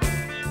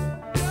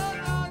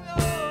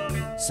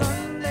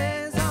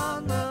 Sundays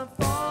on the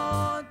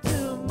 4th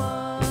to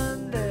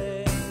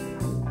Monday,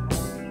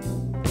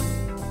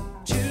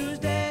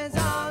 Tuesdays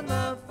on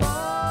the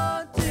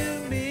 4th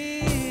to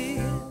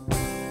me.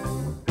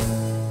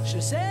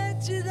 She said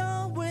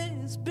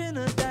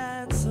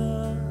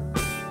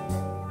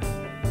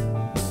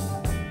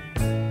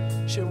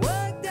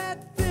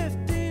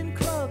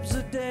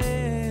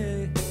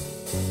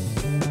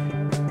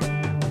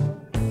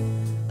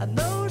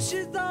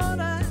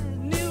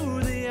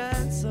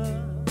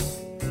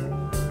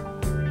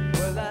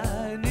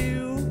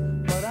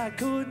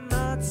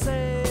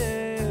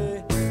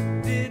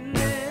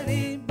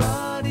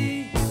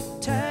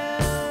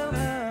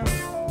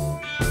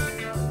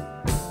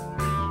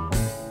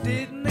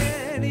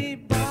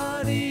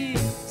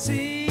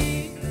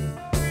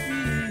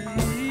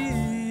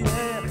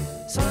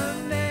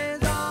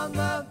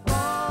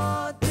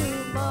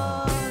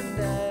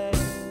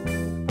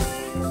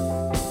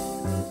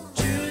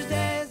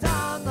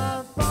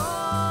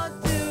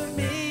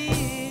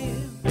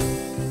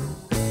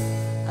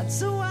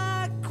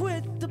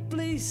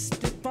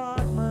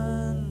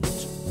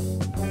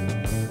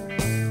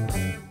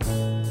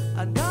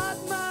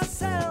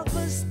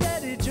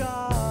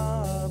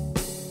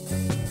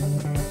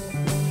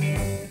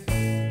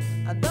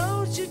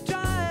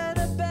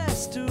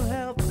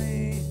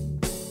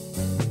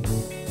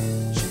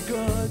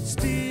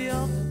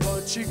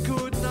but she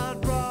could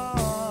not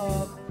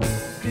rob.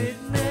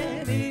 Didn't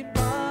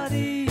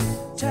anybody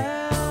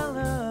tell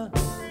her?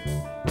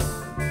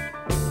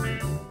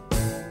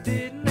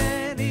 Didn't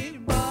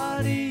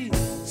anybody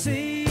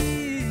see?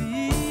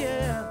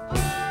 Yeah.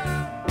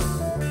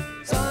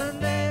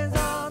 Sundays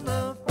on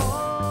the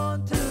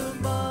phone to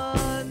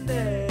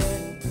Monday.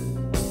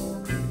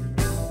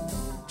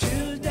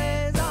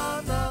 Tuesdays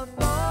on the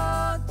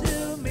phone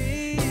to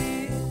me.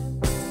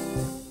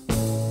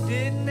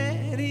 Didn't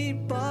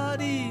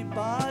anybody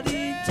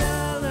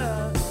tell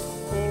her?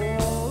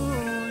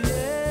 Oh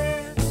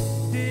yeah.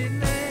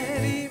 Didn't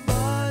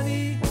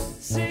anybody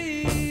see?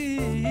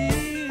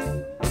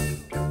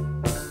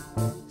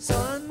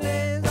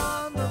 Sundays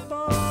on the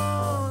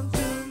phone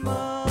to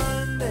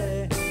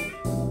Monday.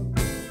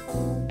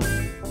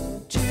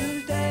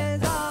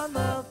 Tuesdays on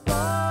the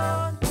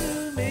phone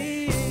to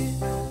me.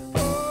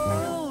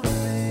 Oh,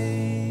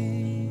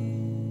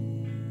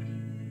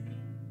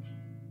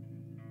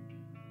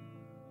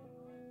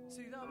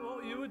 see, that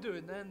what you were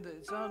doing then,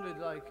 it sounded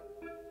like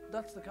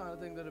that's the kind of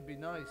thing that'd be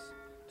nice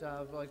to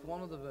have, like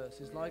one of the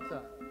verses like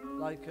that,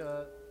 like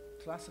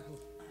classical.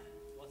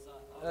 What's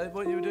that?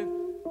 What you were doing?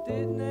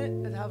 Didn't it?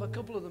 And have a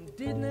couple of them.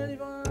 Didn't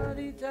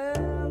anybody tell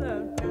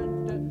her?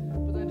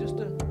 But then just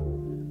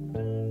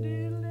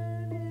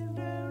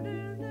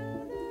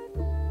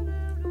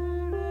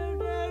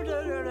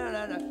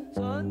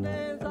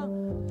Sundays on.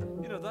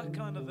 You know, that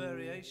kind of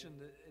variation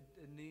that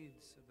it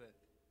needs a bit.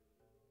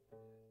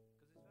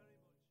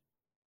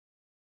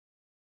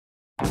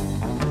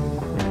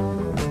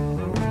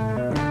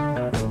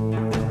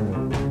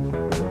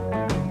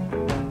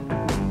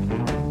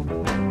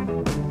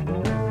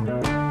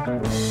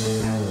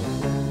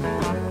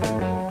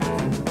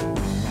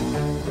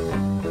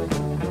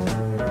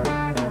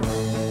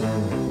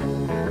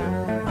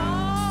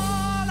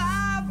 All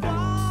I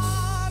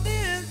want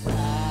is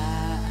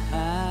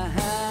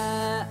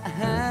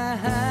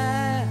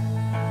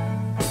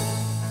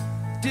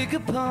dig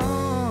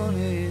upon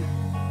it.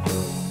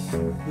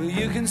 Well,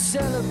 you can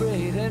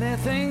celebrate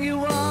anything you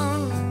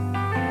want.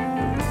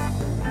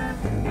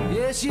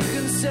 Yes, you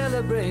can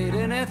celebrate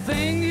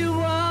anything you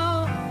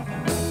want.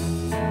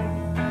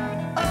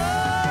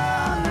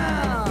 Oh,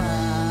 now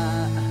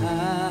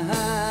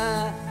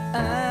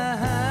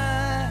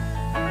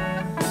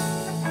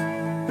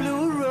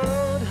Blue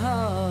Road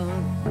Hall.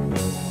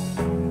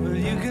 Well,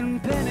 you can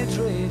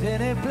penetrate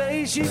any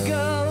place you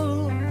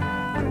go.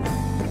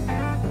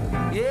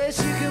 Yes,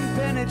 you can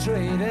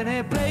penetrate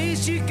any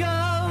place you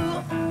go.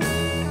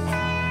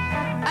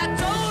 I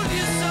told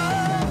you so.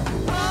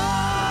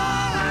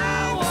 All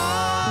I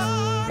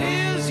want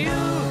is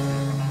you.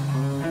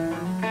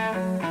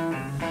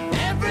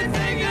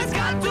 Everything has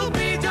got to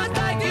be just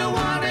like you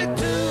want it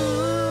to.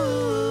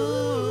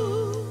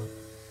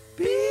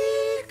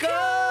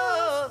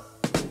 Because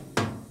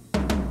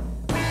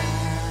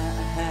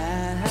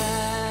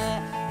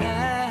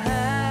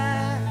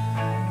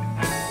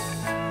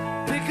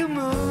pick a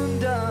moon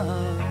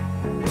dog.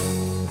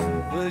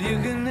 Well, you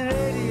can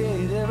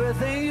radiate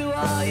everything you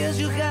are. Yes,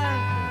 you can.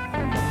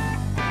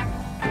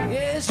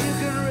 Yes, you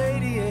can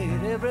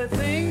radiate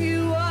everything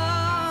you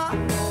are.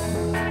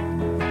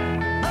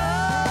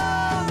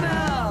 Oh,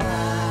 now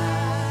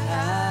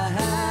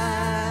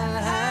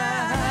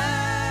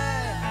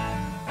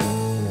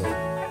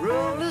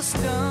Roller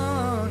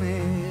Stone.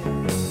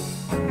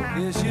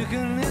 Yes, you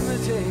can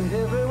imitate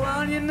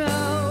everyone you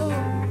know.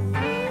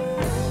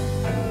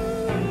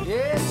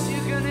 Yes,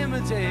 you can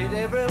imitate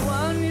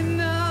everyone you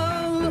know.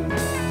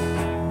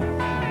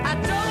 I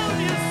told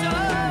you so.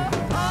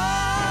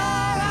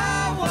 All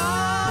I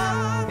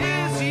want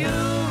is you.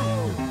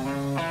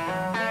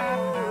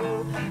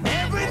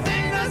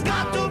 Everything has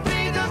got to be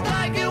just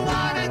like you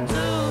want it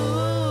to.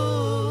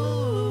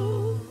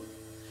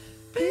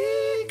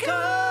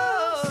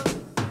 Because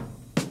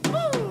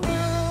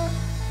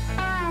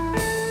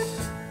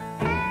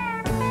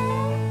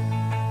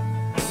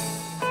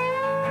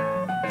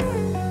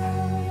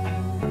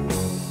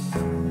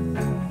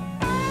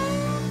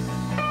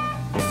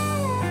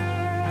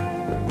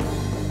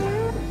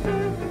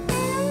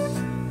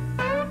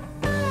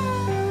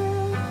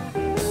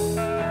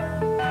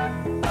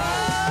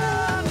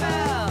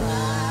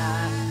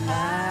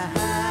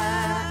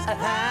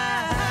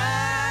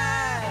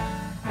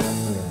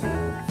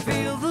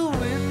feel the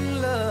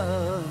wind,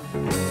 love.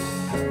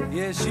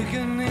 Yes, you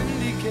can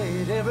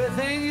indicate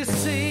everything you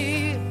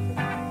see.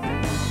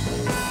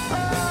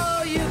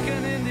 Oh, you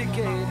can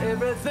indicate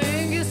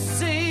everything you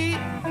see.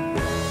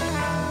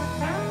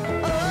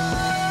 Oh,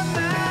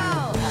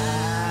 now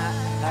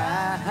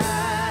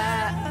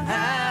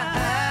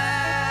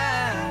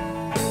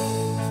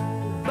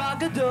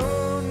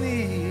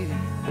Bagadoni.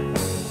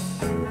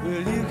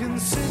 Well, you can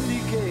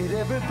syndicate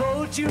every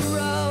boat you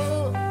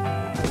row.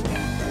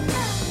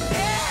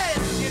 Yes,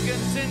 you can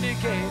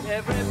syndicate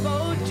every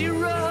boat you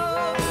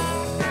row.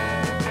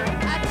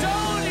 I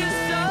told you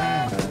so.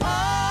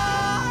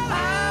 All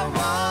I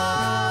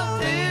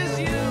want is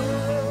you.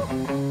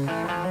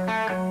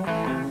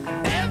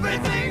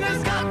 Everything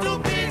has got to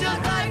be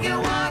just like you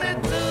want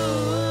it to.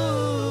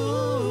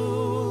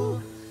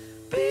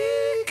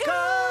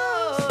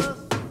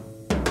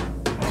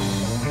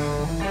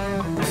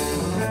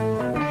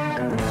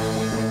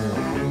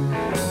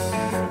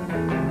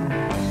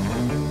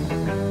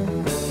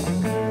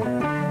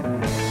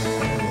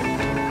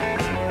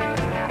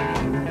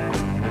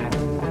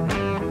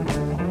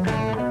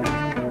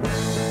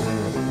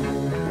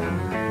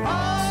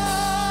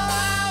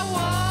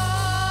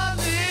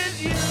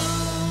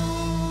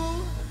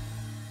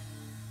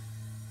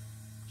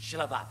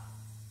 Shalabab.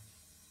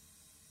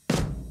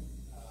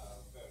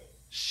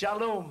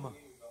 Shalom.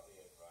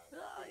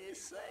 Ah, you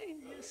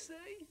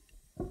see.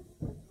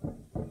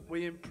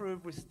 We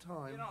improve with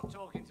time. You're not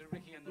talking to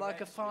Ricky and the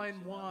Like a Reds, fine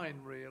please, wine,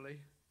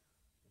 really.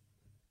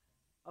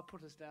 I'll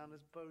put us down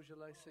as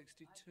Beaujolais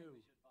 62.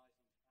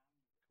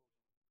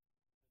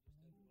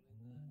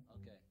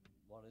 Okay,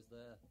 what is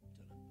there?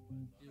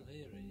 You'll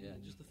hear it, yeah.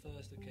 Just the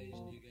first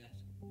occasion you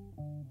get.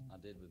 I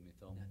did with me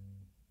thumb.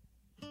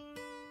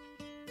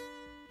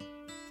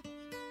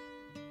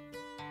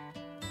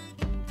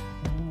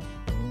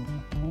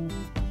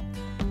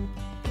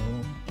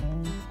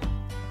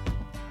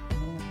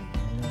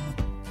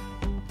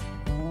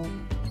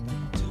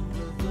 Two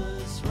of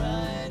us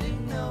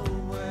riding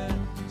nowhere,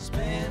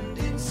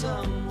 spending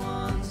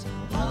someone's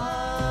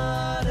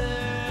hard-earned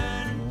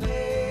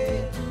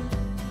pay.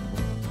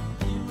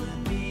 You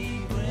and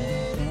me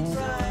waiting,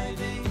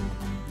 driving,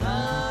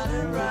 not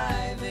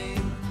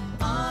arriving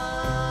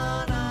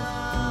on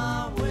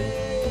our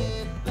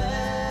way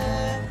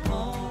back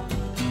home.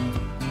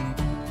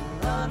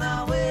 We're on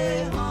our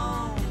way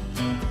home.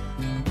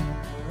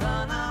 We're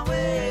on our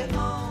way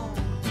home.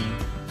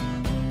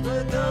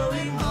 We're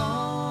going home.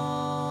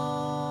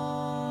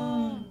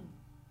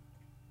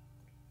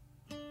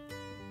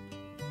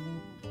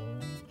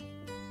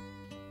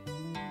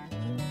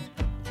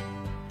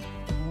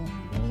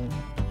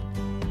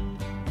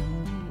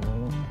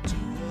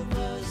 Two of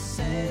us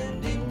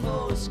sending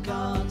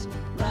postcards,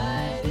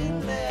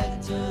 writing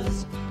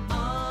letters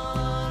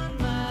on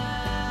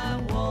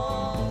my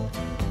wall.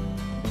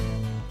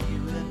 You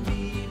and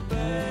me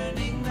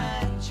burning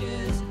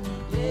matches,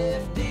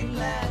 lifting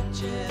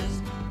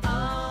latches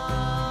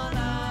on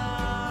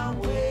our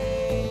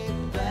way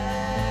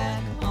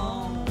back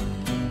home.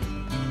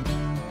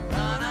 We're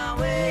on our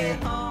way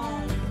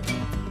home.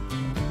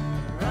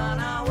 We're on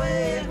our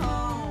way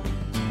home.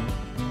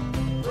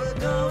 We're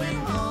going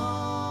home.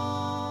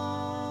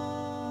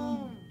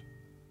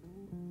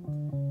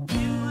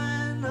 You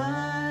and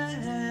I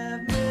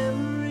have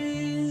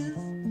memories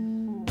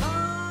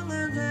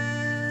longer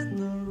than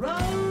the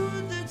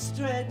road that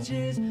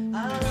stretches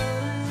our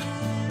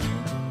lives.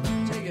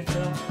 Take it,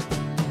 Phil.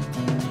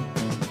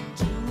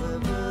 Two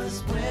of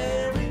us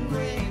wearing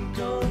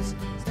raincoats,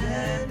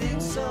 standing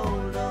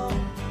solo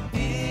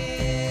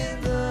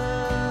in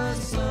the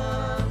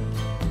sun.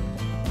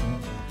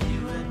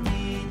 You and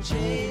me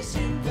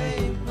chasing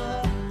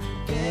paper,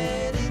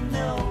 getting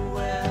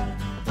nowhere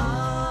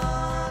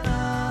on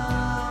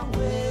our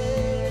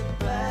way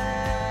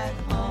back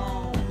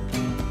home.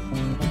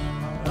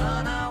 We're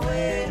on our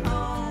way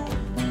home.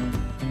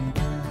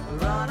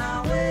 We're on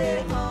our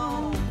way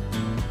home.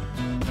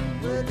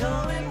 We're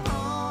going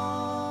home.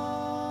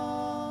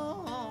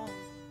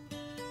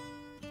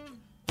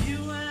 You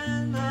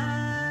and I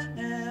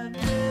have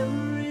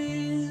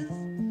memories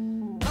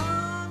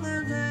longer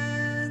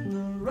than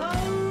the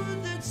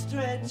road that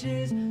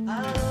stretches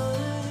our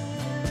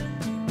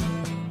lives.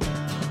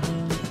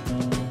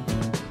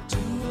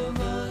 Two of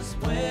us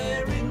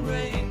wearing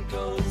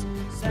raincoats,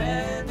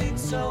 standing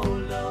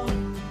solo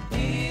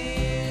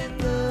in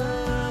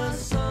the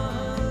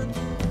sun.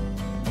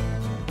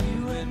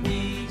 You and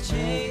me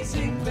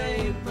chasing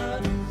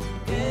paper,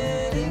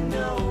 getting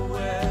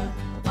nowhere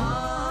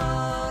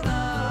on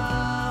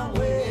our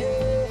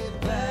way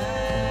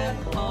back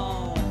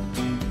home.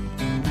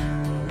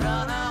 We're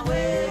on our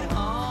way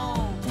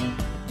home.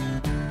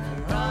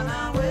 We're on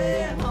our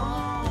way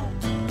home.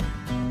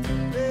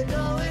 We're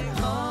going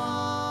home.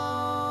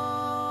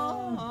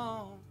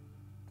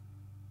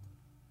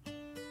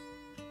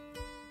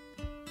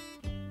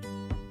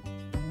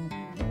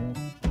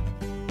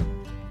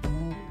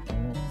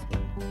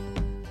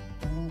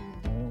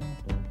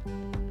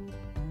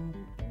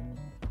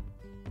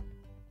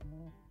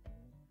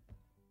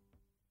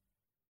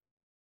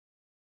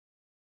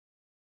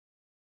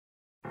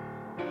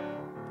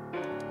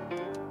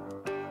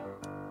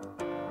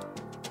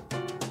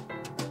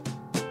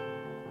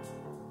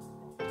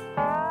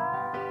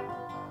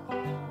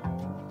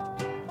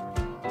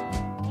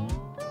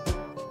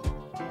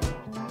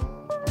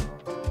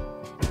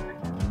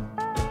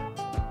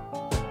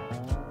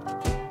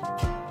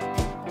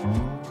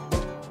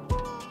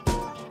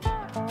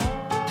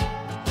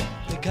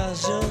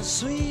 Because you're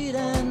sweet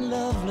and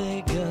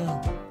lovely,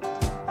 girl,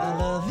 I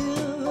love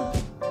you.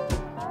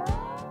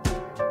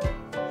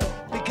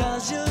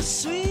 Because you're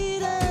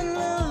sweet and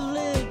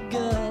lovely,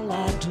 girl,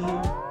 I do.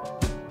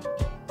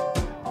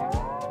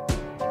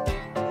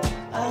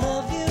 I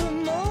love you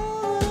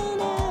more than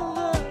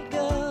ever,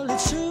 girl,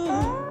 it's true.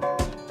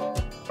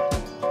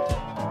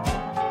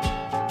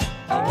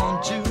 I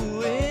want you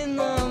in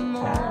the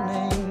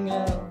morning,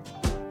 girl,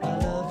 I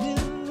love you.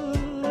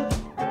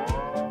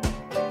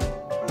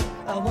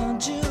 I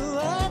want you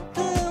at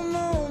the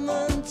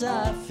moment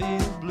I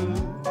feel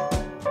blue.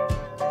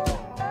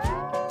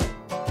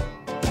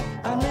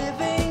 I'm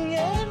living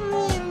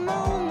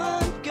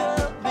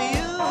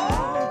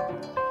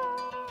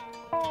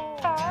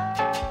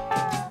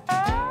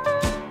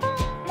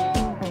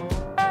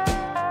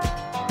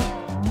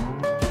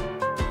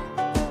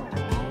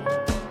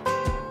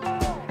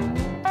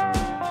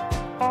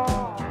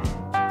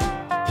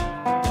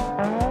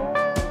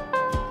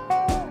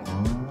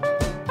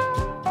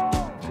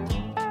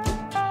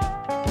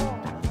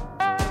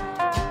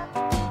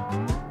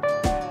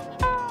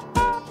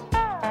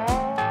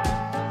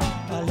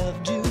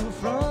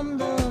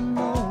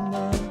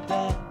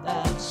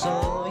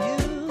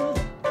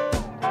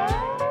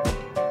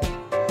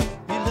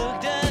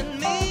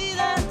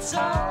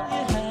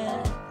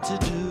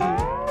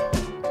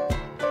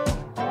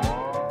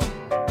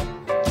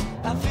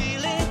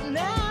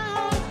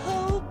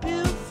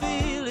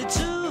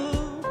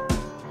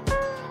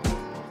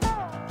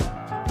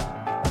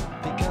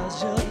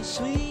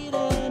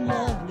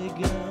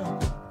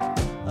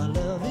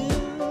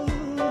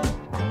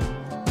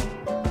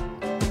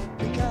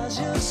 'cause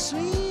you're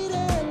sweet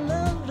and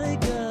lovely,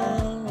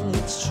 girl,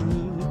 it's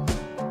true.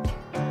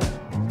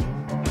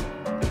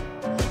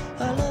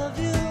 I love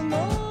you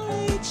more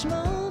each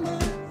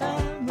moment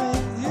I'm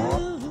with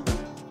you.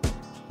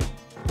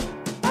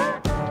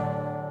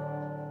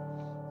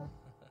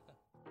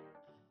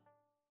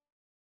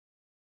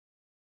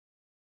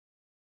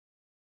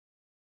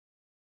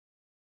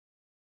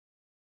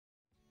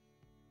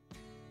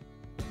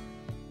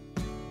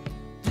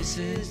 This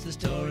is the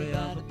story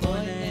of a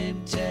boy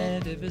named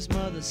Ted. If his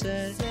mother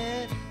said,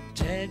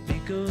 Ted, be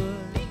good,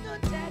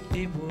 Ted,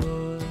 he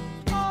would.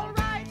 All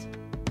right.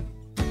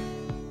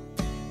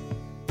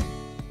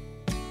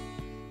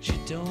 She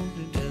told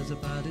him there's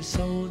about his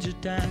soldier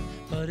died,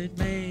 but it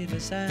made her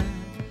sad,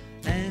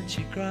 and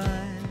she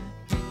cried,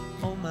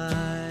 oh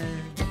my.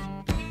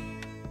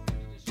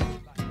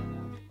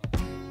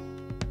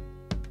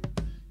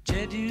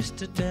 Ted used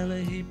to tell her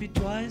he'd be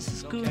twice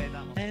as good,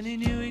 and he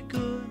knew he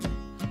could,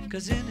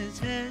 'cause in his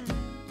head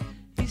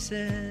he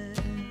said,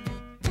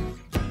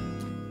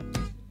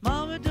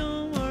 Mama,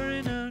 don't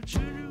worry now,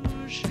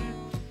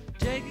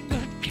 taking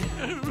good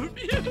care of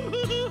you.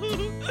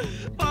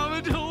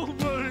 Mama, don't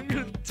worry,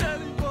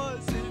 Teddy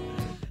boy's here.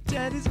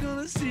 Teddy's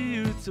gonna see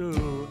you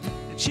through.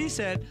 And she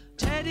said,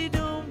 Teddy,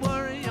 don't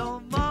worry,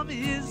 your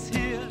mommy is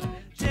here,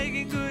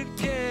 taking good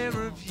care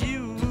of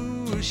you.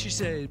 She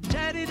said,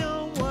 Teddy,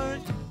 don't worry,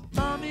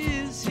 mommy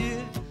is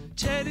here,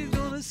 Teddy's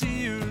gonna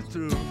see you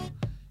through.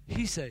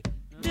 He said,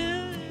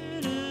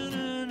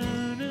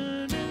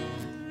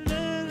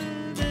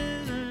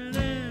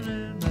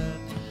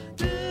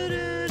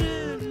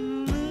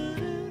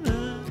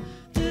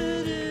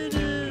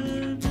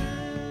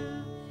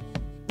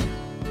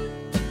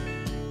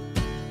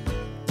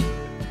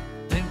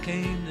 Then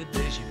came the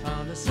day she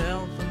found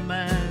herself a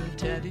man.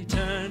 Teddy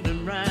turned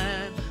and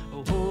ran,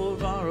 oh,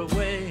 far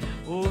away,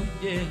 oh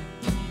yeah.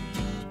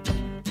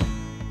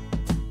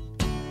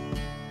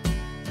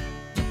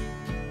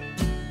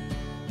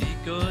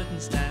 Couldn't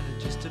stand it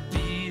just to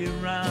be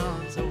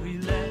around, so he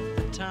left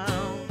the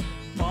town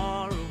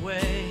far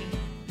away,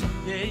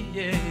 yeah,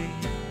 yeah.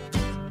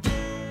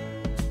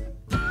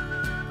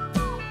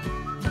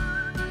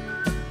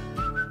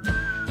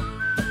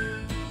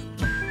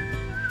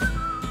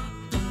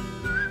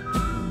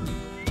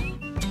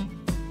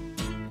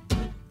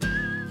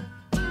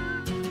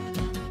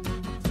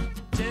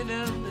 Ten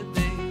of the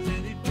things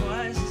that he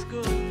twice as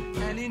good,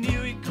 and he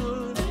knew he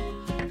could,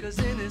 'cause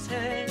in his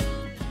head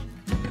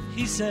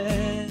he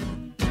said,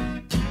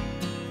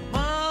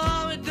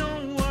 Mama,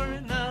 don't worry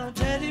now,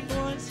 Teddy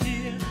boy's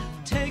here,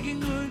 taking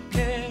good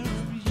care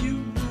of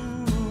you.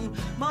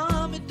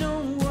 Mama,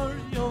 don't worry,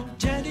 your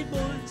Teddy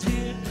boy's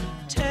here,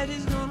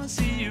 Teddy's gonna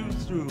see you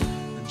through.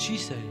 And she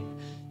said,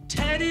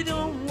 Teddy,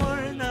 don't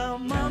worry now,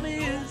 Mommy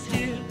is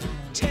here,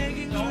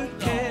 taking good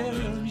care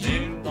of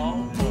you.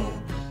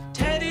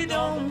 Teddy,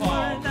 don't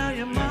worry now,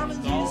 your mama's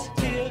just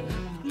here,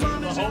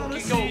 Mama's gonna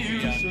see you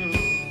through.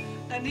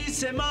 And he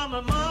said,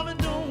 Mama, Mama,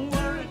 don't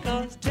worry,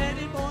 'cause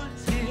Teddy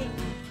boy's here,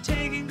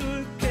 taking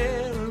good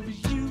care of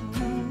you.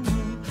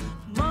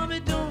 Mommy,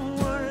 don't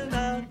worry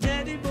now,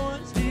 Teddy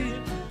boy's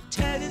here,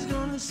 Teddy's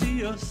gonna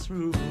see us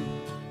through.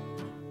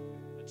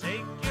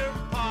 Take your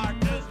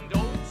partners and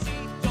don't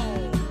see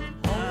gold.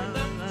 Hold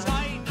them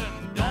tight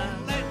and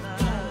don't let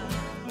go.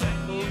 When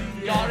you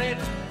got it,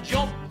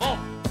 jump up.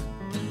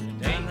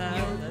 Take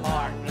your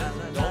partners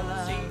and don't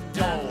see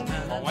gold.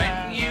 But when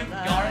you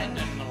got it,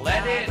 then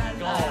let it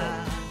go.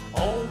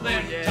 Hold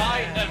them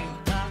tight and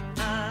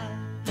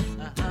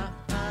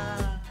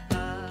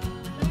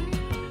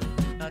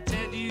Now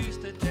Ted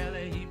used to tell her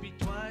he'd be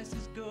twice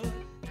as good,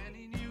 and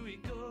he knew he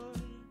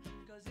could,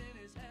 'cause in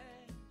his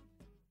head he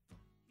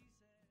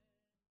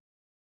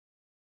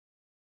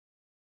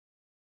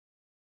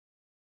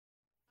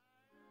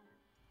said,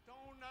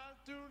 don't out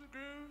through the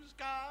groove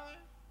sky.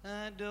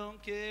 I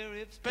don't care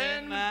if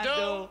Spend my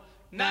dough.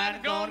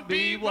 Night gonna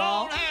be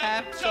one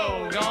half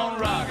so. Gonna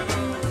rock it.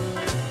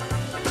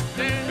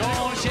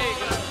 Gonna shake it.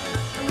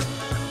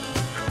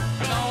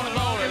 Gonna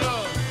load it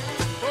up.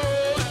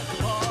 Oh, that's the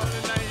party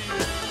night.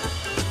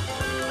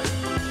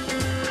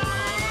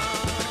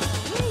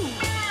 Woo.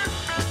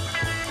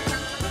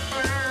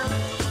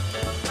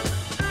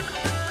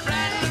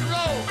 Rattle and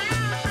roll.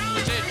 I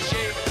said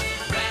shake,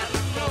 rattle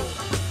and roll.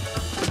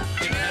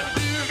 You never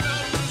do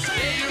nothing,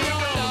 say you're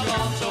on the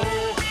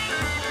soul.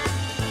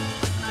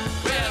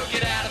 Well,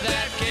 get out of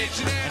that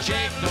kitchen and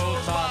shake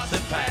those pots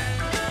and pans.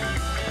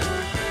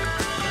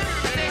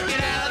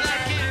 Get out of that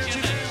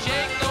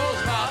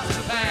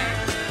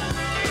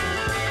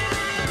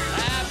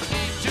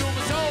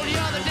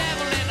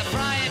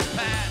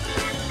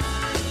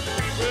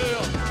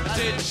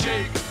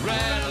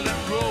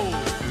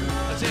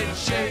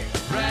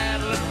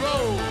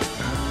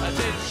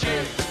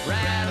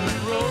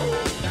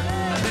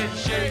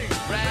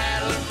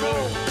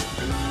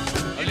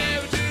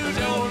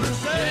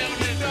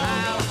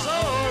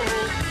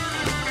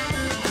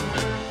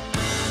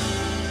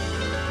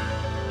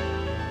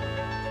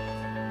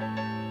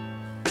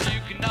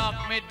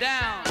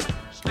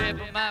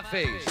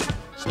face,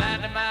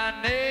 slandering my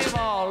name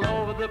all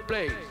over the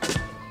place.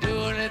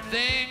 Do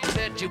anything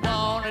that you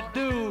wanna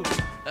do.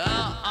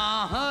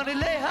 Honey,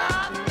 lay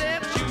off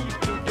them shoes,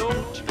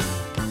 don't you?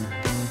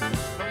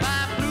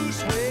 My blue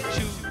suede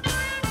shoes.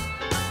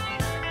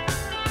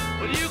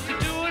 Well, you can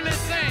do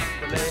anything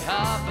to lay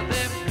off of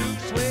them blue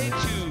suede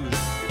shoes.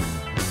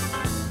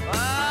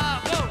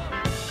 Go!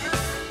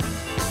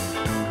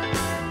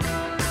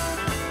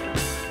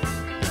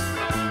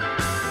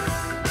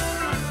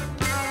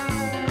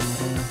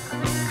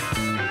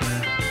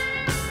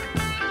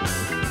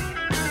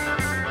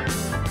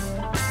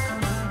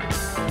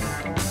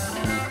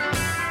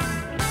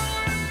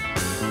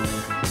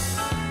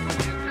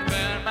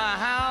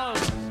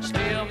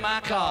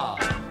 Car,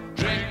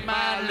 drink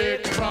my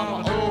lick from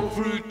an old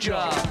fruit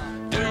jar,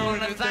 doing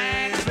the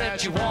things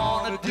that you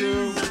wanna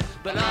do,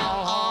 but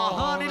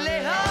honey,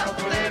 lay off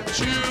them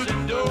shoes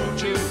and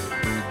don't you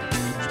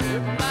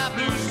step on my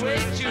blue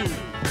suede shoes,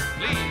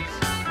 please.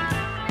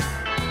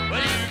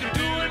 Well, you can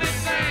do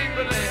anything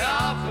but lay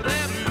off of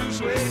them blue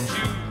suede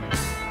shoes.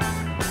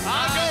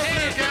 I'll go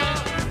ahead, girl.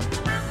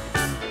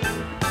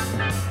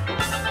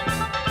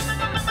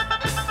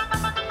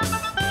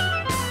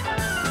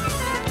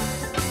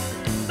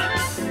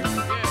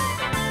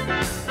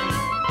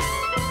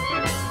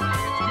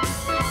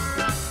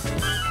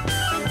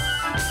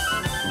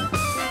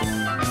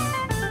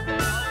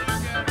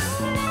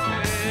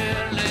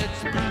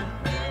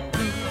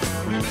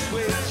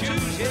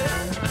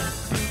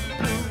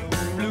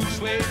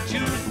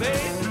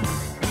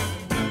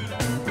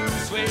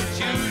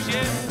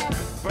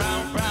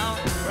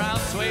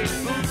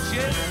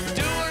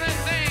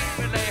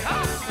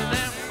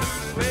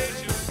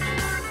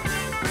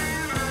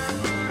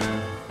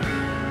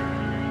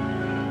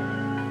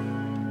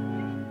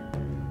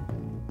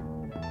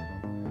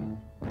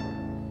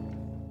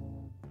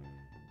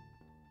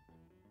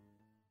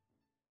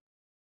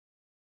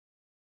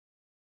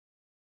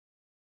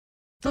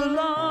 The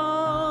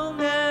long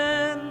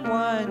and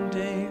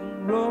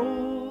winding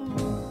road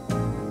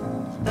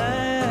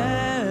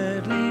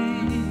that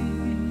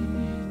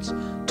leads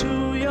to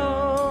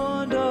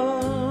your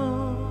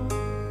door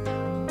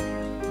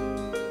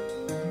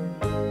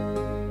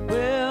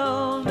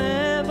will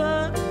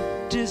never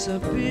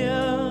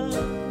disappear.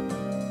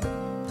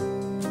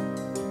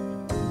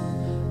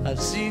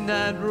 I've seen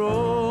that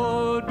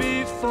road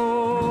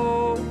before.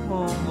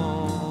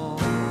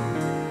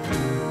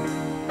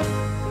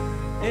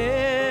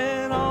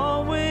 It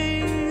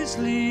always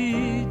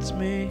leads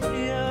me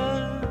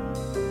here.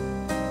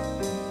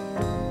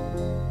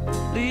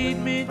 Lead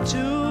me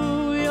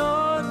to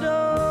your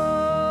door.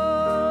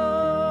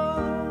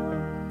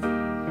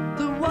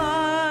 The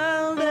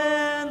wild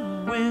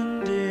and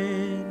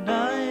windy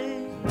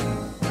night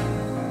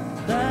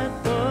that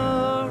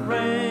the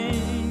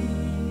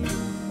rain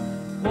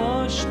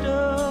washed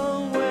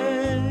away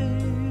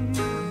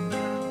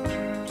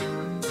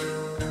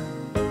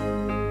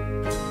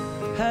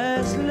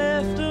has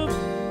left a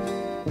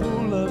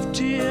pool of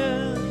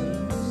tears,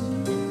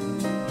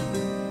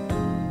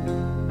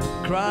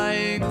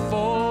 crying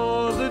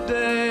for the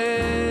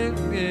day.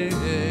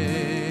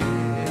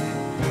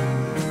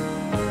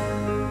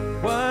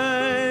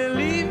 Why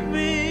leave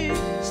me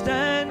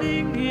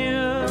standing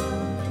here?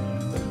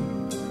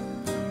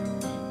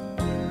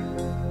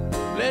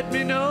 Let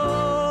me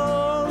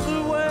know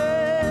the way.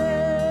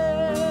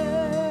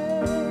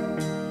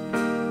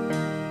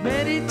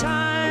 Many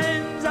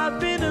times I've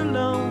been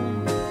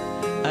alone,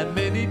 and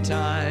many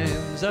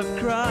times I've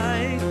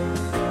cried.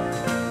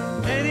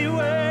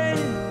 Anyway,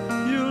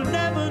 you'll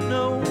never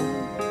know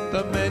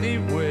the many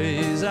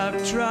ways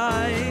I've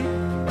tried,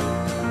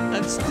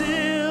 and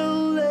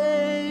still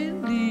they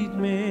lead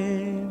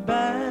me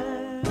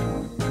back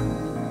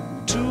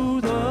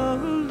to the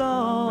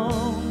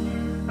long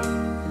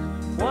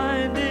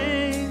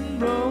winding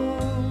road.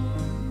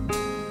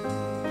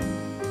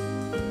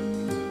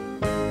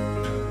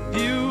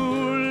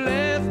 You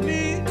left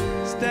me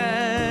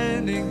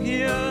standing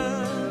here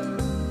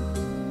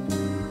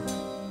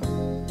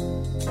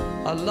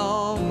a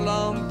long,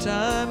 long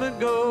time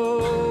ago.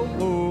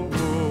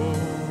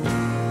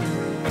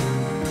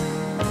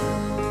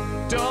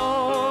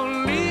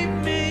 Don't leave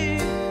me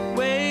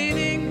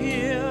waiting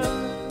here.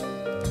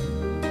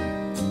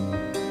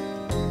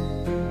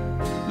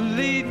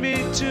 Lead me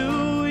to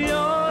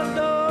your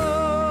door.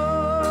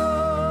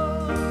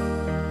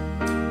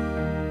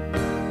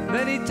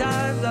 Many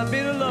times I've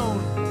been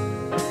alone,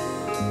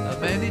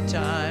 and many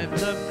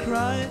times I've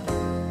cried.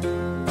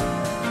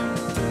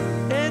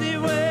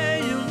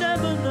 Anyway, you'll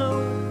never know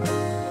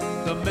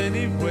the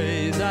many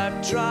ways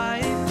I've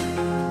tried,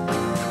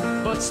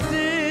 but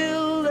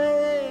still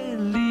they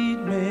lead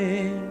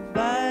me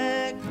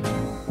back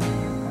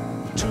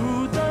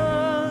to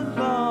the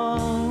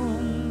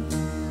long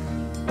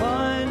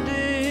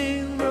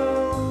winding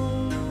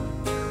road.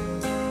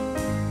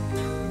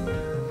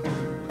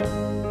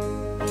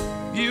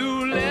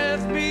 You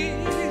left me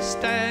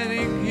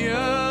standing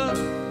here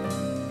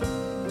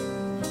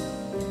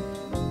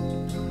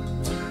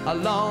a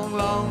long,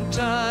 long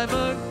time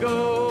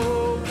ago.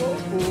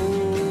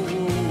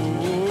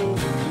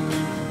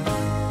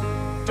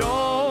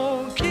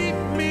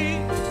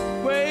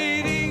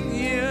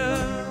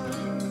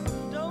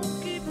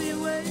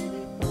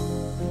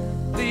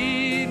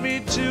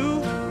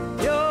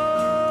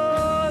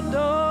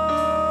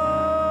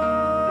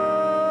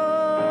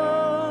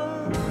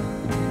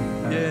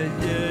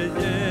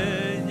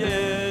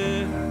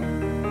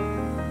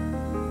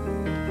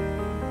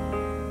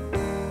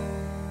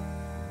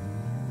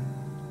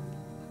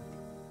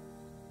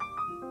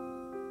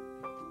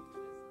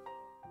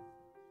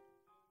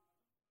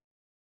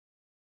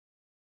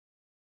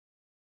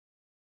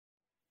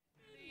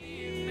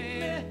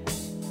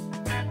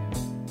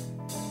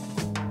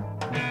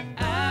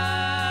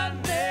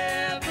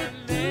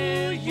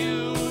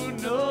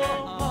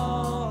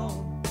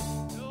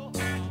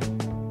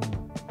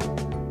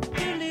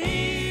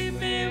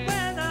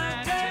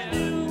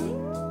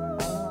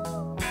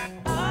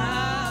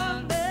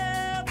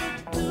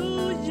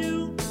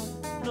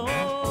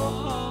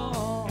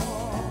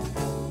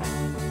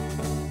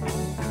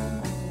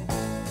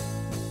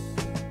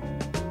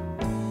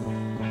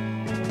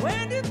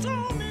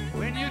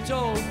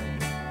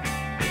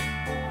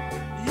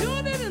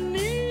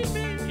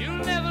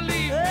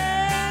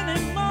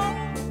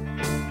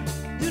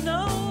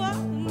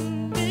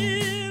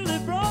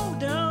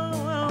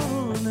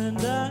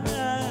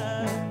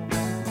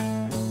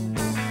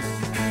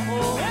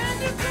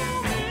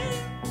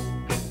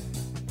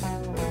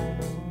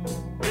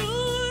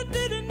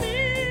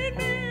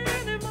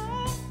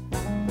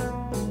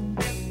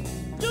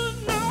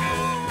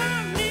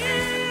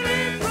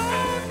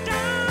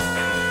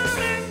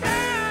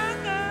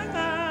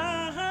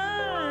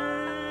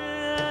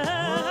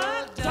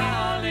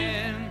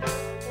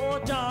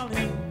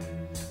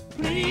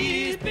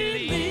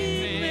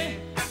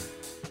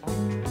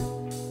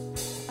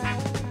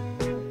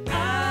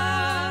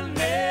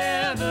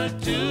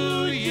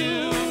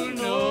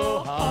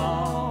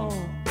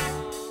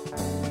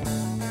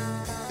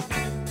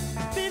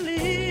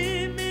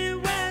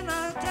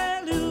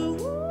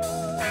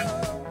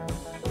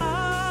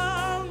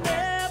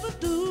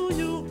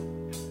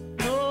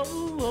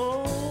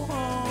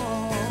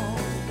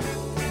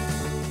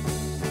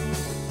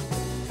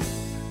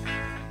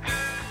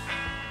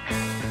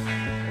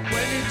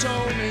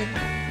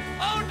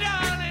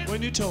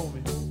 when you told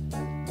me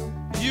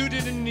you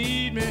didn't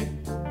need me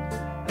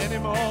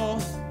anymore.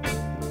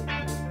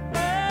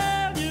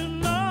 Well, you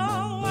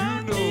know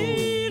I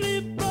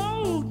nearly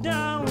broke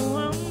down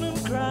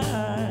and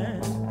cried.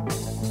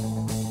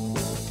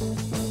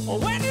 Oh,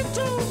 when you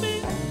told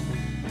me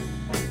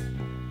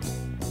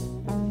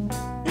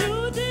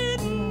you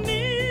didn't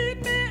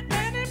need me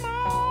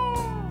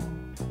anymore,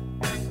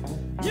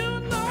 you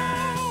know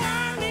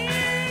I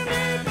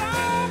nearly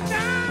broke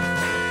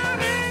down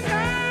and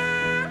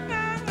cried.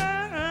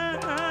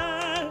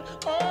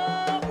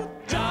 Oh,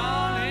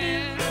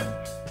 darling,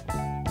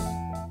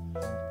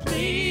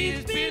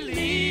 please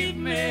believe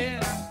me,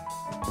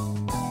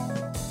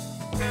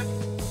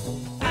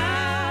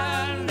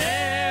 I'll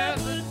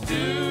never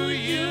do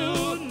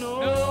you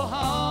no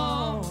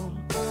harm.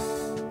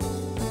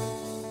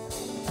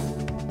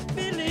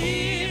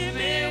 Believe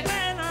me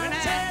when I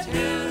tell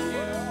you,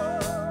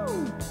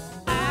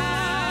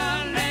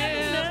 I'll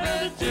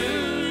never do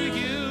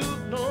you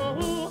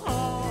no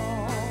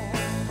harm.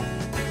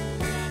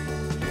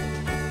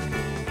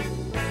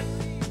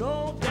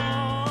 No,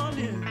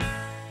 darling.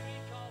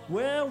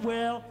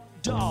 Well,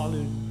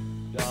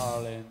 darling,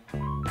 Darling,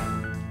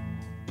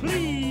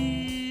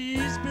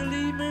 please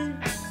believe me.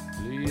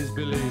 please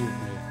believe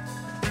me.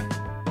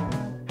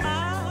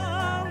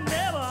 I'll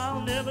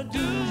never do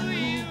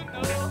you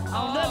no harm.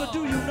 I'll never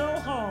do you no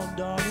harm,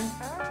 darling.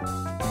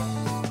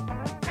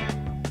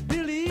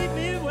 Believe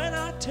me when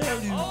I tell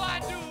you. Oh, I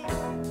do.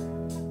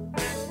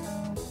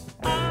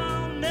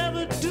 I'll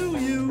never do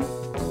you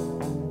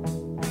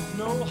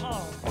no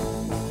harm.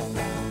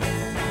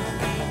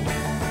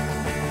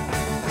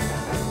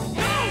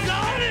 No,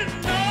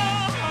 darling, no.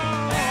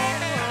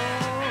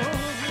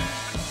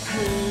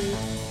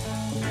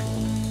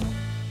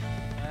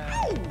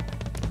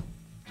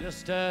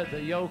 Just heard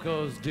that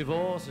Yoko's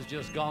divorce has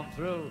just gone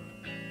through.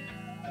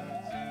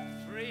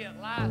 Free at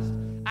last.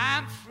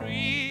 I'm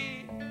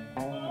free.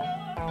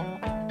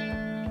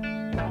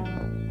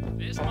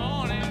 This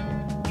morning,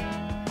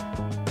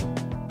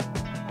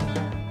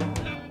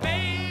 the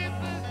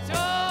paper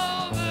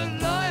told the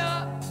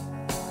lawyer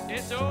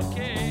it's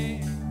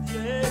okay.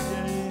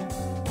 Yeah.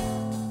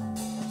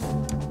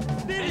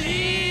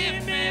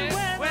 Believe me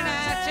when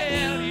I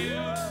tell you,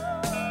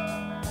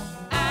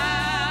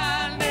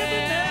 I'll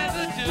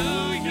never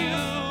do you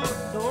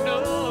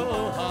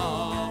no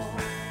harm.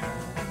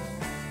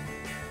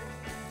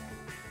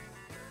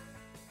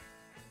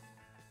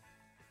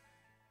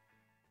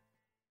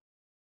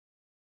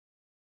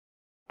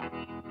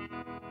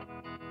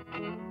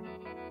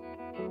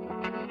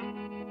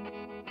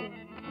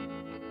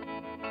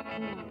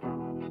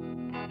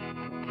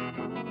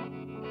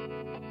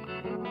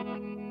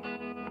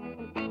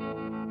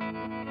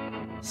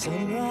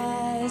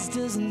 Sunrise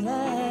doesn't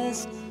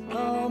last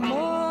all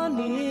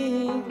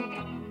morning.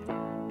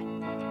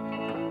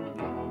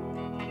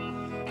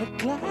 A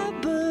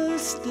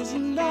cloudburst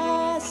doesn't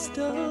last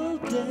all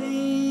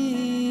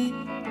day.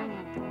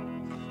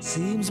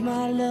 Seems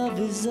my love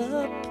is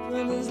up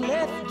and has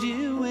left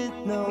you with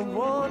no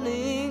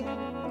warning.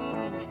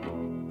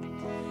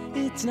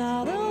 It's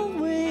not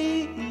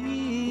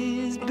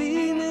always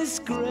been this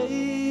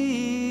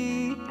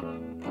great.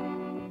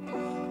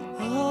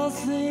 All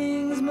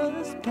things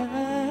must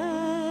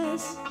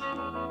pass.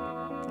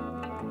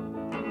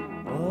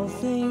 All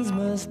things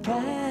must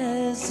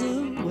pass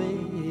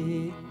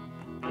away.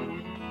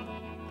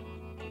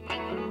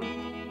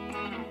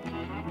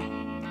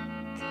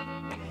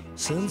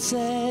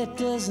 Sunset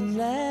doesn't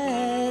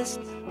last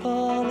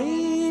all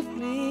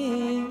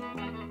evening.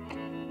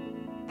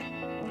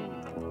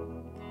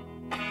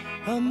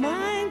 A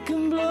mind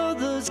can blow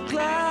those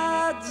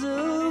clouds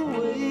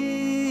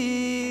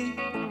away.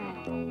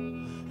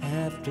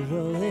 After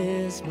all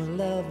this, my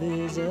love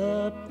is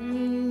up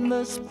and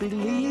must be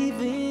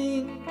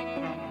leaving.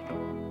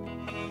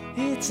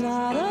 It's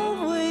not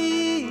always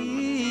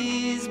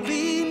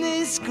been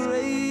this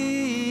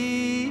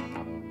great.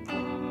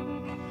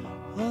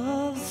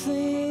 All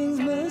things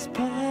must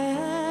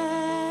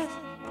pass.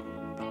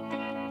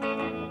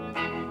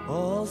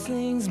 All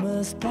things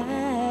must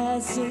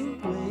pass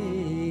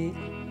away.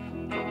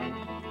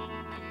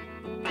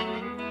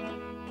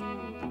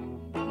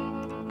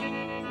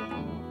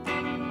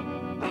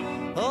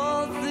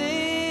 All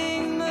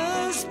things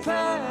must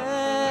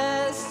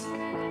pass.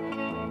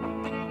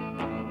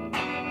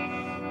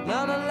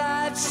 None of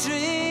life's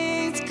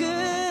strings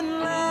can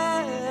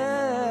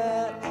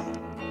last.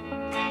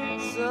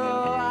 So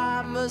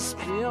I must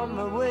be on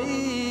my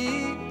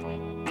way.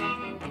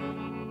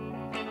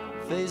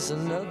 Face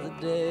another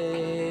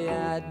day.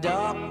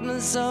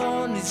 Darkness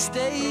only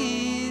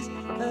stays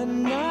at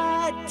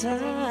night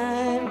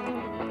time.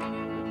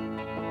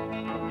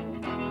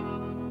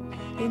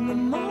 In the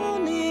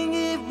morning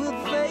it will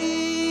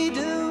fade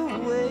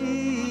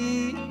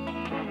away.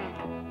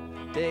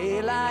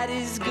 Daylight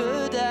is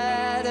good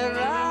at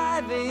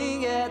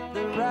arriving at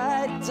the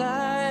right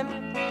time.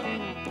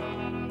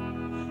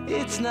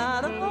 It's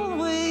not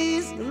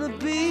always gonna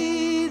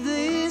be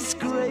this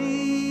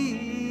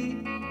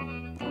great.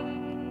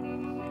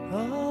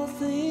 All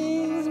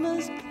things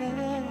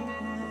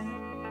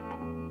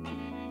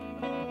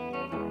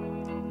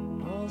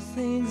All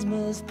things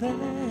must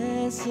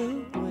pass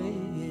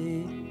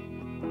away.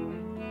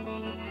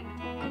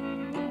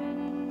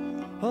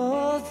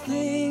 All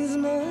things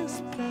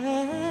must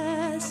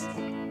pass.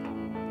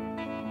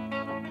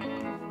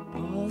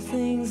 All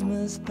things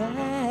must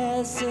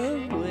pass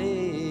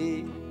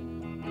away.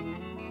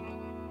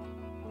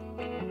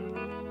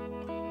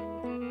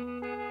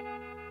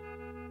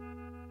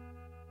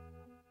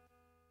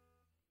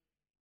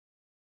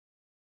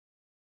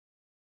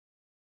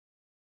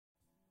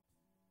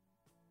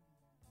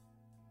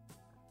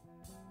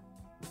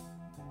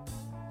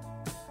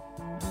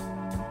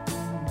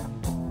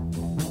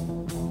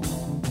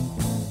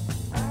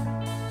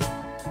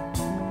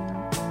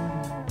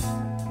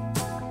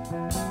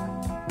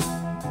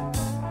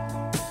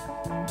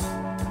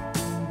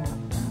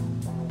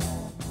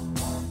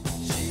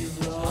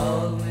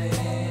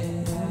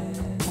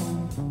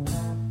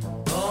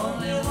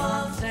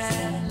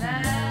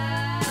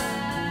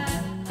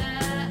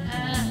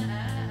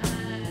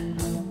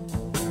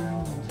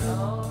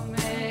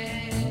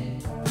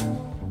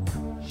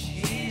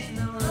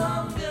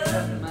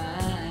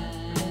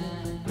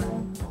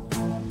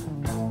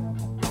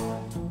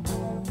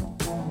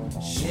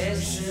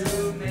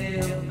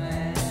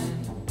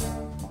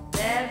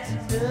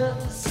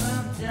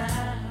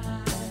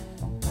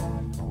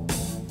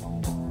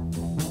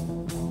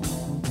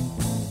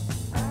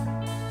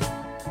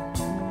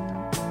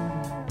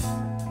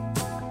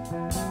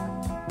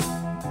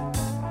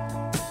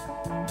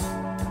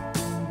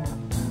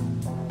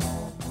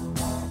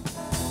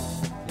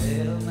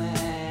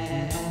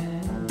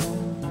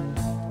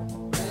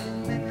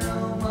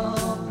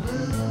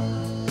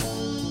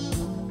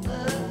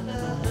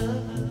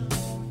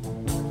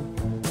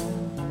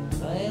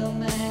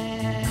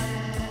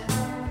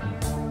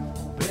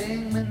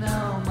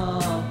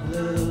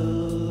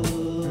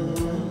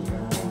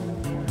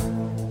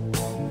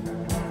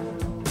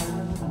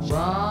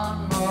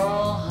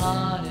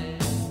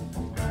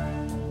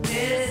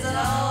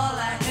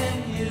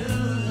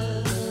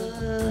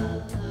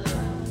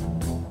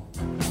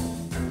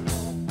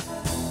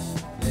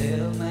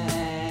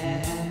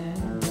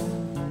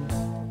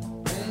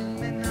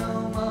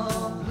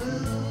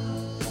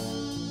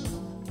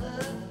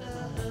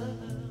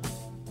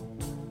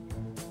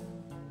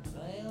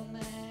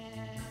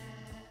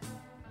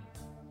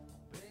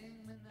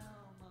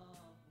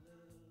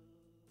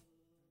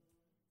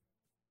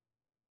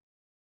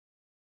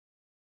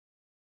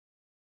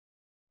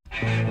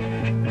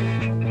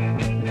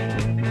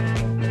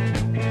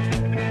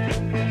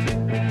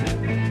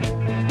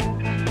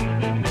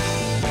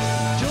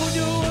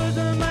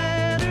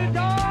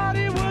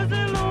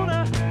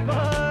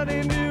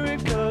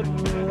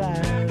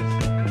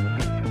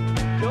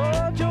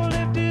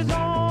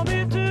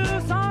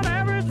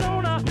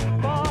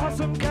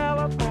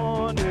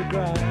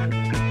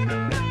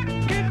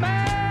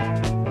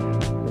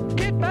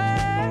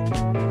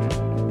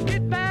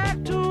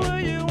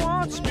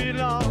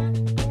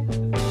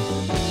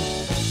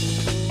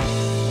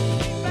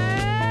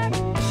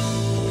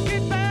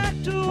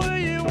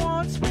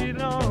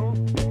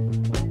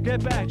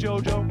 Get back,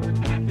 Jojo.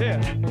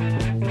 Yeah.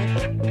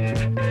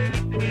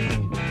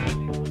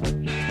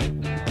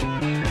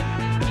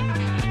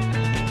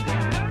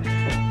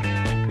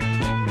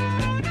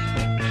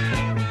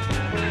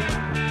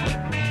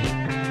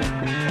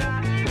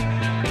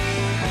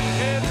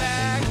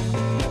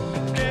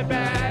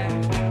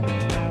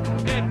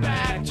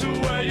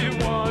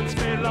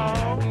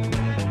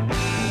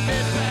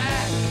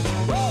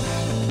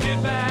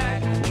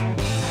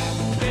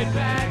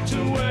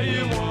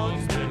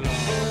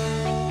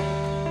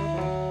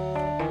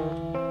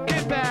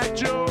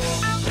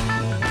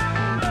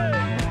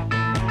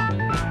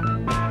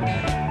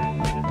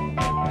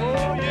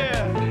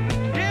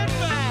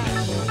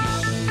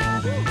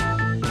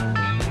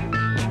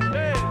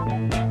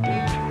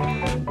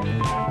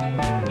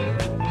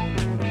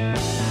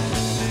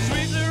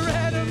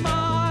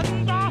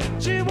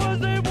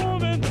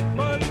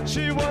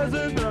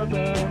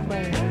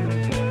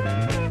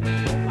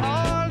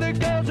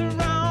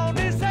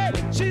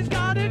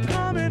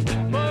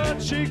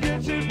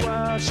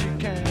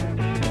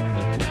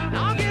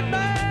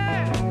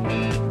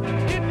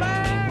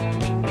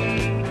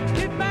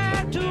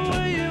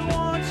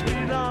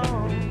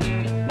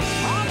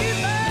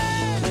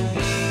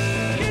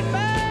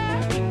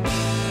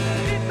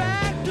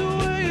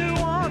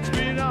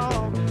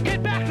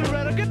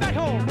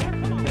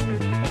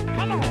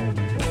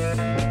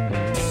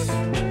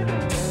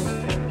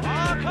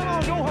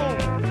 Go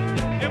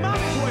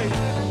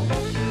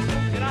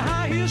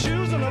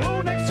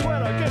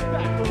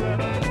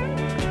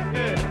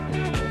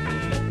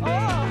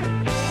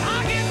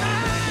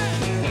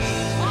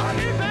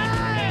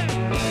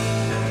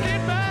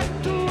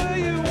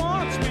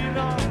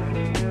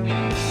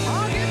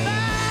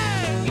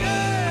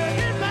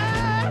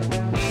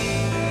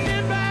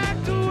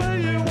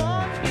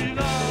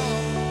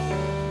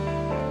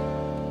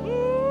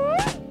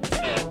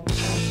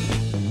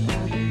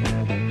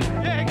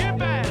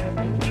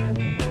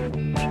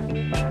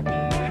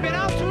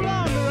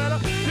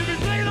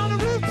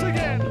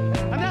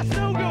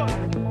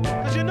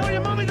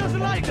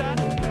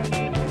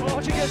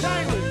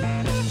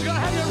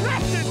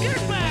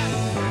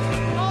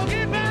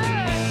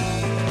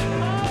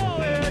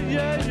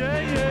yeah, yeah,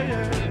 yeah,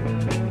 yeah.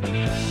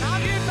 Now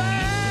get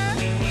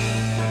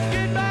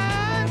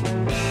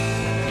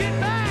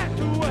back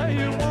to where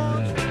you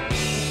want.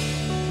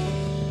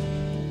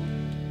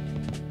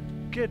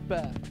 Get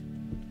back.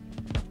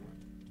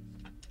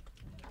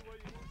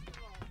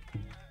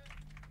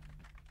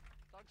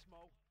 Thanks, Mo.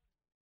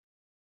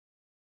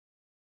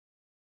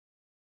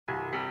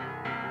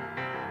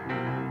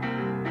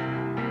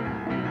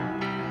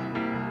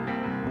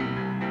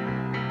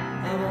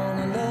 I want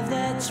a love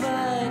that's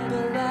right,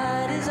 but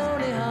right is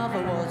only half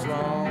of what's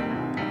wrong.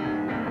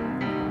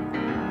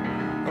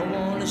 I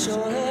want a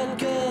short-haired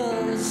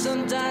girl that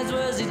sometimes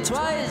wears it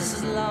twice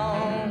as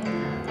long.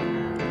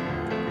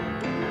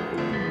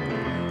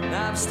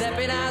 Now I'm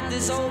stepping out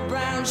this old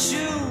brown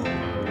shoe.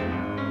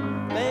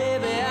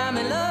 Baby, I'm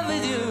in love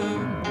with you.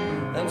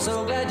 I'm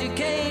so glad you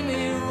came,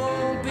 you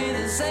won't be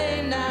the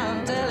same now,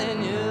 I'm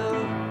telling you.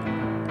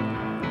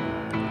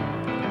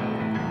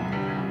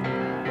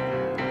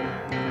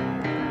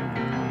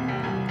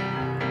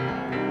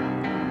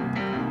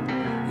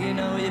 You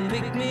know you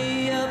picked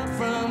me up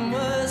from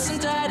worse and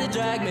tried to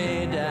drag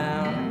me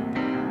down.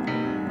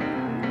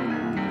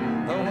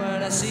 But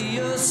when I see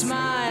your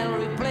smile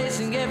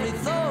replacing every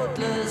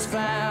thoughtless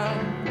frown,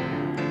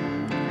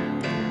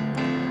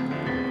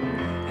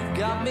 you've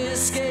got me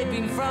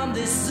escaping from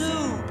this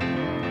zoo.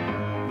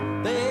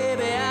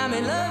 Baby, I'm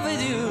in love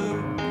with you.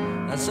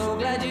 I'm so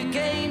glad you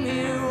came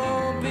here,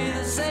 won't be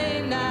the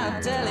same now,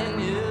 I'm telling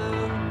you.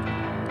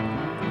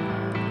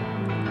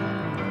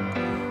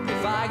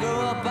 If I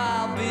grow up,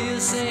 I'll be a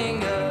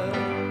singer,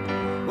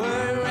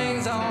 wearing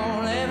rings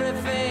on every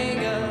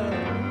finger.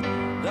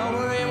 Don't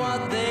worry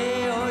what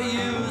they or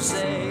you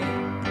say.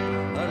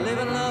 I live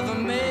and love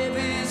and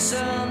maybe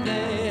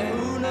someday,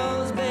 who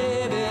knows,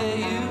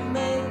 baby, you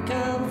may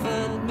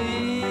comfort me.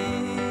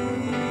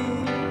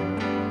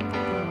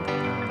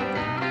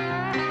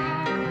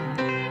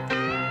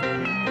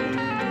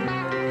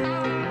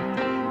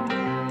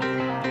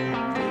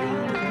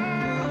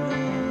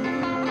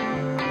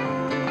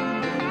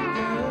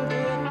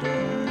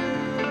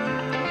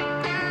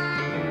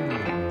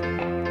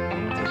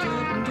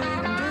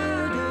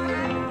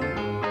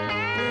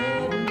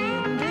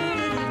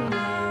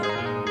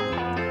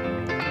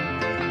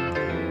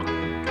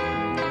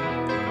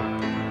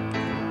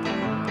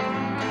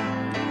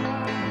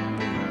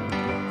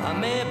 I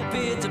may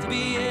appear to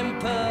be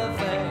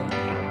imperfect.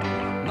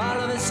 My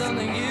love is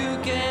something you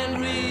can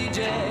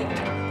reject,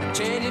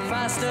 changing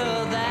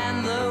faster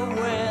than the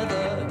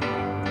weather.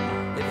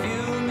 If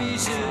you and me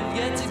should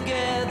get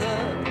together,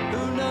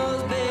 who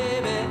knows,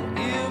 baby,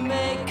 you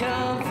may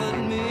comfort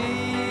me.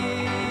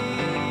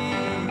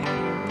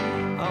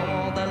 I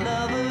want that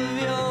love of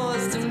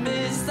yours to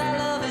miss. That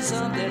love is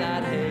something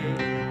I'd hate.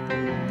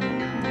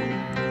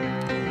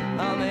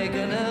 I'll make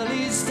an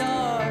early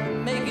start,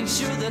 making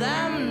sure that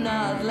I'm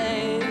not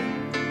late.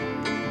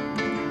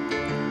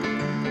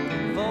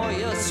 For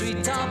your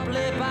sweet top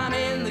lip, I'm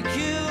in the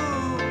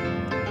queue.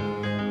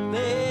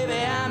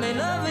 Baby, I'm in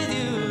love with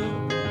you.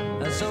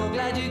 I'm so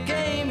glad you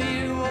came,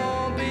 you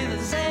won't be the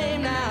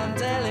same now, I'm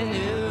telling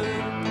you.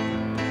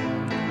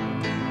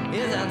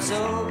 Yes, I'm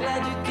so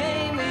glad you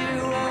came,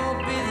 you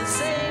won't be the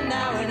same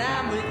now when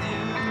I'm with you.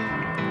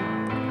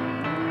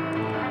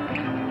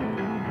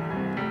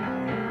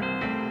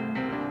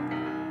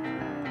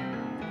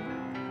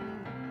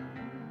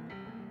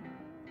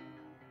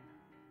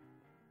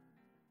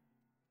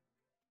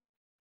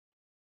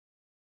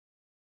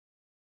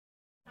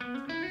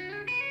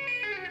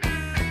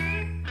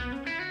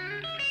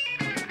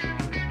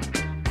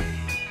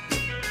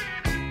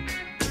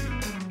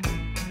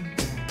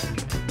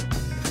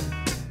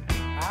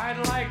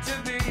 I'd like to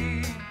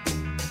be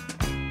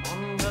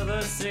under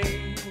the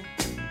sea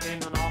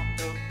in an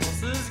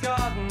octopus's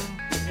garden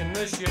in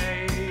the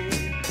shade.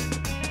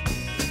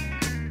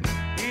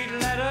 He'd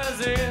let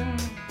us in,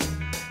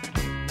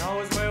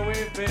 knows where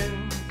we've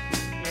been,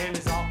 in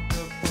his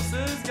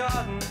octopus's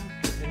garden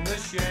in the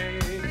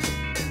shade.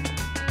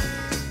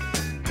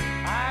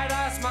 I'd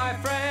ask my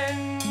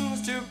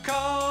friends to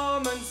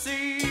come and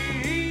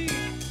see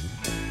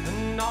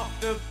an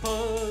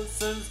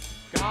octopus's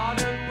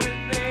garden with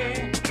me.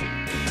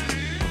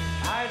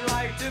 I'd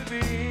like to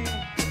be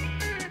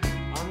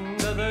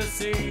under the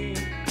sea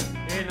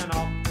in an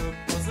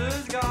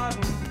octopus's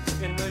garden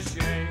in the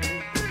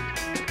shade.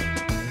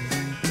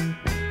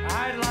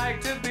 I'd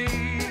like to be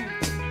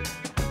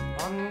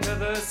under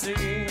the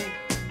sea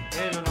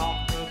in an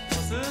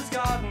octopus's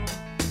garden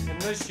in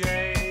the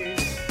shade.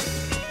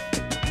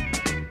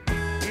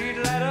 He'd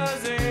let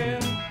us in,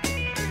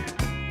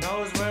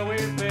 knows where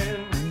we've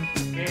been,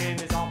 in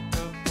his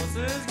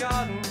octopus's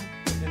garden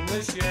in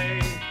the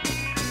shade.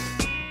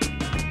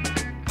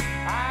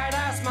 I'd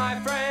ask my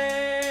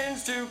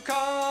friends to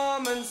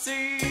come and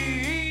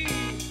see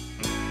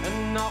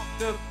an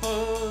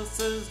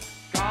octopus's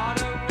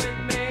garden with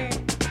me.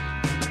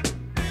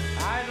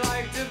 I'd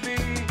like to be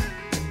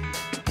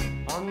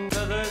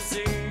under the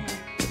sea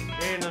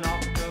in an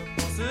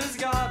octopus's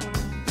garden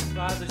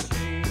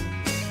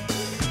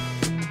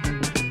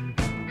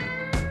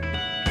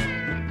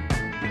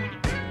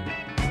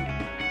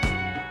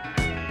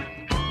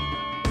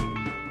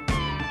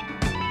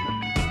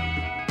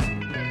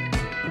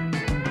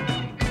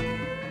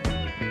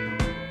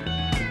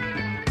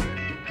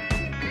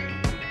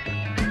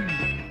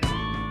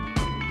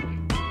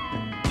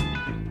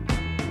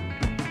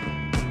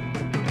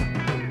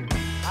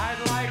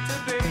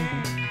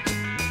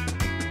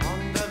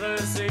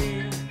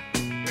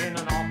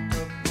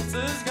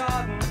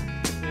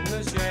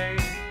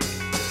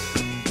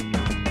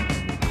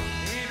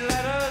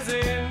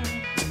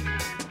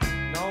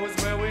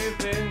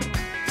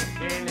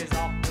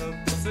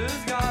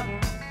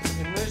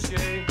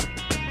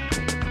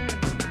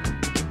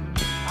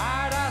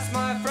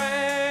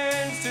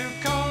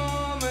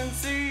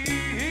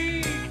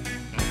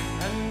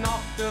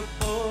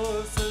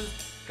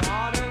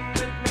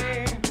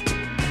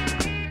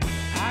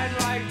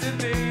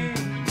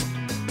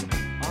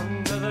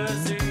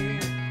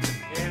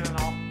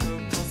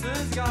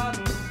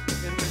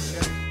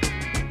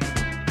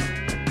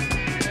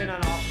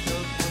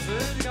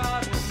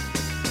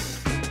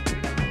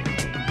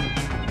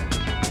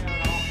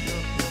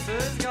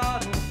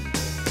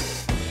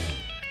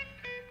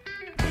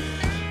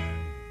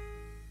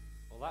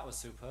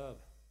superb.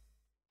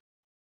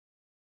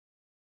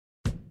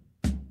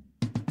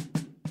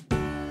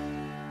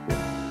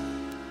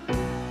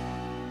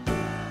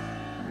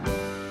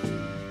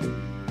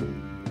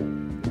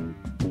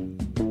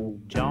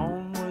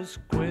 John was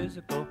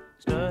quizzical,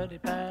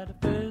 studied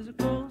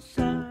metaphysical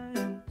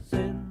science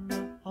in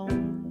the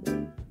home.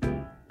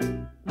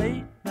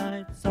 Late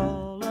nights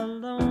all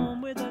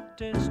alone with a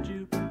test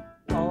tube.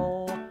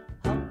 Oh,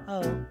 oh,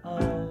 oh,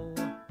 oh.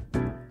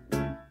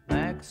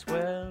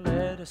 Maxwell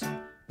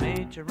Edison,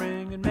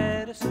 majoring in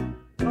medicine,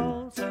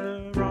 calls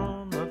her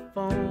on the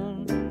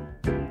phone.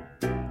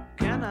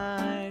 Can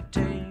I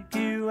take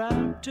you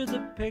out to the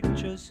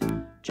pictures,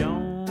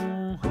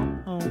 Joan?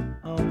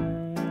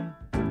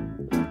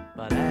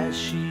 But as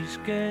she's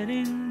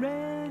getting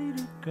ready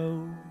to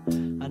go,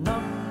 a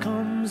knock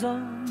comes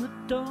on the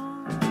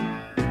door.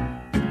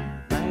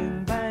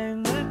 Bang,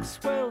 bang,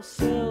 Maxwell's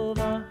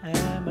silver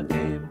hammer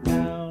came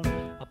down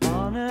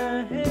upon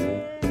her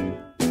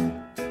head.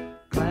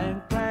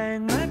 Clang,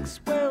 clang,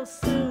 Maxwell's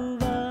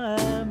silver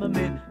hammer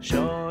made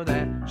sure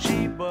that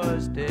she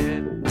was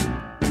dead.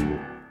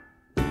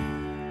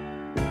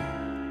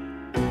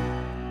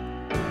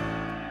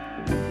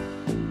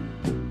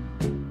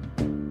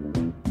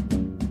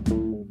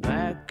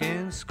 Back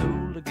in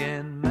school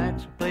again,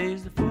 Max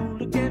plays the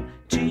fool again.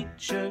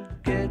 Teacher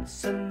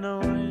gets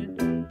annoyed,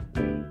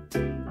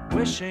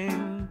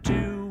 wishing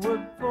to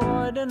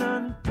avoid an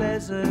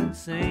unpleasant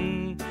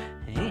scene.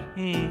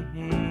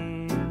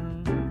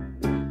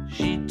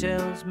 She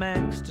tells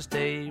Max to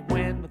stay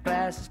when the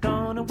class has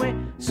gone away,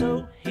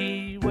 so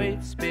he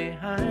waits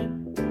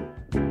behind,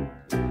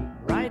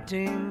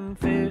 writing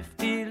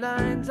 50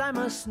 lines. I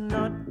must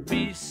not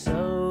be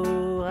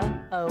so.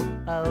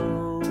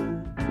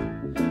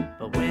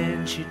 But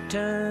when she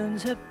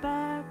turns her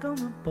back on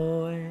the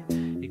boy,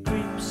 he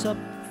creeps up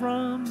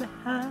from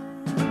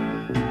behind.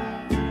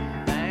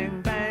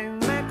 Bang, bang,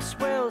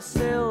 Maxwell's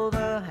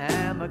silver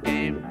hammer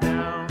came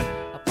down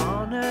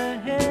upon her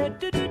head.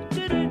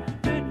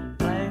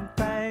 Bang,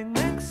 bang,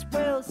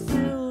 Maxwell's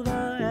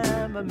silver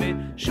hammer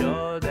made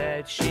sure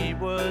that she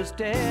was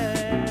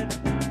dead.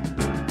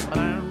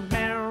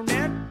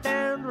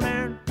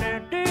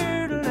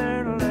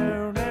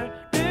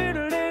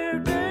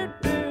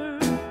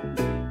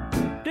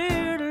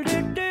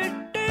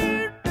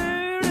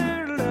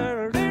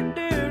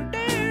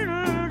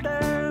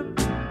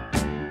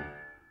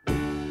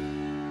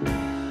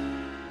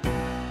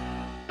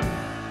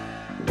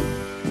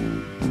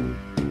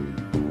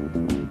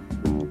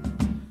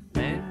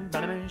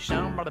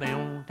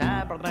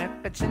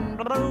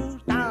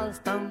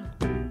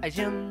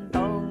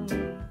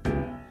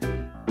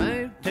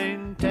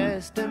 Making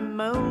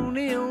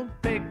testimonial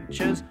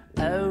pictures.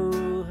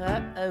 Oh,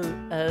 oh, oh,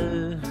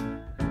 oh.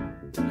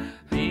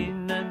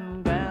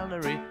 Peanut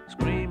gallery,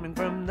 screaming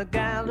from the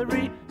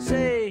gallery,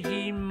 say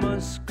he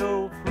must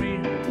go free.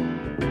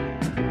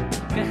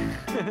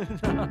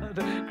 Not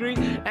agree,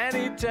 and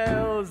he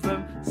tells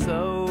them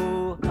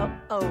so. Oh,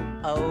 oh,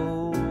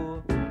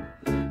 oh.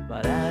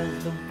 But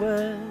as the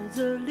words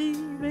are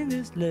leaving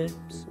his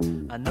lips,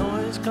 a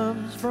noise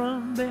comes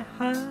from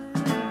behind.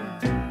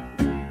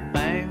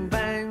 Bang,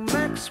 bang,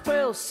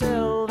 Maxwell's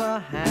silver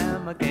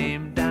hammer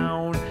came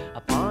down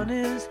upon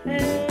his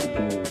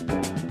head.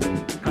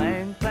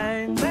 Clang,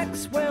 clang,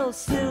 Maxwell's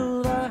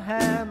silver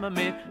hammer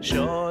made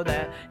sure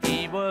that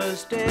he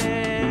was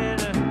dead.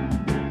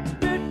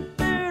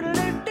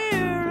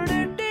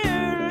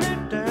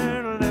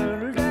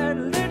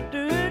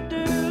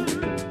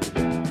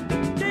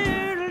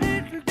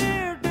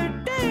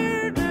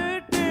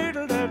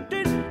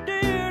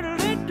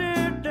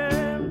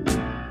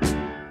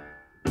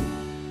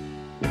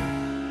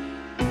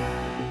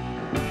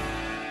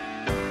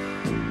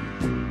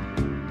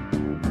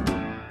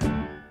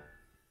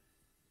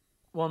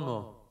 One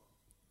more.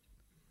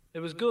 It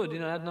was good,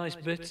 it had nice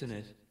bits in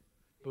it.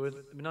 But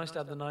it'd be nice to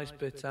have the nice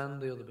bits and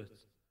the other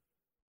bits.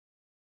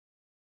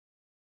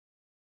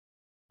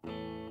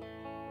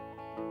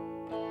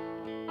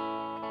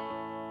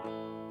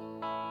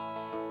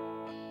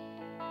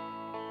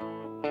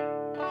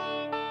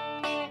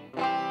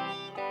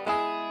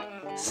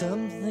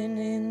 Something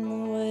in the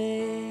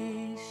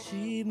way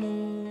she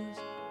moves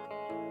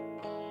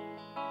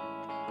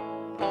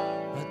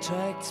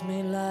attracts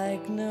me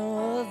like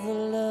no other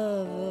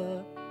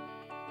lover.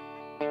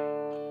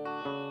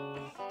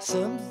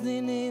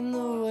 Something in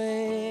the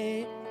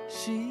way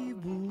she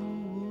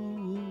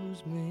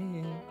woos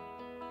me.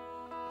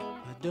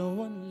 I don't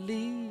want to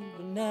leave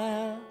her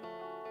now.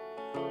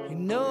 You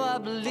know I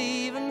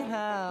believe in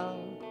how.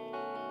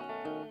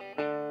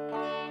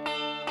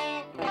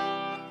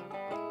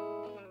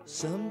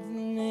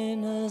 Something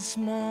in her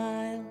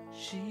smile,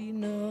 she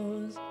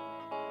knows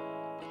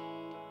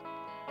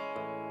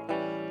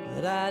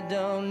that I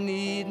don't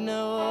need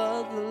no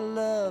other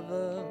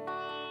lover.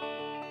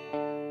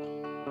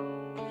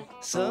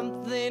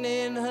 Something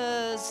in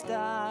her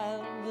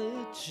style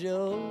that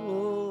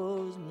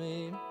shows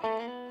me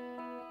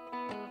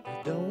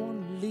I don't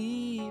want to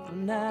leave her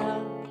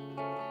now.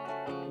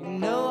 You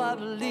know I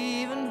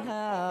believe in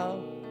how.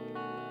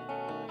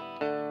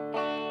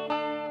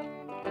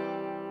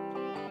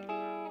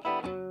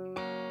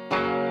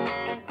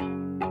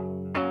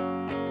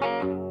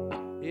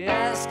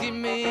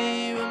 asking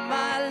me will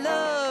my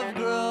love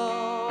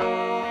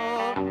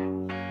grow.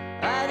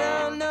 I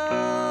don't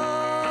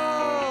know.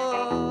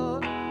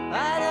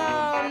 I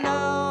don't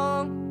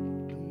know.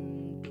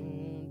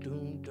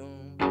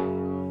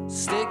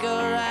 Stick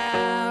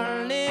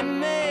around, it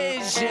may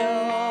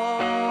show.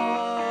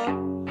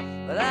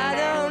 But I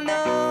don't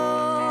know.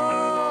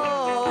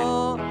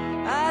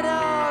 I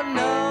don't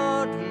know.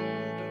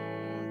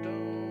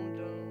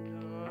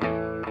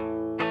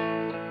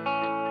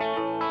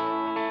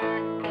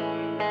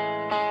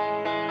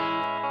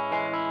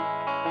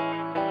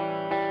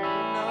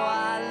 No,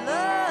 I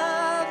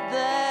love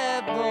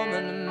that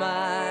woman of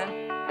mine,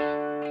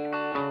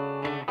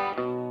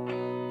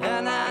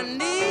 and I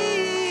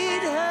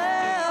need her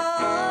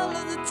all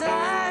of the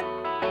time.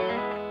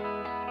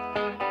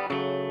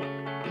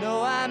 No,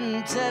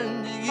 I'm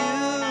telling you,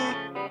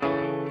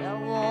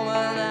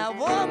 that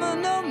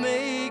woman don't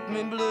make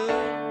me blue.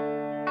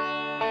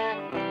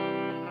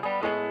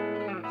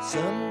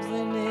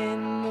 Something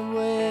in the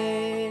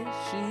way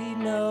she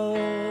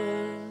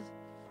knows.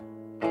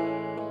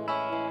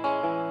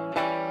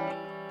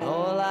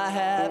 All I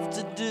have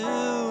to do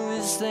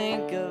is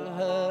think of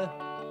her.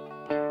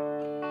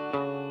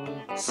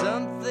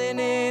 Something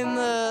in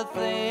the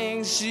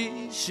things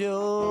she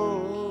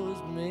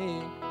shows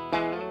me.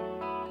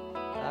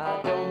 I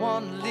don't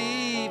want to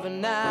leave her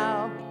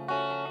now.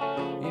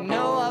 You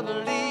know I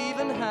believe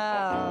in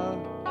how.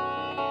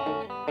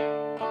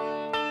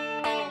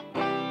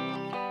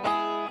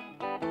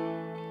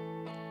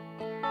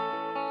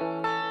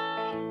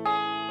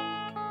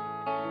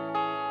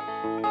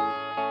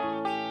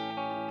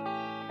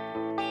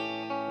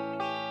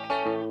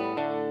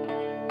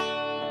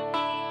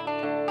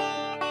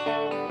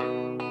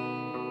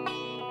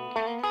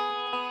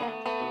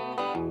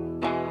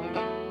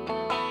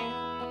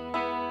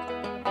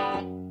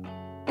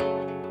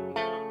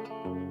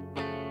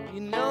 You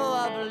know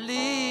I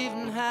believe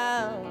in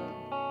how.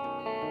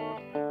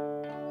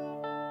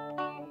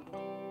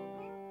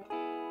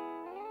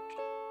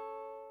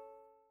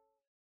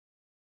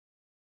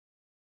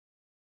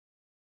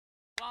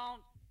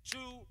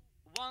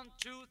 One,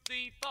 two,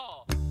 three,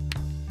 four.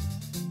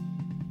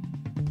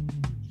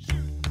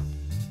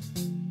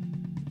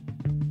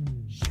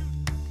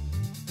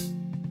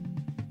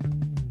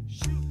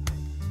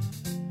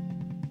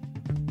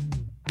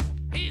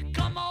 He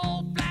come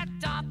all flat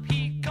top,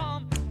 he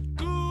come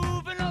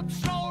grooving up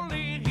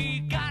slowly.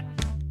 He got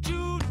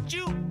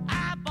juju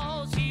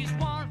eyeballs, he's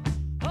one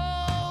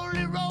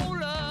holy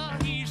roller.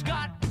 He's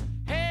got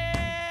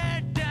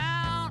head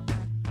down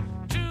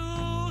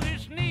to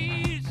his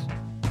knees.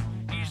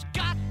 He's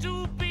got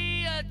to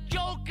be a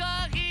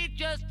joker, he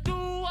just do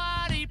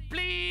what he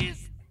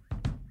please.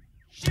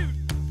 Shoot.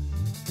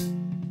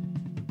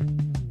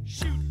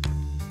 Shoot.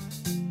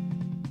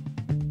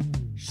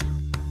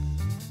 Shoot.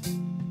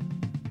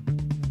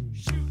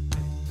 Shoot.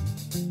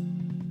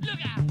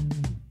 Look out.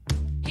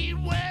 He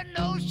wear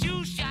no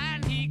shoe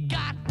shine. He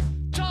got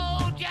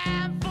toe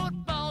jam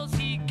footballs.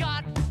 He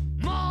got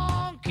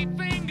monkey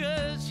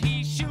fingers.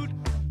 He shoot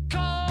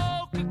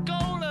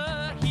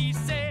Coca-Cola. He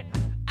say,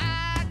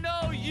 I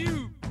know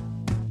you,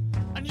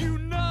 and you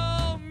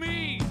know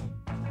me.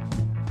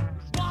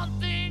 There's one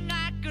thing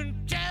I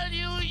can tell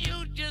you,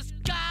 you just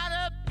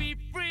gotta be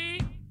free.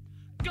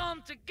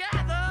 Come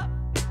together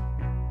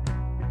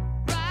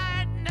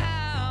right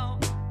now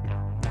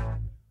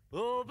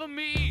over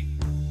me.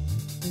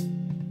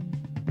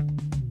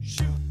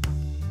 Shoot.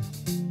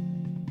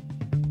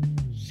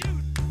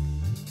 Shoot.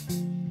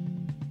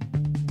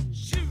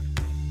 Shoot.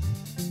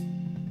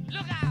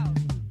 Look out.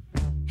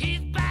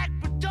 He's back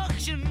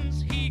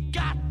productions. He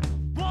got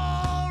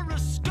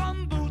walrus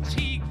scum boots.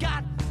 He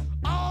got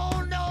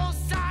all no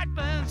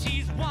sideburns.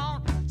 He's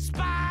one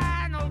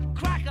spinal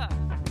cracker.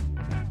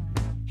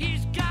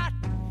 He's got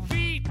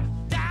feet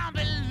down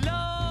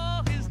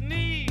below his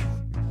knees.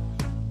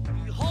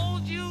 He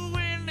holds you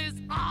in his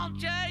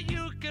armchair.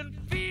 You can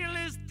feel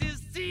his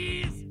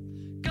disease.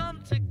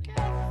 Come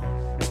together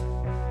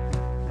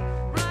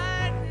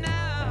right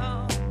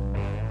now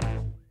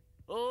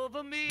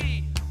over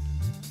me.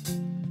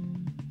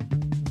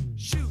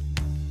 Shoot.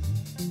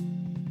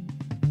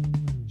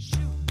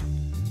 Shoot.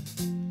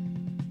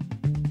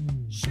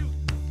 Shoot.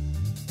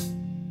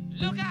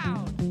 Look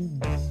out.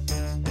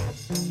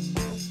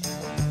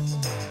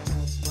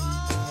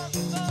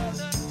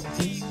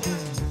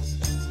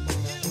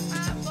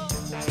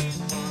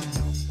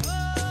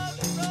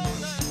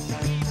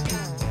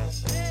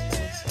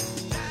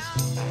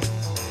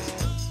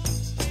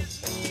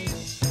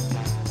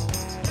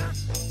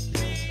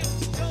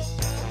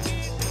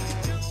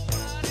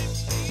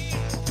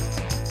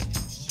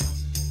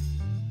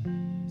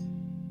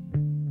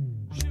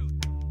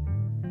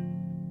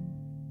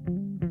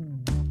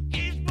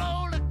 He's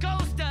roller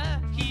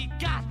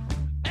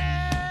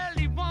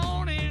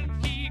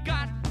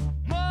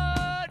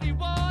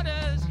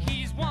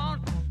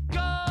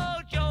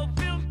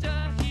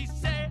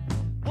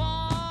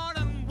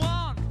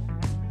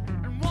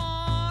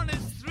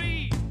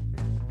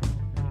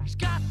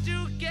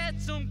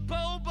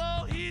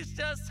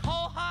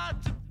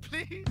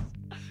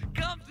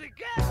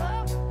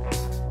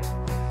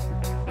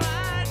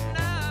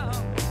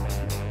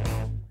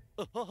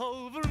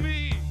over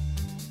me.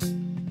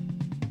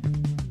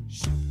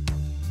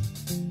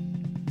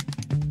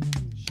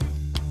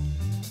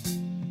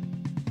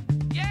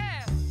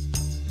 Yeah!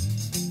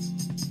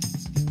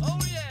 Oh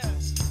yeah!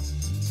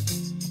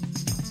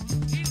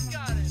 He's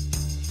got it.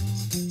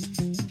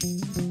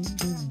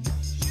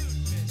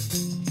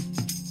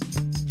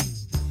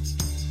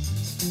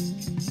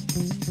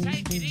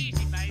 Take it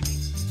easy, baby.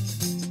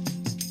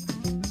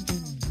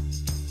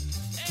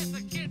 There's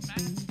the kid,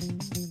 man.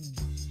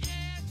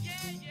 Yeah,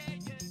 yeah, yeah,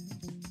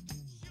 yeah.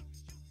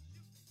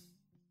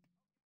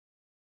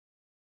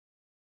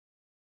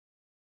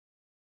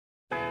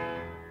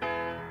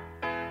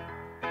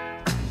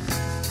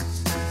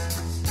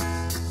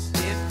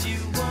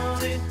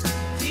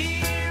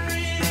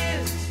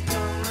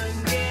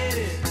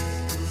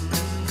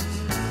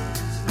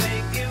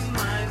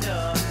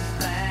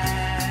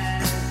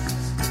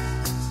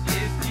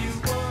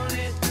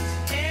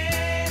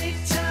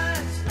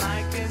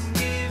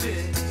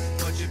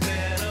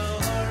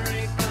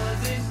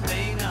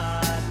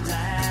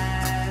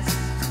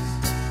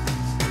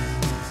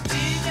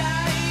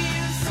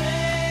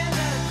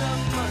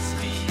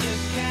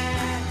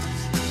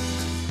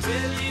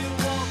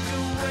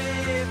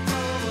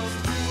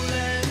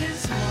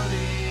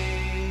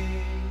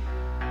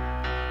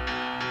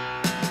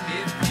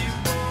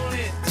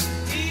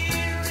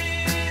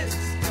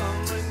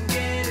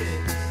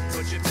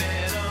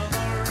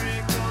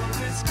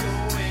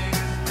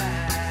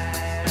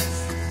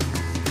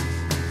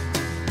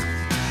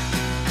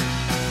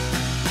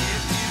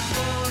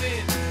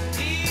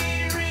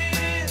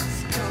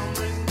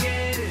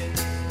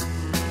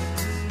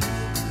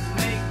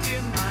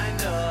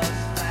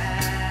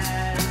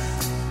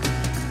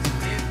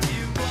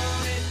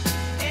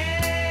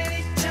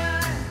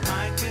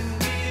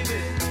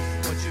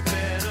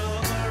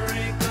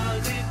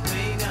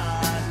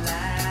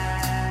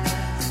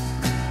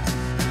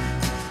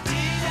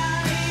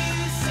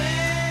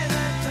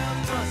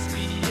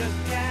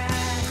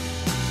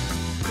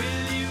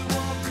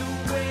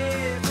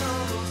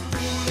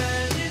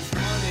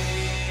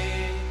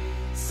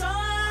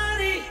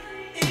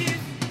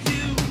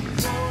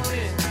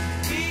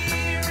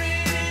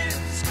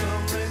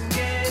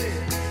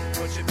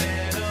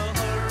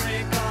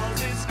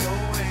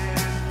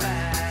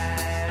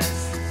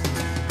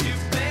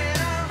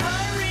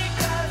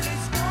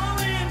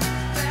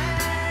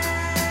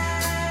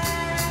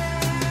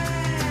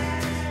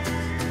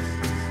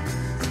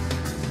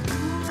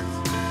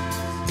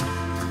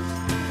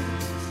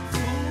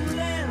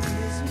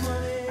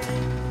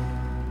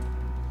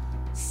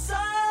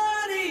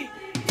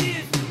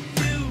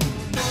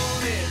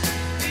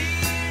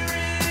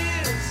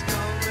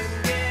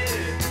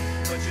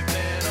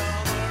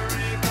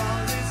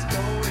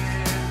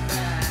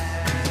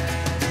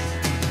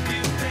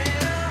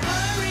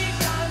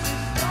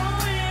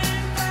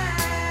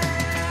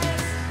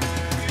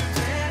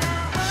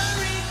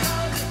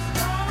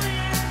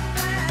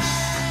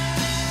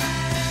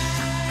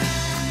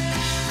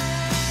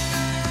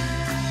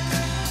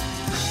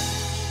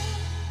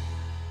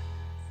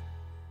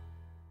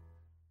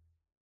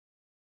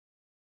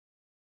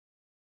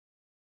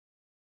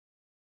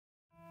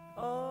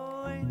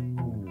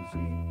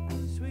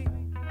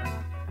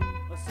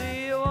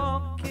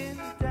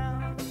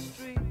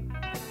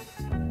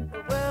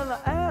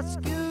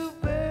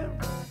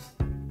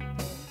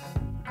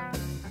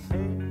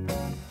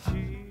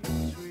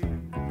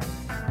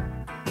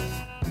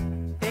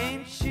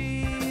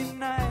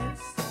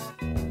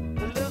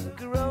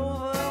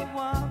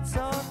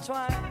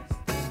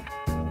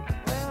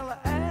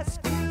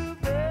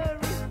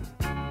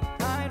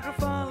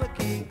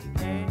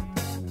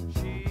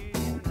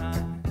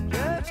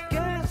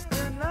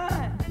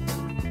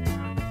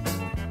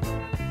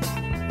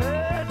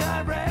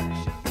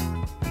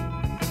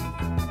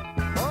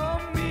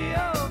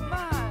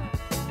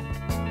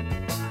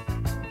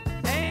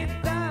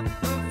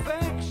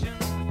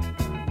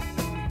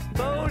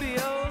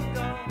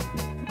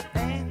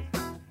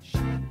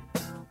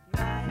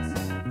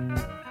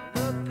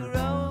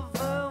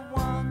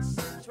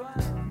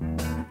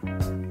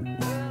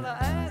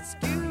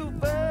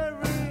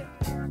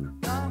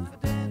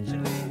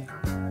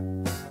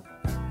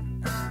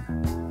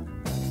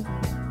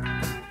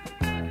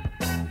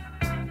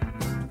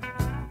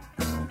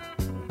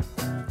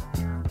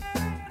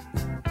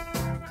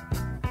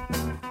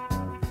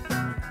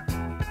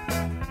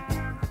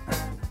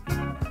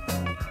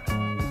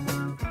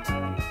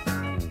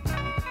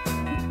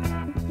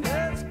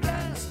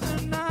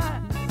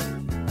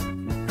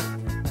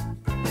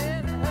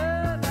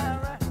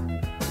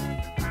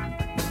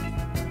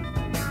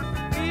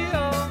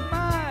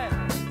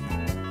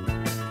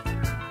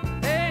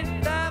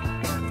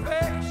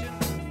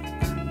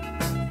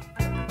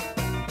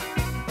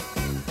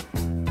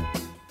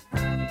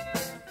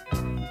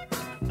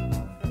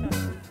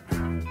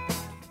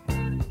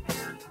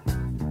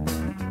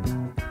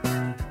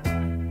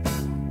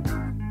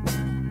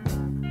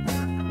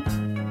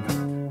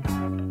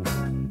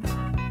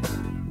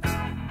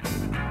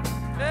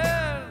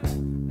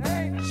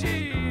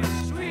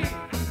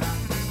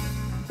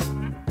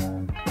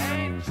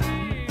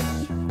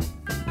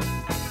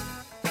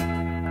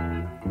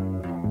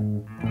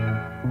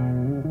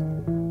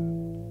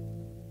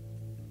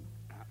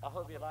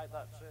 right,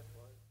 that's it.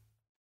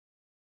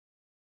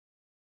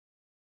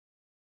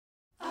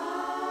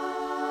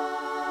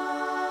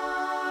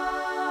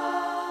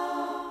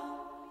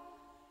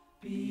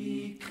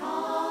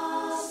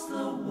 Because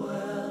the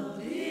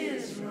world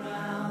is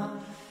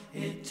round,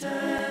 it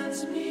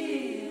turns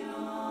me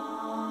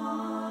on.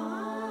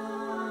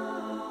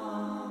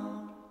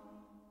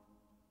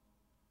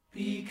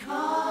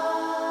 Because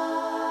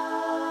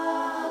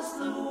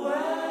the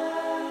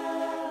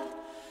world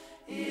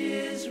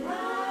is round.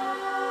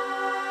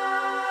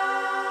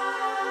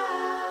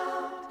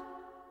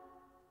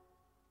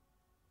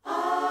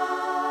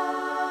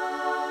 Oh,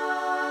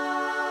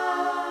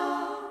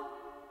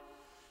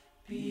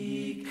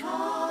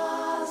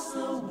 because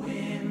the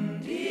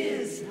wind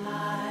is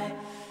high,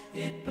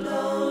 it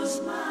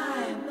blows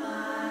my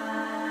mind.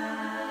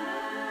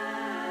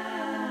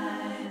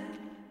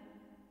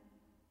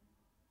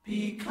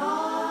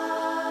 Because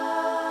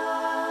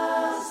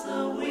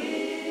the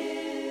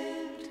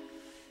wind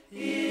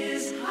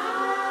is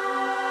high.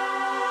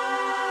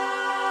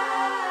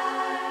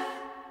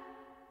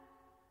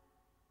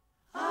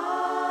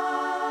 Oh,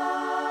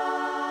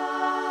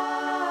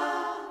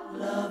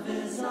 love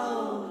is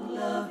old,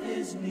 love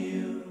is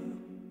new.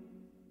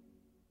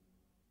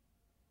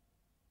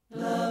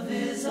 Love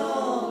is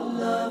all,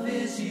 love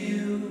is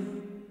you.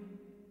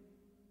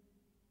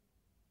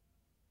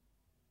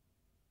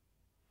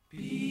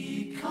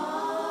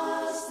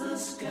 Because the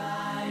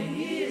sky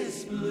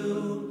is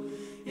blue,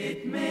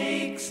 it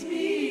makes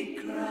me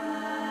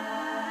cry.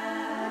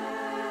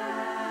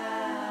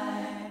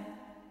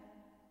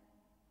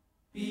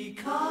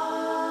 Because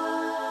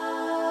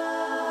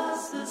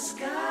the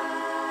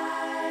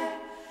sky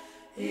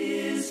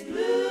is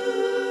blue.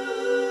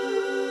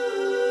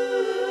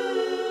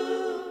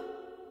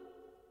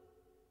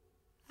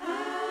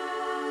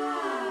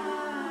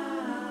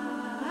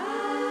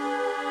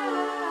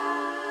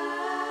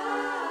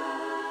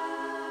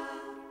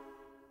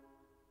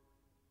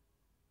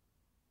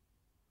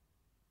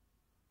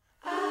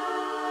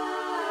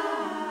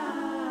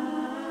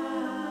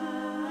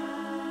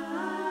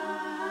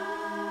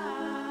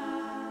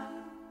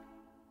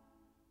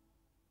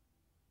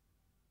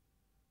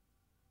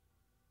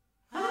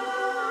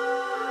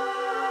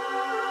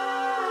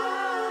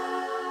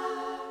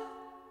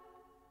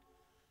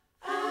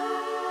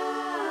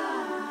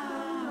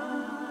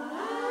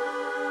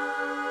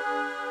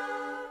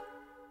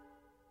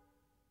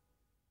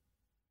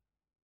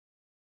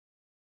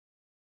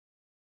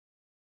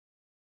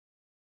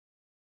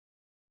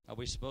 Are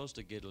we supposed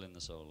to giddle in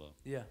the solo?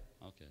 Yeah.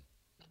 Okay.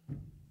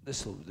 This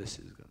is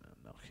gonna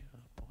knock you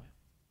out, boy.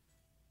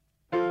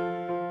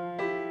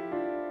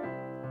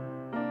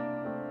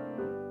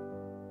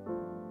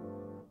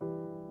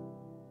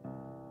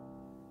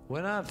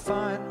 When I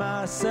find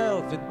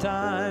myself in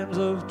times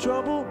of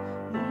trouble,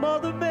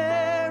 Mother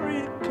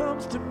Mary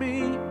comes to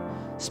me,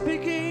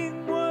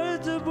 speaking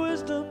words of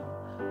wisdom,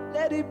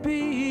 let it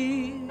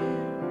be.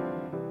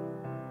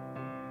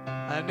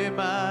 And in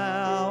my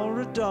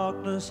hour of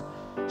darkness,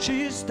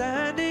 she is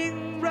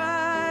standing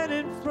right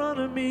in front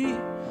of me,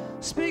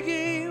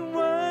 speaking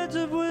words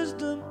of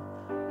wisdom,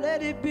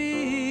 let it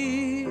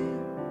be.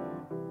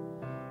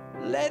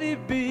 Let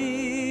it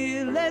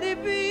be, let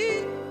it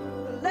be,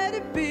 let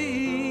it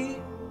be,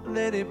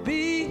 let it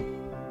be.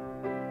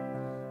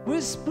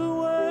 Whisper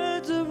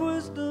words of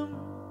wisdom,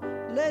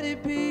 let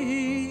it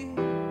be.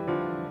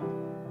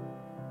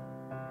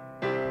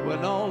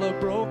 When all the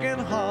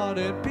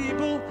broken-hearted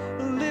people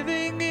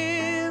living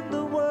in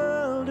the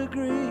world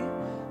agree,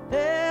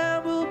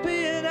 there will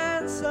be an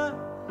answer,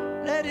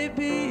 let it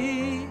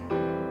be.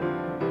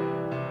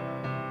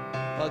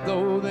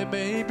 Although they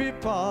may be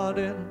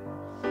parted,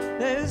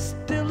 there's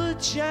still a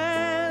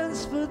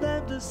chance for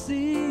them to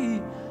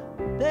see.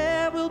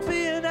 There will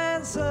be an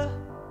answer,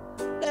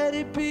 let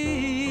it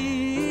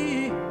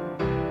be.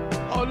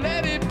 Oh,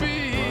 let it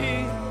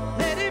be,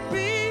 let it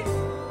be,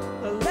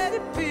 let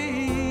it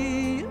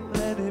be,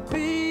 let it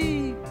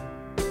be.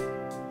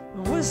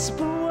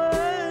 Whisper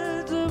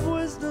words of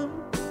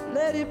wisdom,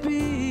 let it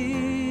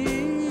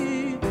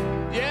be.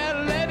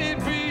 Yeah, let it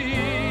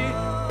be,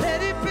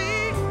 let it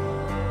be,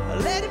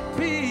 let it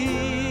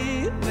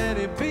be, let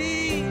it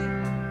be.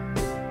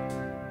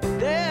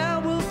 There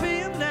will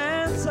be an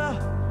answer,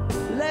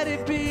 let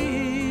it be.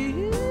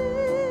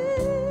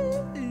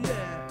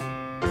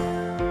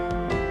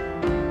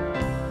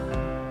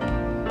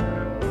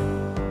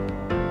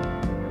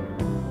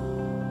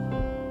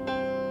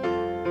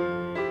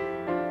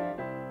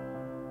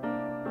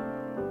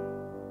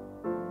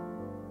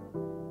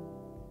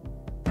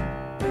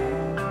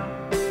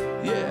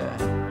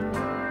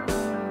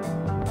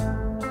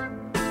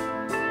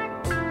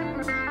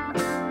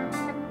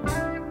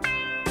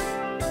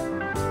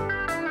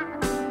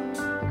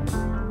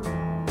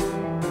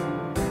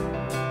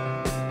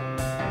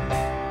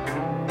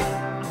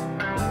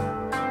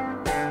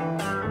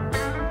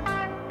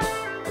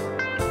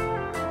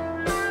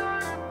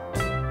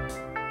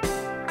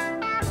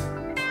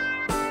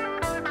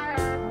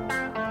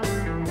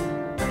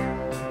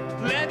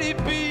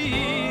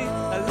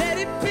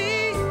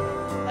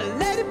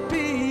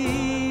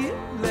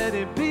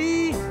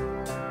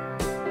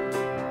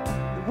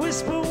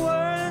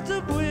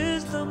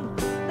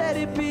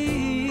 it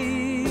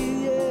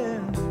be, yeah.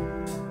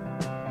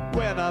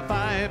 When I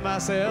find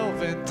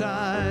myself in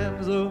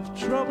times of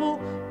trouble,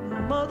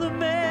 Mother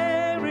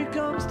Mary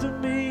comes to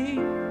me,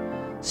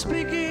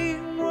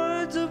 speaking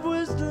words of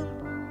wisdom,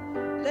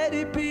 let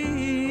it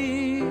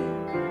be.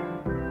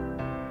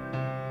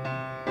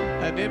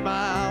 And in my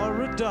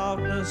hour of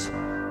darkness,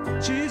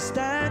 she's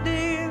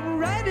standing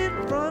right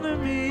in front of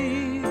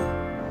me,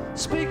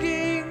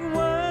 speaking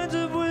words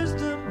of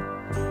wisdom,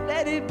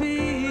 let it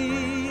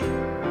be.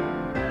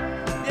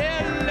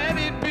 Yeah, let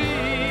it be,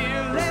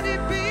 let it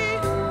be,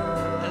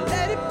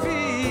 let it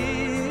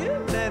be,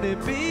 let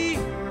it be.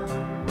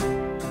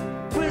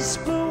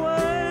 Whisper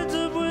words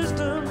of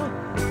wisdom,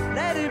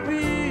 let it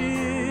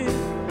be.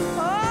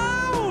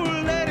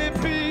 Oh, let it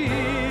be,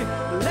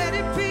 let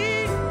it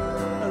be,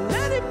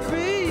 let it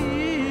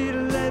be,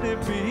 let it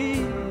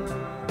be.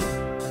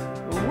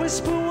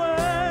 Whisper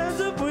words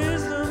of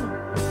wisdom,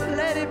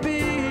 let it be,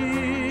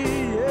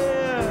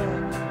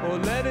 yeah. Oh,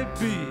 let it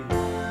be,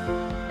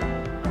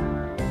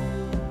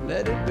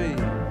 let it be.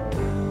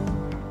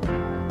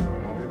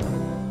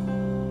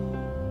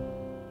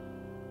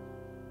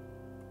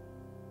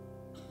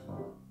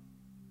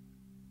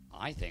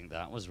 I think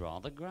that was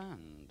rather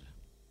grand.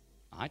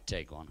 I'd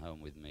take one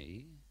home with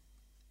me.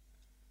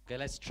 Okay,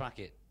 let's track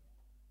it.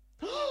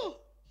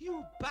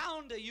 You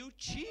bounder, you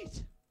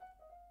cheat.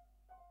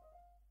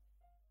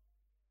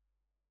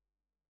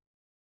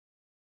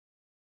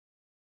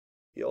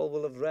 You all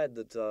will have read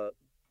that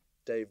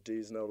Dave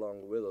D's no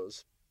longer with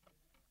us.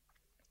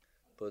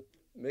 But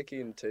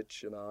Mickey and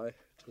Titch and I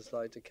just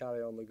like to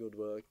carry on the good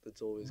work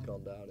that's always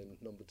gone down in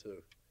number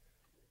 2.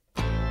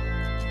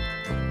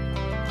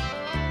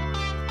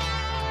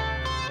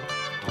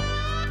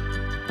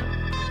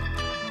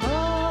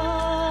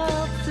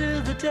 All through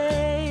the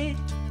day,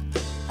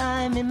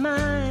 I'm in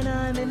mine,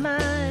 I'm in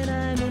mine,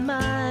 I'm in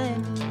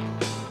mine.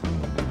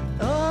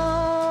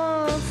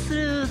 All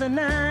through the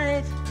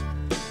night,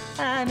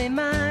 I'm in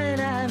mine,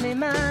 I'm in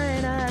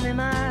mine, I'm in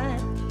mine.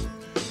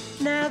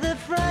 Now they're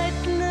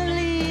frightened of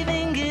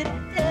leaving it,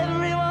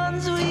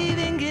 everyone's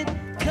weaving it,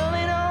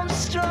 coming home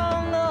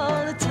strong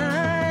all the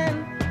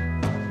time.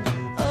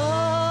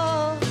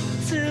 All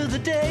through the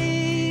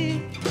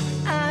day,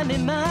 I'm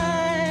in mine.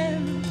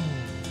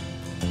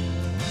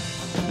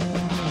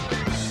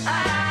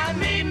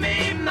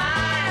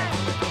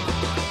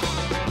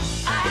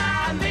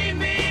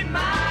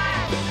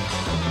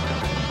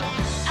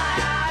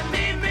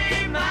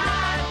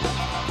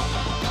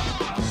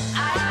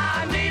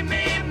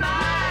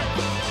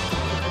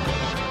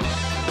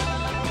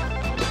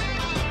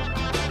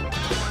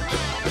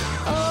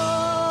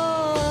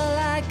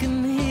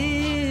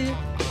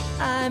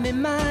 I'm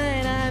in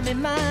mine, I'm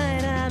in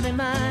mine, I'm in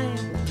mine.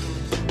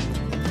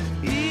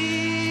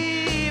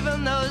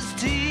 Even those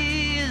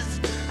tears,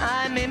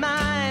 I'm in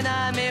mine,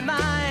 I'm in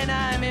mine,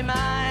 I'm in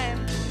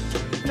mine.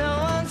 No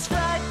one's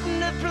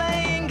frightened of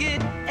playing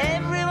it,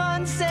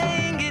 everyone's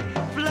saying it,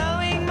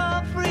 flowing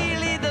more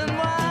freely than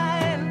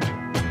wine.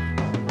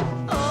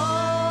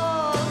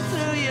 All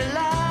through your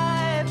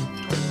life,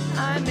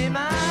 I'm in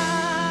mine.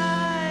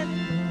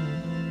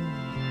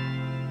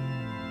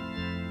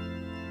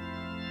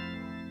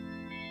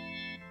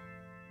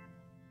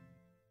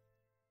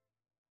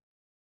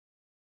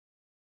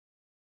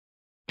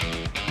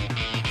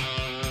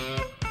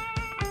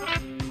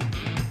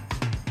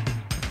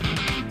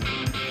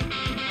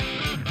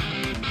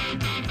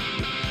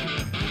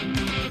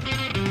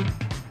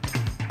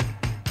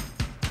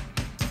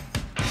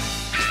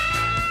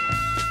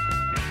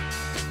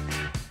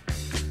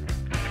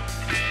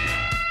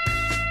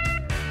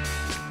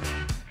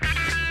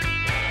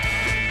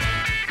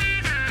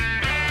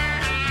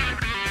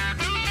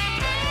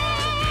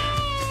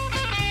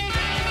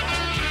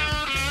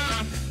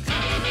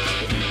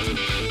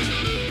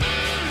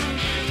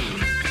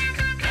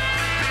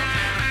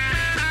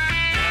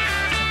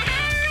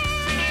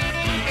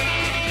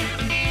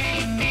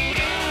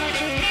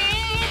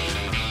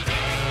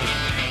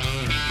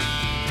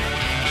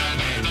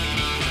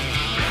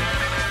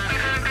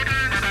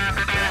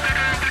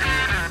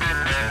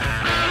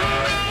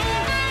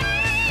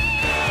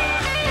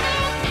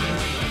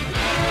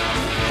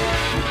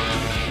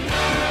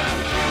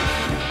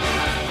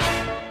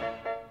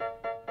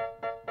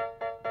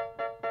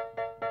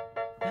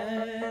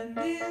 And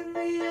in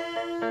the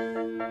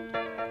end,